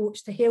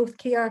approach to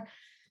healthcare.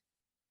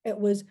 It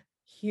was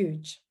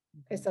huge.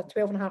 It's a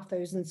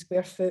 12,500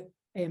 square foot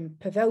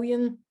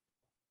pavilion.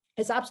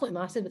 It's absolutely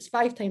massive. It's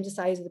 5 times the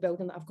size of the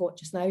building that I've got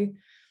just now.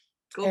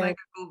 Go back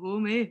or go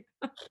home,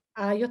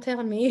 eh? You're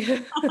telling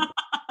me.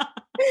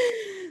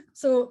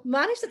 So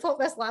managed to talk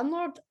this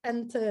landlord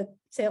into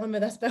selling me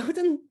this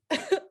building,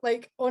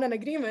 like on an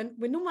agreement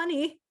with no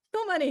money.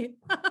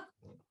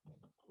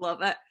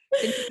 Love it.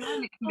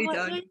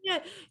 Yeah,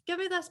 give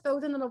me this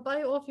building and I'll buy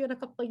it off you in a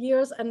couple of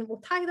years and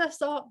we'll tie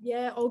this up.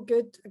 Yeah, all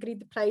good.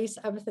 Agreed the price,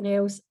 everything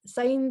else.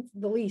 Signed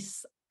the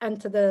lease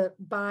into the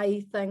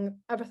buy thing,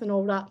 everything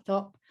all wrapped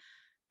up.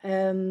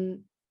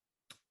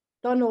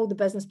 Done all the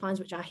business plans,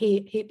 which I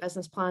hate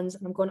business plans.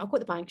 And I'm going, I'll go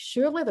to the bank.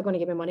 Surely they're going to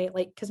give me money.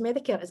 Like, because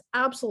Medicare is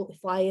absolutely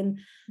flying.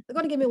 They're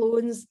going to give me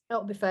loans.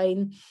 It'll be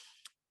fine.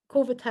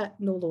 COVID hit,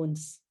 no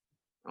loans.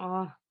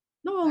 Oh.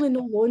 Not only no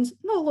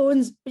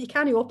loans, but you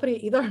can't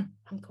operate either.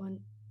 I'm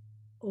going,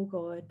 oh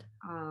God.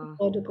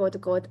 Oh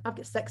God. I've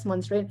got 6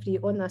 months rent free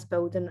on this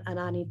building and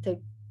I need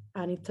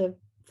to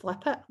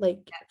flip it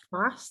like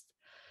fast.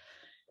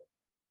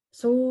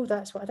 So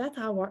that's what I did.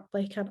 I worked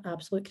like an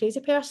absolute crazy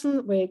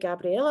person with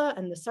Gabriella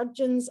and the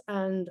surgeons,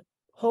 and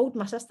hauled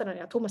my sister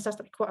in. I told my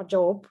sister to quit her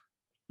job.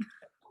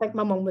 I think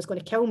my mum was going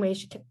to kill me.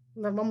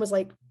 My mum was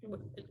like,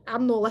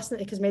 I'm not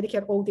listening to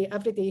Cosmedicare all day,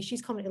 every day.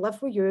 She's coming to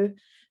live with you.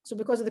 So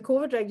because of the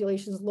COVID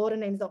regulations,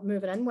 Lauren ended up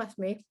moving in with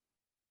me.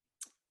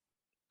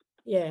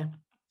 Yeah.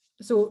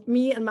 So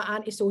me and my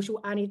antisocial,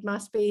 I need my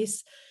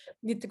space,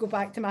 need to go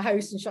back to my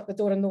house and shut the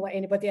door and not let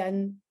anybody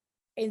in.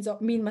 Ends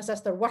up me and my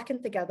sister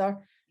working together.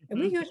 And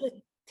we usually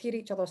tear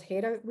each other's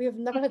hair out. We've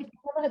never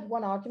had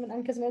one argument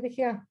in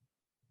Cosmedicare.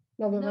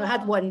 No, we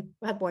had one.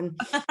 We had one.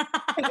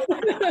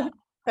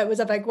 It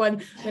was a big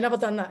one. We never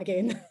done that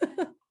again.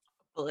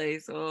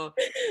 So,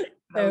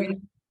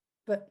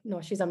 but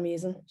no, she's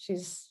amazing.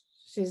 She's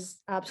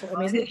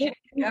absolutely amazing.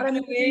 I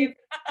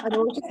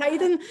know she's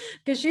hiding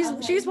because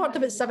she's worked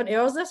about 7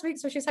 hours this week,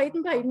 so she's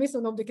hiding behind me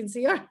so nobody can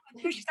see her.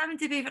 She's having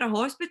to pay for a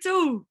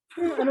hospital.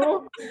 I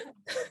know.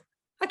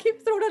 I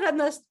keep throwing her in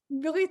this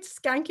really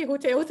skanky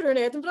hotel through in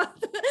Edinburgh.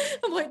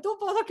 I'm like, don't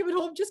bother coming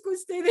home, just go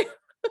stay there.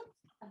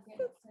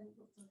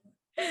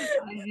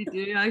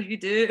 As you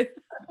do.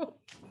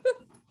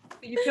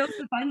 But you pulled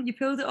the fun, you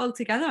pulled it all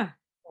together.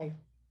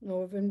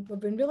 No, we've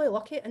been really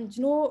lucky, and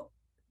you know,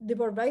 they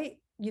were right.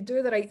 You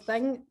do the right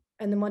thing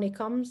and the money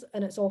comes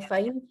and it's all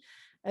fine.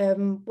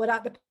 We're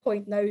at the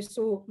point now,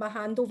 so my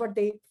handover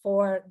date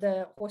for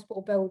the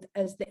hospital build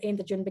is the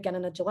end of June,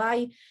 beginning of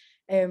July.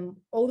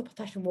 All the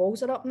partition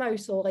walls are up now,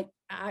 so like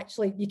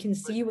actually you can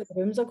see what the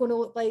rooms are going to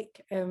look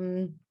like.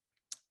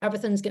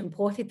 Everything's getting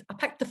potted. I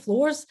picked the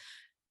floors,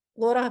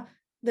 Laura.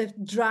 The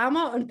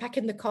drama on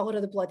picking the colour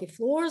of the bloody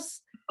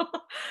floors.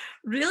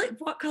 Really?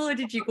 What colour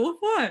did you go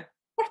for?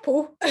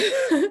 Purple.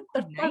 They're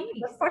Nice.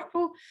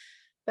 purple.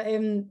 But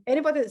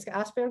anybody that's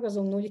got Asperger's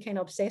will know you kind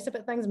of obsess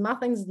about things. My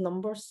thing's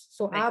numbers.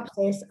 So I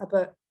obsess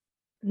about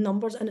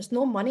numbers, and it's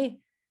no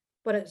money,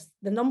 but it's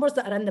the numbers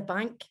that are in the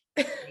bank.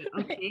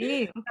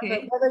 Okay.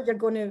 Whether you're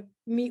going to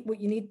meet what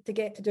you need to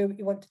get to do what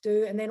you want to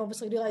do, and then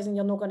obviously realising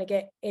you're not going to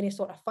get any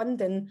sort of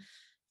funding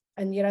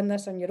and you're in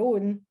this on your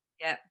own.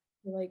 Yeah.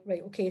 You're like,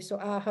 right, okay, so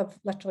I have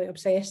literally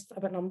obsessed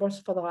about numbers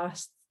for the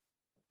last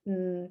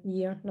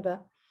year and a bit.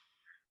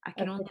 I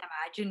can only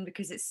imagine,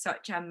 because it's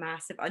such a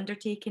massive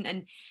undertaking,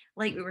 and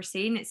like we were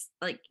saying, it's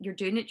like you're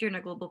doing it during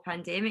a global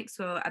pandemic,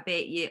 so I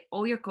bet you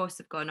all your costs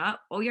have gone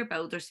up, all your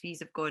builders' fees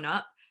have gone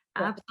up,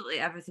 absolutely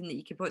everything that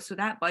you could put. So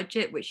that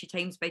budget, which you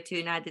times by 2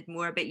 and added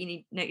more, I bet you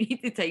need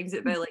to times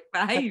it by like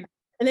 5.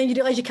 And then you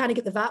realise you can't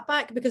get the VAT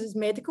back because it's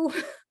medical.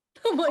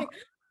 I'm like,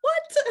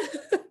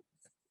 what?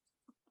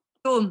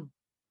 So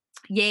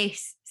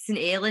yes, St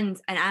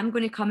Helens, and I'm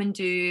going to come and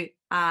do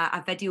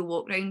a video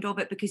walk round of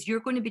it, because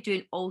you're going to be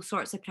doing all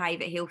sorts of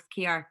private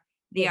healthcare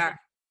there,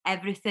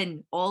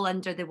 everything all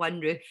under the one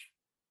roof.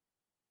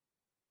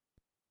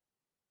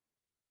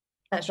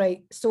 That's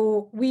right.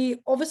 So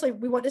we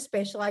want to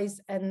specialise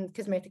in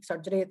cosmetic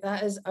surgery.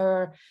 That is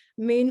our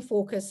main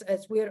focus.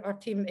 It's where our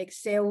team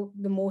excel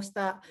the most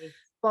at.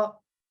 But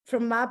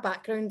from my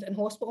background in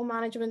hospital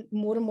management,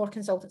 more and more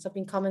consultants have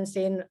been coming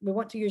saying, we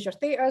want to use your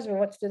theatres, we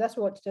want to do this,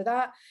 we want to do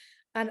that.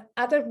 And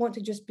I don't want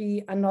to just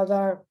be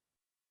another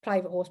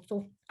private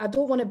hospital. I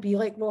don't want to be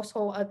like Ross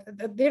Hall.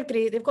 They're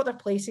great, they've got their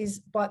places,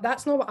 but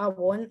that's not what I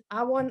want.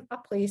 I want a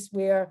place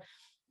where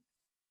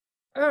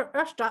our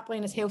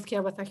strapline is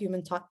healthcare with a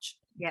human touch.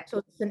 Yeah.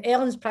 So St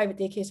Helens Private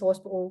Day Case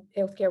Hospital,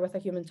 healthcare with a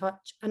human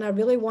touch. And I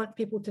really want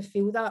people to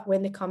feel that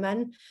when they come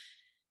in.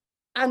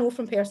 I know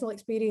from personal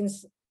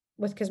experience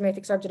with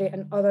cosmetic surgery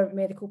and other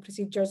medical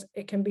procedures,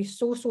 it can be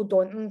so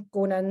daunting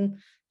going in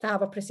to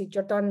have a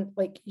procedure done.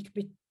 Like, you could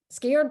be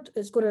scared,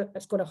 it's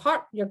gonna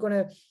hurt,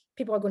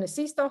 people are gonna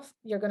see stuff,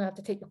 you're gonna have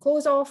to take your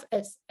clothes off.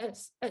 It's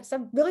a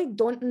really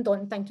daunting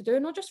thing to do,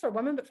 not just for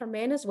women but for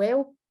men as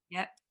well.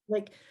 Yeah.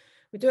 Like,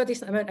 we do a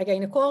decent amount of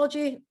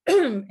gynecology,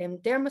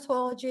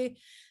 dermatology,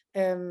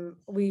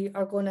 we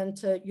are going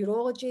into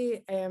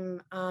urology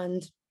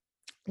and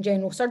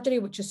general surgery,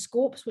 which is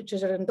scopes, which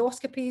is our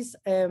endoscopies,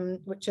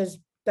 which is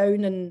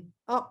down and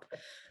up.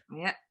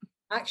 Yeah.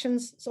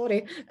 Actions,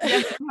 sorry.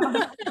 Yeah.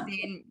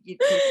 You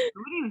tell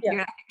story with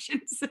your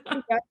actions.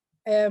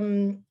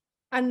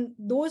 And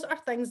those are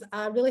things that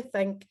I really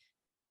think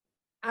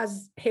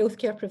as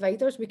healthcare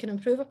providers we can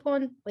improve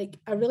upon. Like,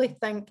 I really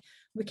think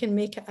we can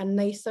make it a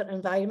nicer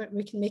environment,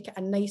 we can make it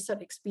a nicer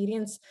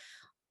experience.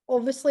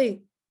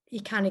 Obviously, you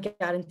can't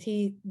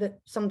guarantee that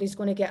somebody's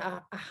going to get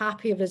a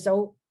happy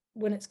result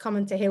when it's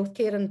coming to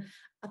healthcare, and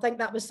I think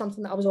that was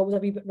something that I was always a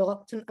wee bit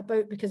reluctant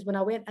about, because when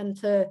I went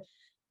into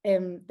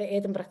the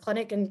Edinburgh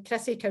clinic, and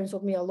Chrissy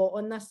counselled me a lot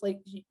on this,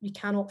 like, you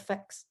cannot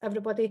fix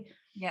everybody.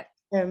 Yep.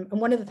 And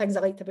one of the things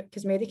I liked about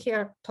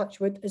Cosmedicare, touch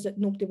wood, is that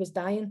nobody was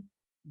dying.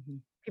 Mm-hmm.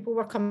 People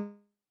were coming,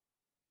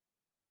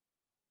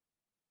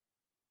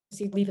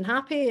 leaving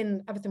happy,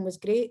 and everything was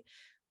great.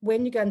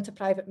 When you go into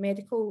private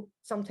medical,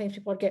 sometimes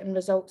people are getting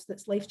results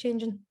that's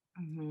life-changing.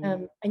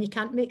 Mm-hmm. And you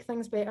can't make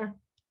things better,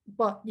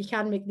 but you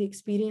can make the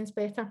experience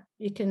better.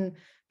 You can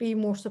be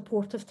more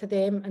supportive to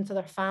them and to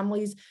their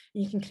families.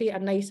 You can create a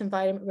nice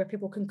environment where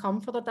people can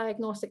come for their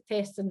diagnostic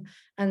tests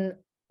and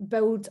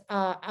build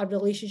a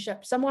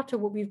relationship similar to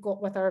what we've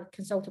got with our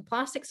consultant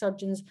plastic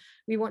surgeons.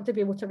 We want to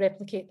be able to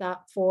replicate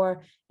that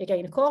for your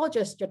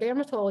gynecologist, your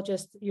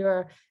dermatologist,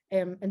 your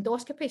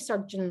endoscopy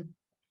surgeon,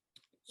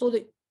 so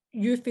that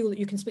you feel that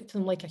you can speak to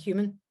them like a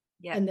human,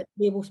 and that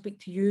they will speak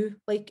to you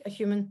like a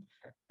human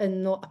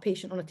and not a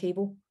patient on a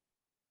table.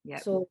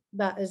 So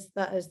that is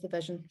the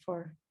vision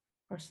for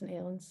St.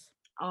 Helens.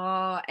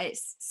 Oh,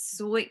 it's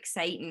so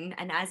exciting.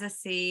 And as I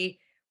say,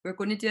 we're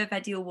going to do a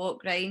video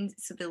walk round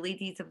so the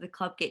ladies of the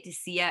club get to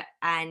see it.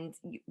 And,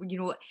 you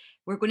know,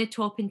 we're going to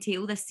top and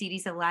tail this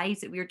series of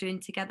lives that we're doing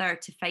together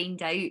to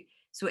find out.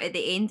 So at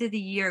the end of the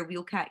year,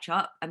 we'll catch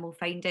up and we'll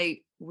find out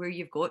where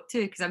you've got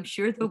to, because I'm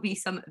sure there'll be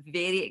some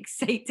very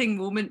exciting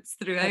moments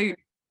throughout.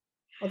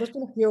 Oh, there's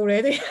been a few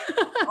already.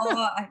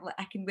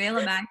 I can well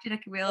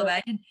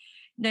imagine.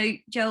 Now,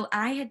 Jill,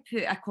 I had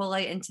put a call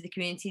out into the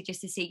community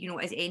just to say, you know,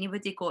 has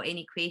anybody got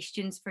any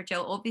questions for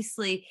Jill?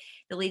 Obviously,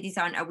 the ladies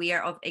aren't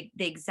aware of the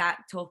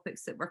exact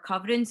topics that we're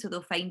covering, so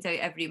they'll find out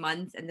every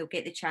month and they'll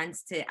get the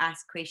chance to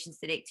ask questions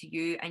direct to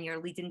you and your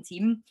leading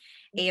team.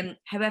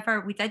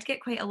 However, we did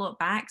get quite a lot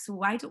back, so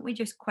why don't we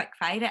just quick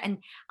fire it? And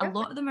a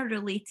lot of them are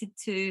related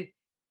to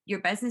your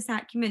business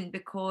acumen,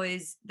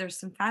 because there's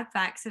some fab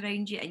facts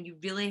around you and you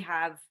really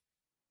have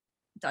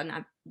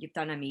you've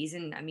done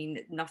amazing. I mean,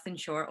 nothing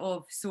short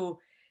of. So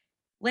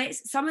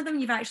some of them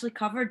you've actually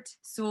covered,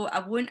 so I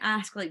won't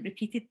ask like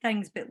repeated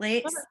things, but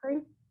let's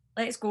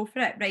go for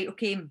it. Right,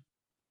 okay,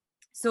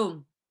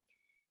 so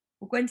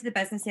we'll go into the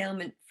business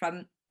element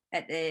from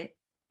at the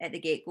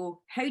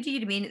get-go. How do you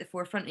remain at the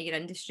forefront of your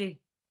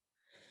industry?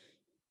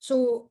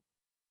 So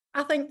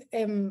I think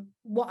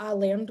what I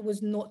learned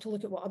was not to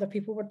look at what other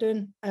people were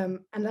doing, and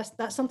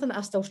that's something that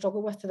I still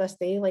struggle with to this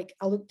day. Like,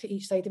 I look to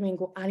each side of me and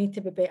go, I need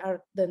to be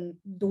better than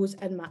those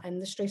in my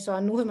industry. So I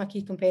know who my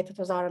key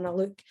competitors are, and I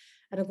look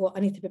and I go, I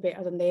need to be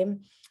better than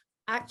them.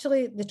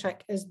 Actually, the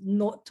trick is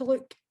not to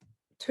look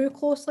too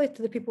closely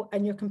to the people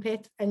in your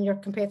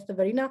competitive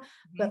arena,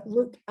 but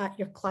look at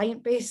your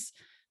client base.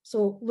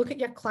 So look at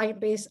your client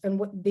base and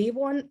what they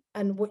want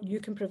and what you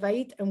can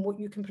provide and what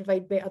you can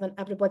provide better than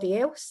everybody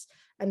else.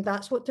 And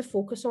that's what to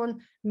focus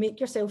on. Make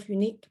yourself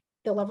unique,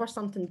 deliver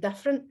something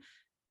different,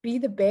 be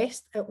the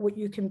best at what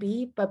you can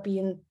be by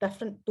being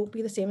different. Don't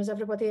be the same as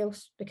everybody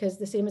else, because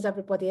the same as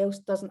everybody else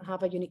doesn't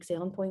have a unique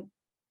selling point.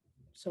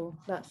 So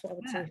that's what I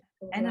would say.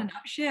 In a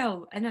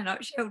nutshell,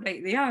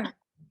 right there.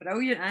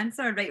 Brilliant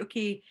answer. Right,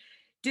 okay.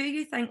 Do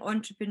you think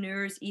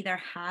entrepreneurs either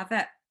have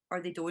it or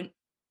they don't?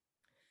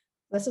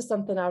 This is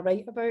something I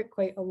write about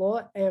quite a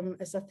lot.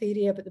 It's a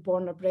theory about the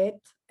born or bred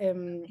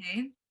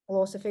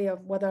philosophy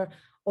of whether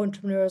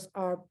entrepreneurs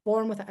are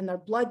born with it in their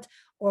blood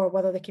or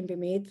whether they can be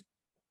made.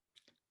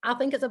 I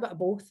think it's a bit of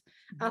both.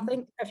 I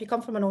think if you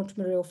come from an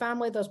entrepreneurial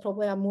family, there's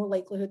probably a more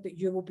likelihood that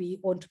you will be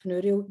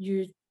entrepreneurial.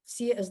 You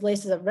see it as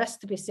less as a risk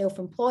to be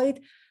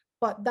self-employed,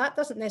 but that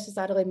doesn't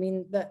necessarily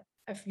mean that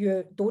if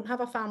you don't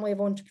have a family of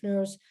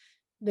entrepreneurs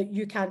that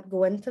you can't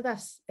go into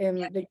this,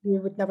 that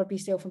you would never be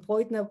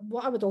self-employed. Now,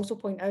 what I would also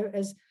point out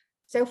is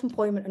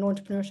self-employment and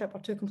entrepreneurship are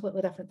two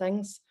completely different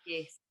things.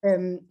 Yes.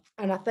 And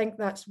I think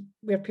that's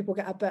where people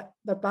get a bit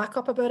their back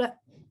up about it.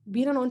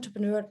 Being an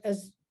entrepreneur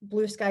is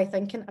blue sky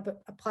thinking about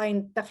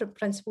applying different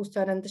principles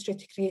to an industry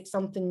to create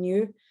something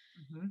new.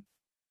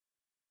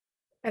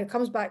 And it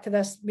comes back to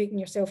this making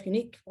yourself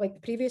unique, like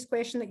the previous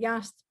question that you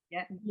asked,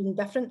 being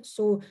different.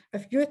 So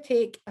if you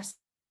take add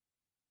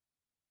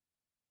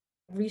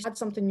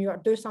something new or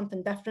do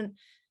something different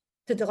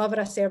to deliver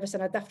a service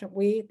in a different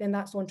way, then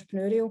that's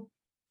entrepreneurial.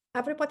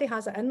 Everybody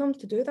has it in them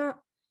to do that.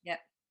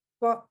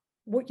 But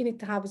what you need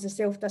to have is the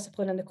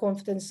self-discipline and the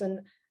confidence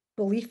and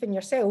belief in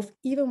yourself,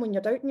 even when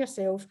you're doubting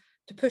yourself,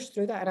 to push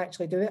through that and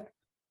actually do it.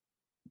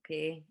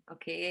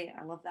 Okay.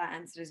 I love that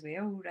answer as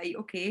well. Right,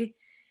 okay.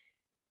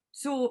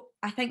 So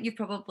I think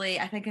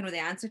I know the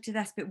answer to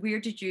this, but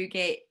where did you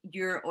get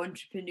your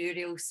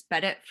entrepreneurial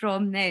spirit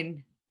from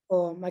then?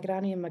 Oh, my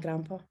granny and my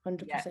grandpa,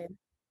 100%.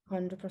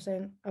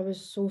 100%. I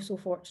was so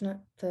fortunate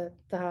to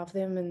have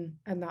them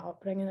and that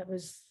upbringing. It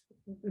was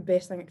the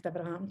best thing that could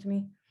ever happen to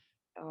me.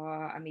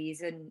 Oh,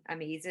 amazing.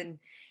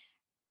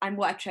 And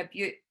what a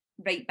tribute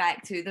right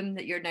back to them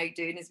that you're now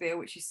doing as well,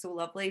 which is so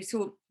lovely.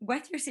 So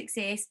with your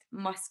success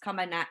must come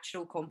a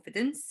natural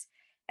confidence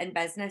in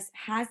business.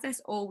 Has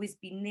this always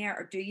been there,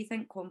 or do you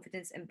think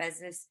confidence in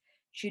business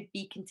should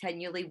be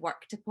continually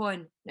worked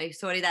upon? Now,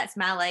 sorry, that's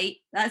my light.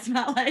 I think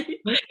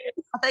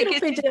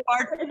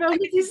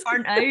it's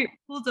burnt out.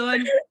 Hold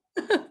on.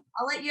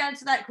 I'll let you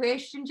answer that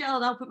question, Jill,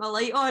 and I'll put my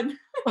light on.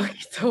 Okay,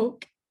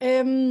 talk.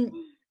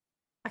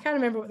 I can't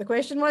remember what the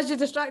question was. You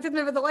distracted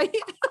me with the light.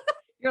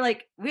 You're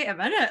like, wait a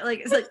minute. Like,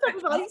 it's like,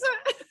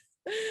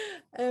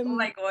 oh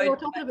my God.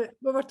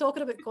 We were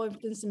talking about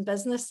confidence in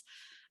business.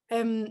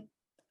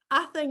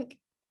 I think,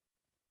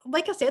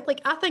 like I said,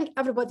 I think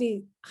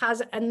everybody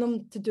has it in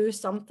them to do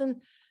something.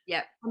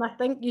 Yeah. And I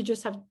think you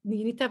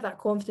need to have that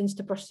confidence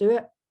to pursue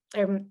it.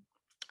 I'm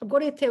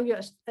going to tell you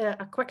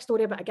a quick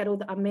story about a girl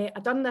that I met. I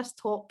done this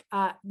talk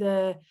at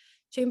the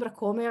Chamber of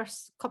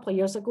Commerce a couple of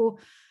years ago.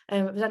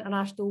 It was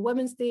International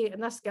Women's Day,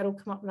 and this girl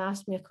came up and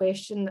asked me a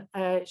question.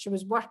 She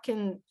was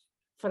working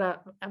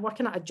at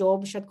a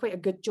job. She had quite a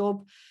good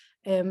job,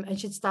 and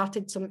she'd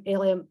started some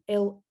MLM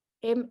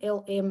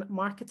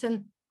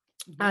marketing.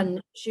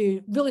 And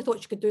she really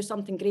thought she could do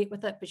something great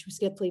with it, but she was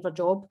scared to leave her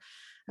job.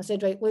 I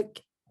said, right, look,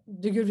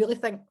 do you really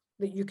think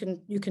that you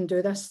can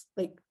do this?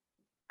 Like,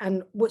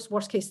 and what's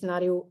worst case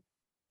scenario?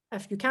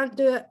 If you can't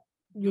do it,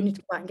 you need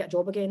to go back and get a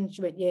job again.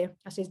 She went, yeah.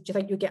 I said, do you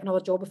think you'll get another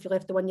job if you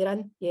left the one you're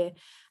in? Yeah.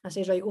 I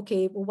said, right,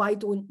 okay, well, why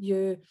don't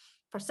you,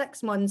 for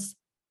 6 months,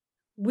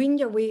 wean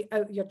your way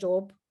out of your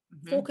job,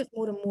 focus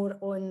more and more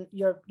on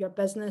your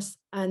business,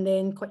 and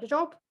then quit your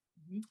job?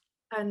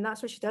 And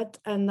that's what she did.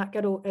 And that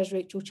girl is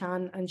Rachel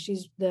Chan, and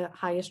she's the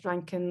highest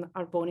ranking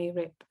Arbonne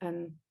rep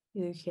in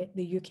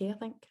the UK, I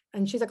think.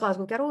 And she's a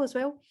Glasgow girl as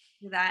well.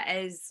 That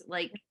is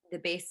like the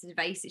best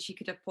advice that she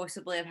could have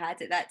possibly have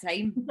had at that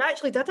time. I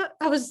actually did it.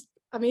 I was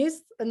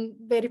amazed and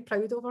very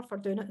proud of her for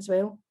doing it as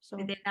well. So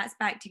and then that's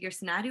back to your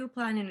scenario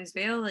planning as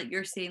well. Like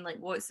you're saying, like,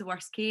 what's the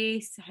worst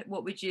case? How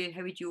would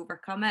you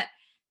overcome it?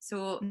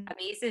 So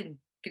amazing.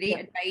 Great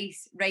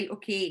advice. Right.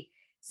 Okay.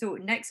 So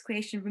next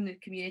question from the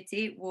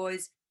community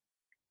was,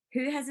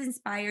 who has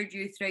inspired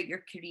you throughout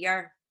your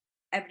career?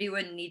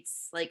 Everyone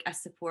needs like a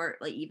support,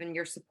 like even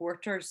your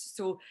supporters.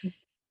 So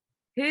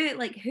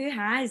who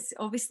has,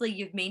 obviously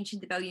you've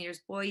mentioned the Billionaires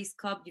Boys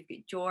Club, you've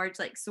got George,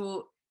 like,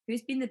 so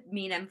who's been the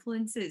main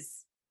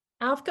influences?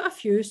 I've got a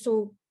few.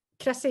 So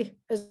Chrissy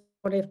is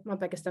one of my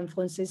biggest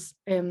influences.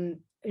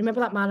 Remember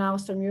that man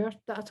Alistair Muir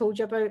that I told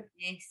you about?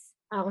 Yes.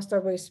 Alistair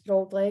with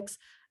sprawled legs.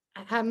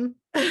 Him,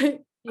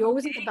 you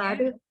always need a baddie.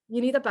 Yeah.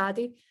 You need a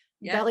baddie.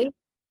 Yeah. Billy,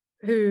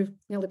 who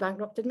nearly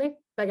bankrupted me,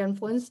 big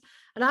influence.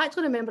 And I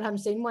actually remember him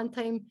saying one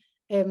time,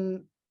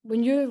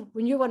 when you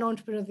win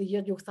Entrepreneur of the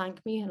Year, you'll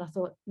thank me. And I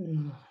thought, no,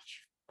 you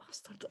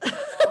bastard.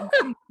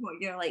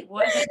 You're like,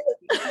 what?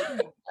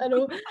 I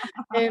know.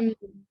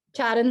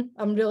 Charon,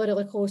 I'm really,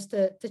 really close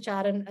to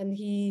Charon, and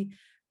he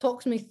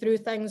talks me through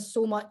things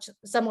so much,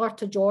 similar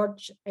to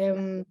George.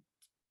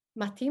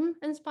 My team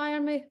inspire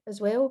me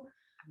as well.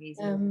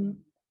 Amazing.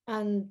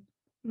 And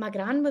my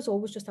gran was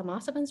always just a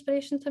massive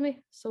inspiration to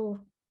me.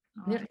 So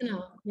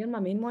you're my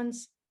main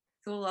ones.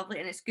 So lovely,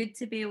 and it's good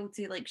to be able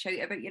to like shout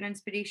about your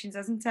inspirations,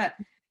 isn't it?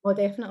 Oh,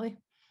 definitely.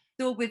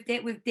 So we've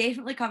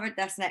definitely covered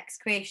this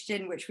next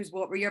question, which was,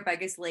 what were your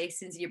biggest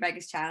lessons, your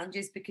biggest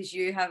challenges? Because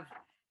you've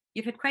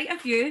had quite a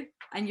few,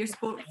 and you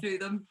spoke through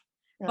them,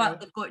 but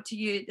they've got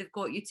you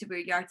to where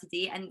you are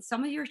today. And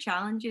some of your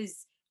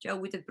challenges, Jill,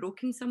 would have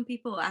broken some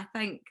people, I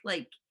think.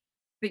 Like,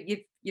 but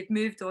you've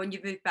moved on,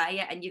 you've moved by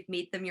it, and you've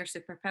made them your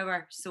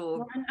superpower.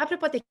 So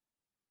everybody.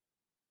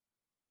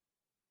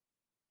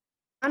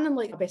 And I'm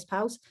like my best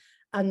pals,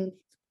 and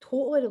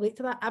totally relate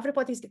to that.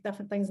 Everybody's got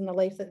different things in their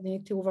life that they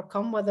need to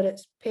overcome, whether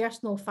it's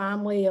personal,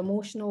 family,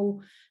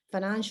 emotional,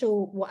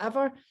 financial,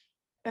 whatever.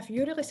 If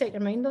you really set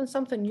your mind on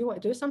something, you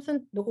want to do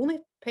something, the only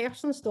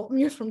person stopping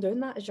you from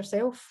doing that is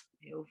yourself.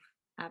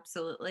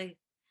 Absolutely.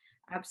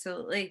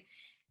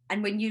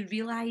 And when you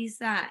realise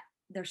that,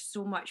 there's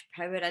so much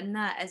power in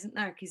that, isn't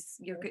there? Because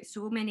you've got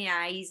so many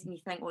eyes, and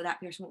you think, oh,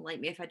 that person won't like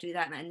me if I do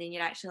that, and then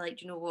you're actually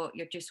like, you know what,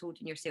 you're just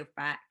holding yourself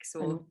back.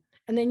 So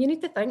and then you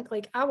need to think,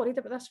 like, I worried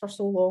about this for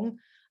so long,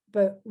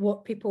 about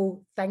what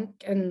people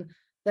think and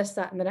this,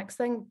 that, and the next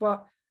thing.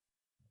 But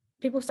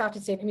people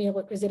started saying to me,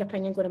 look, is their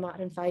opinion going to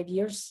matter in 5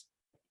 years?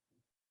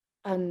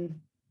 And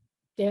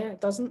yeah, it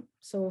doesn't.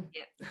 So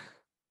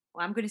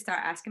well, I'm going to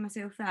start asking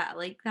myself that. I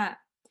like that.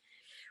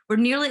 We're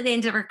nearly at the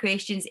end of our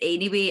questions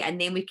anyway,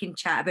 and then we can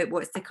chat about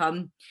what's to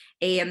come.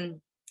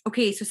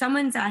 Okay, so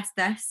someone's asked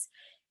this.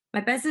 My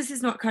business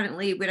is not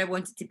currently where I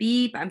want it to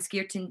be, but I'm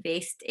scared to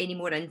invest any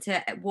more into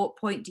it. At what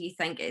point do you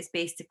think it's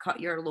best to cut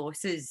your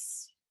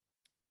losses?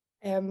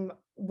 If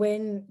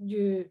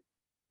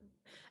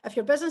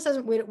your business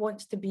isn't where it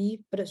wants to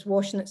be, but it's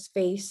washing its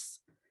face,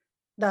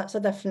 that's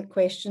a different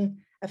question.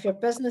 If your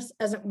business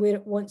isn't where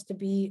it wants to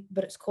be,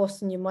 but it's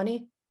costing you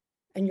money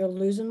and you're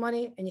losing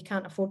money and you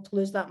can't afford to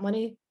lose that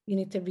money, you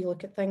need to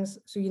relook at things.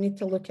 So you need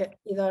to look at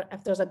either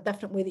if there's a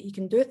different way that you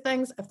can do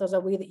things, if there's a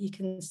way that you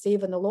can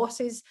save on the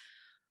losses,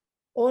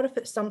 or if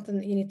it's something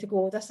that you need to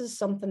go, this is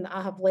something that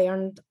I have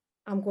learned,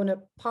 I'm going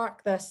to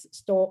park this,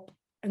 stop,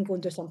 and go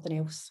and do something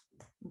else.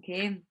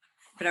 Okay,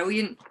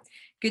 brilliant.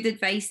 Good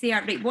advice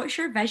there. Right, what's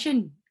your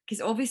vision? Because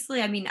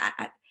obviously, I mean,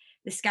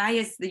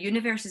 the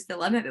universe is the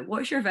limit, but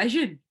what's your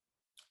vision?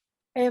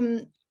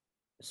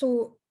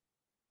 So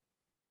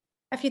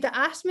if you'd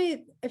asked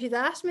me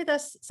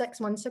this 6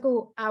 months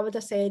ago, I would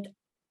have said,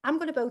 I'm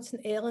going to build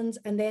St. Helens,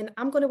 and then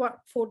I'm going to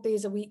work 4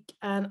 days a week,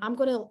 and I'm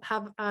going to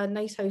have a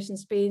nice house in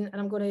Spain, and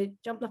I'm going to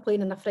jump on a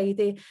plane on a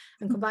Friday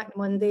and come back on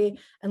Monday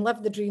and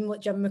live the dream like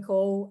Jim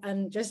McCall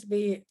and just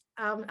be,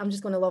 I'm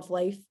just going to love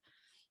life.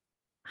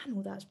 I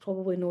know that's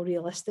probably not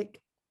realistic,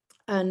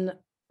 and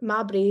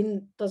my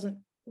brain doesn't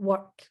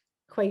work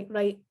quite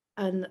right.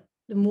 And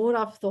the more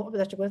I've thought about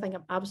this, you're going to think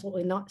I'm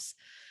absolutely nuts.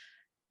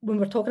 when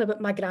we're talking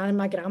about my gran and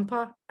my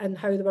grandpa and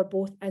how they were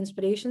both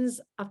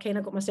inspirations, I've kind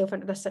of got myself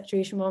into this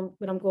situation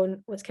where I'm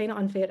going, well, it's kind of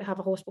unfair to have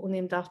a hospital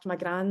named after my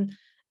gran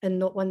and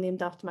not one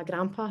named after my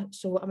grandpa.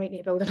 So I might need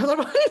to build another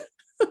one.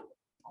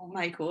 Oh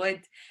my God.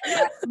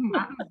 That's gonna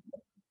happen.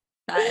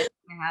 That is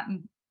going to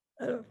happen.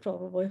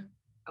 Probably.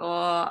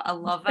 Oh, I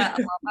love it. I love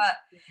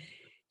it.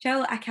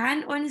 Jill, I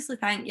can't honestly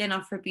thank you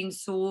enough for being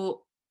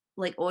so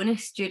like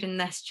honest during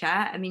this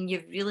chat. I mean,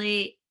 you've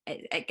really,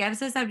 it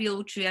gives us a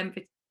real true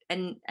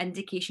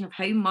indication of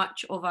how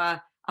much of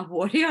a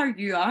warrior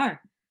you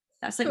are.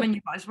 That's like my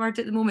new buzzword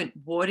at the moment,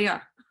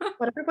 warrior.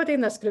 But everybody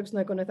in this group's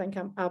now going to think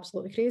I'm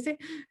absolutely crazy.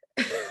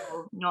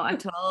 No, not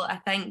at all. I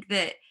think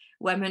that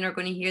women are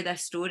going to hear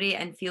this story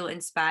and feel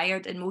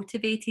inspired and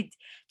motivated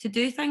to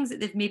do things that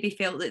they've maybe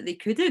felt that they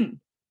couldn't.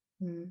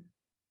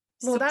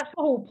 Well, that's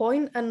the whole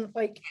point. And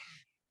like,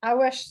 I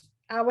wish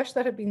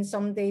there had been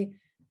somebody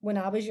when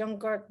I was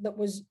younger that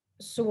was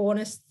so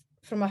honest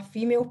from a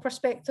female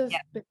perspective,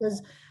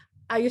 because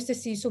I used to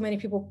see so many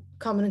people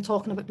coming and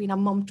talking about being a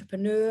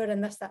mumtrepreneur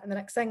and this, that, and the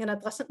next thing, and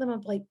I'd listen to them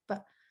and be like,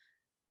 but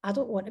I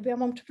don't want to be a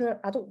mumtrepreneur.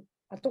 I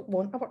don't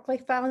want a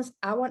work-life balance.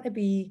 I want to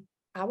be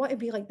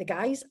like the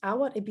guys. I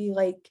want to be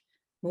like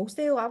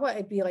Molesdale. I want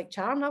to be like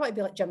Charm. I want to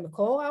be like Jim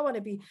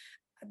McCall.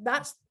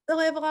 That's the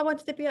level I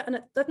wanted to be at. And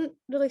it didn't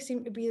really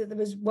seem to be that there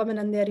was women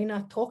in the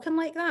arena talking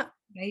like that.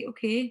 Right,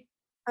 okay.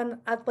 And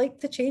I'd like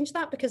to change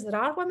that, because there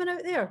are women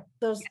out there.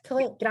 There's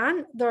Colette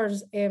Grant,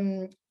 there's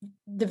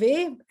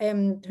DeVay,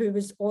 who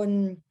was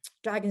on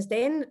Dragon's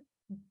Den,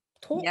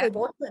 totally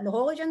bought it in the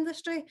haulage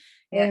industry.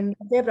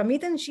 Deborah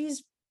Meaden,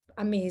 she's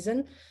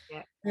amazing.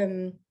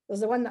 There's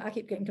the one that I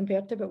keep getting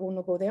compared to, but we'll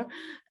not go there.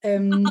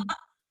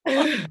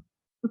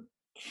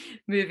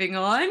 Moving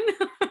on.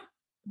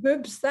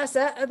 Boobs, that's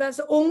it. That's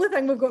the only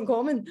thing we've got in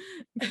common.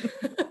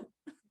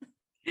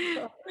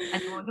 I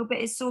know, but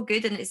it's so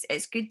good, and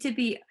it's good to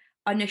be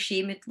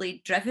unashamedly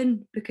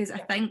driven, because I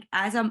think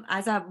as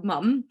a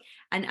mum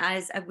and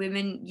as a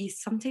woman, you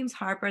sometimes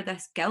harbour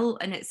this guilt,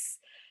 and it's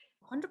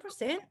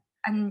 100%.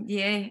 And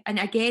and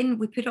again,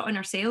 we put it on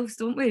ourselves,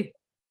 don't we?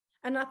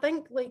 And I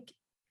think like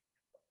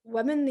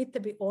women need to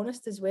be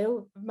honest as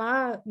well.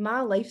 My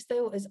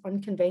lifestyle is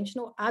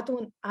unconventional. I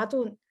don't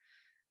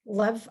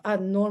live a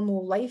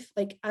normal life.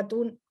 Like, I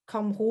don't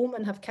come home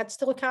and have kids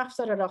to look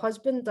after, or a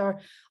husband,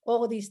 or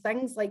all of these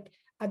things. Like,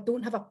 I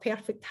don't have a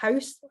perfect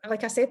house.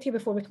 Like I said to you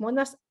before we come on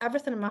this,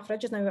 everything in my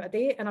fridge is now out of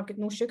date, and I've got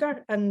no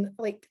sugar. And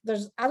like,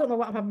 I don't know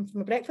what I'm having for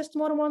my breakfast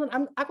tomorrow morning.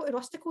 I go to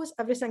Rustico's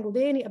every single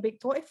day and eat a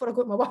baked toddy before I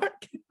go to my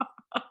work.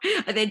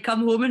 And then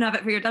come home and have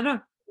it for your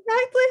dinner.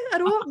 Exactly. I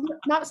know.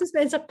 Marks and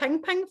Spencer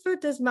ping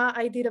food is my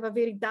idea of a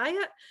varied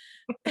diet.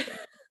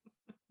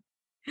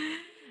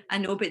 I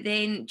know, but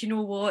then do you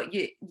know what?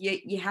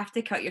 You have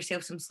to cut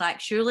yourself some slack.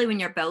 Surely when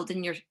you're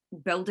building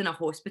a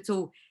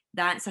hospital,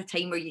 that's a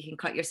time where you can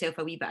cut yourself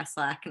a wee bit of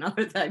slack and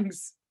other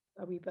things.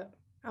 A wee bit.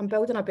 I'm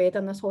building a bed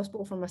in this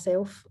hospital for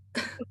myself.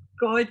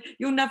 God,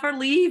 you'll never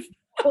leave.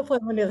 Hopefully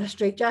I'm under the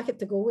straitjacket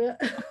to go with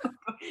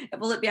it.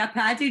 Will it be a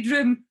padded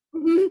room?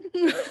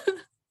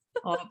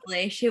 Oh,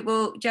 bless you.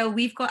 Well, Jill,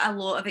 we've got a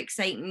lot of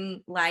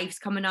exciting lives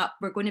coming up.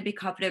 We're going to be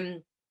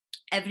covering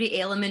every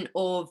element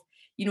of,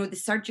 the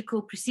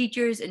surgical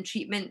procedures and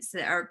treatments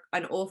that are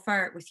on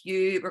offer with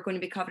you. We're going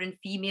to be covering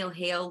female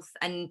health,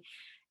 and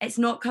it's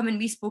not coming,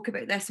 we spoke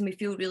about this and we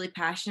feel really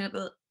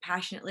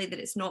passionately that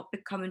it's not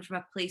coming from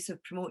a place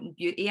of promoting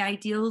beauty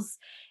ideals.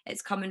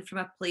 It's coming from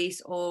a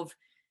place of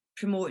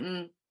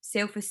promoting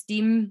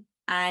self-esteem,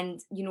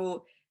 and,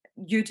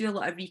 you do a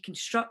lot of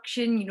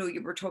reconstruction,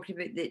 you were talking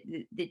about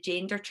the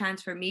gender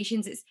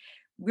transformations.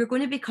 We're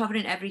going to be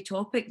covering every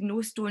topic.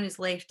 No stone is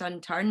left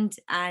unturned,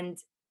 and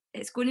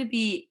it's going to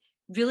be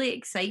really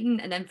exciting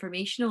and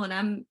informational,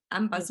 and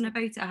I'm buzzing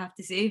about it, I have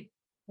to say.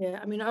 Yeah,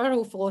 I mean, our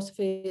whole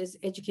philosophy is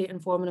educate,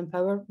 inform and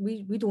empower.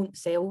 We don't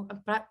sell.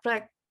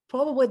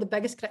 Probably the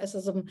biggest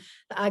criticism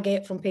that I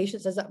get from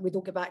patients is that we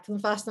don't get back to them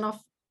fast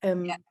enough,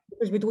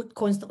 because we don't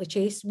constantly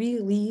chase. We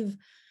leave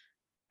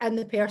in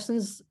the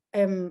person's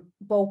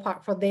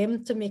ballpark for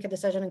them to make a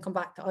decision and come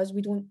back to us.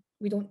 We don't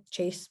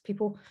chase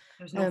people.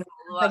 There's no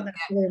I think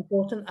that's really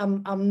important.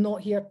 I'm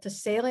not here to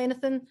sell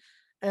anything.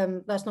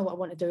 That's not what I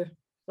want to do.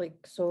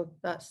 So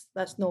that's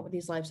not what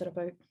these lives are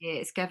about. Yeah,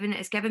 it's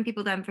giving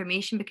people the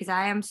information, because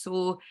I am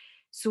so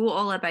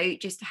all about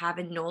just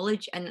having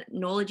knowledge, and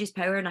knowledge is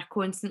power, and I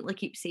constantly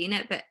keep saying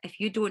it. But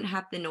if you don't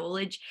have the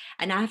knowledge,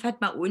 and I've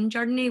had my own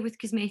journey with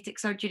cosmetic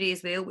surgery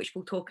as well, which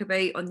we'll talk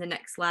about on the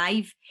next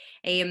live,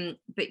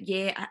 but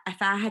yeah,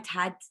 if I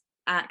had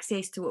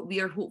access to what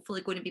we are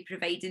hopefully going to be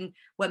providing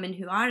women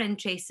who are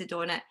interested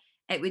on it,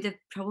 it would have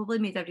probably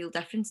made a real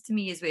difference to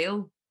me as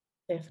well.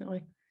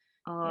 Definitely.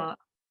 Yeah.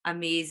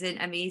 Amazing.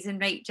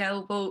 Right,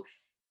 Jill, well,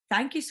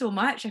 thank you so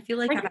much. I feel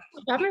like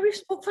we've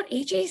spoke for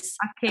ages.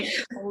 Okay,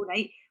 all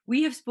right.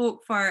 We have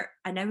spoke for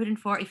an hour and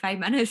 45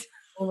 minutes.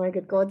 Oh my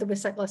good God, they'll be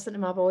sick listening to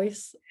my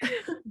voice.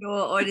 No,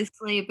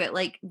 honestly, but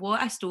like,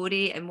 what a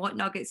story and what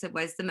nuggets of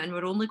wisdom, and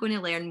we're only going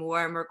to learn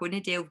more, and we're going to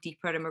delve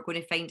deeper, and we're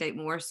going to find out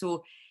more.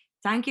 So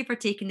thank you for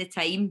taking the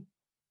time.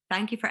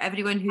 thank you for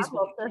everyone who's I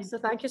love this, so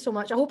thank you so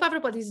much. I hope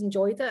everybody's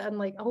enjoyed it, and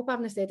like I hope I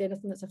haven't said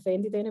anything that's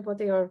offended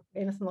anybody or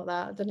anything like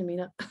that. I didn't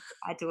mean it.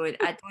 I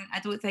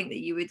don't think that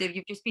you would have.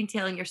 You've just been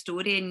telling your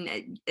story,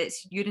 and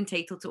you're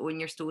entitled to own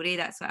your story.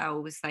 That's what I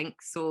always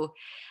think. So,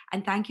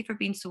 and thank you for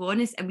being so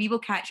honest. And we will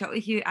catch up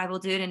with you. I will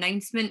do an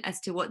announcement as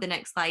to what the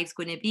next live's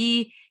going to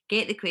be.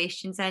 Get the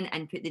questions in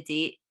and put the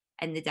date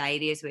in the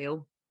diary as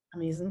well.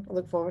 Amazing. I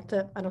look forward to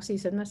it, and I'll see you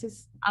soon,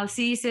 Mrs. I'll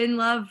see you soon,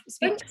 love.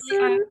 Thanks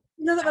soon.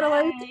 Now that we're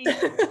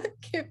allowed.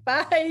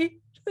 Goodbye.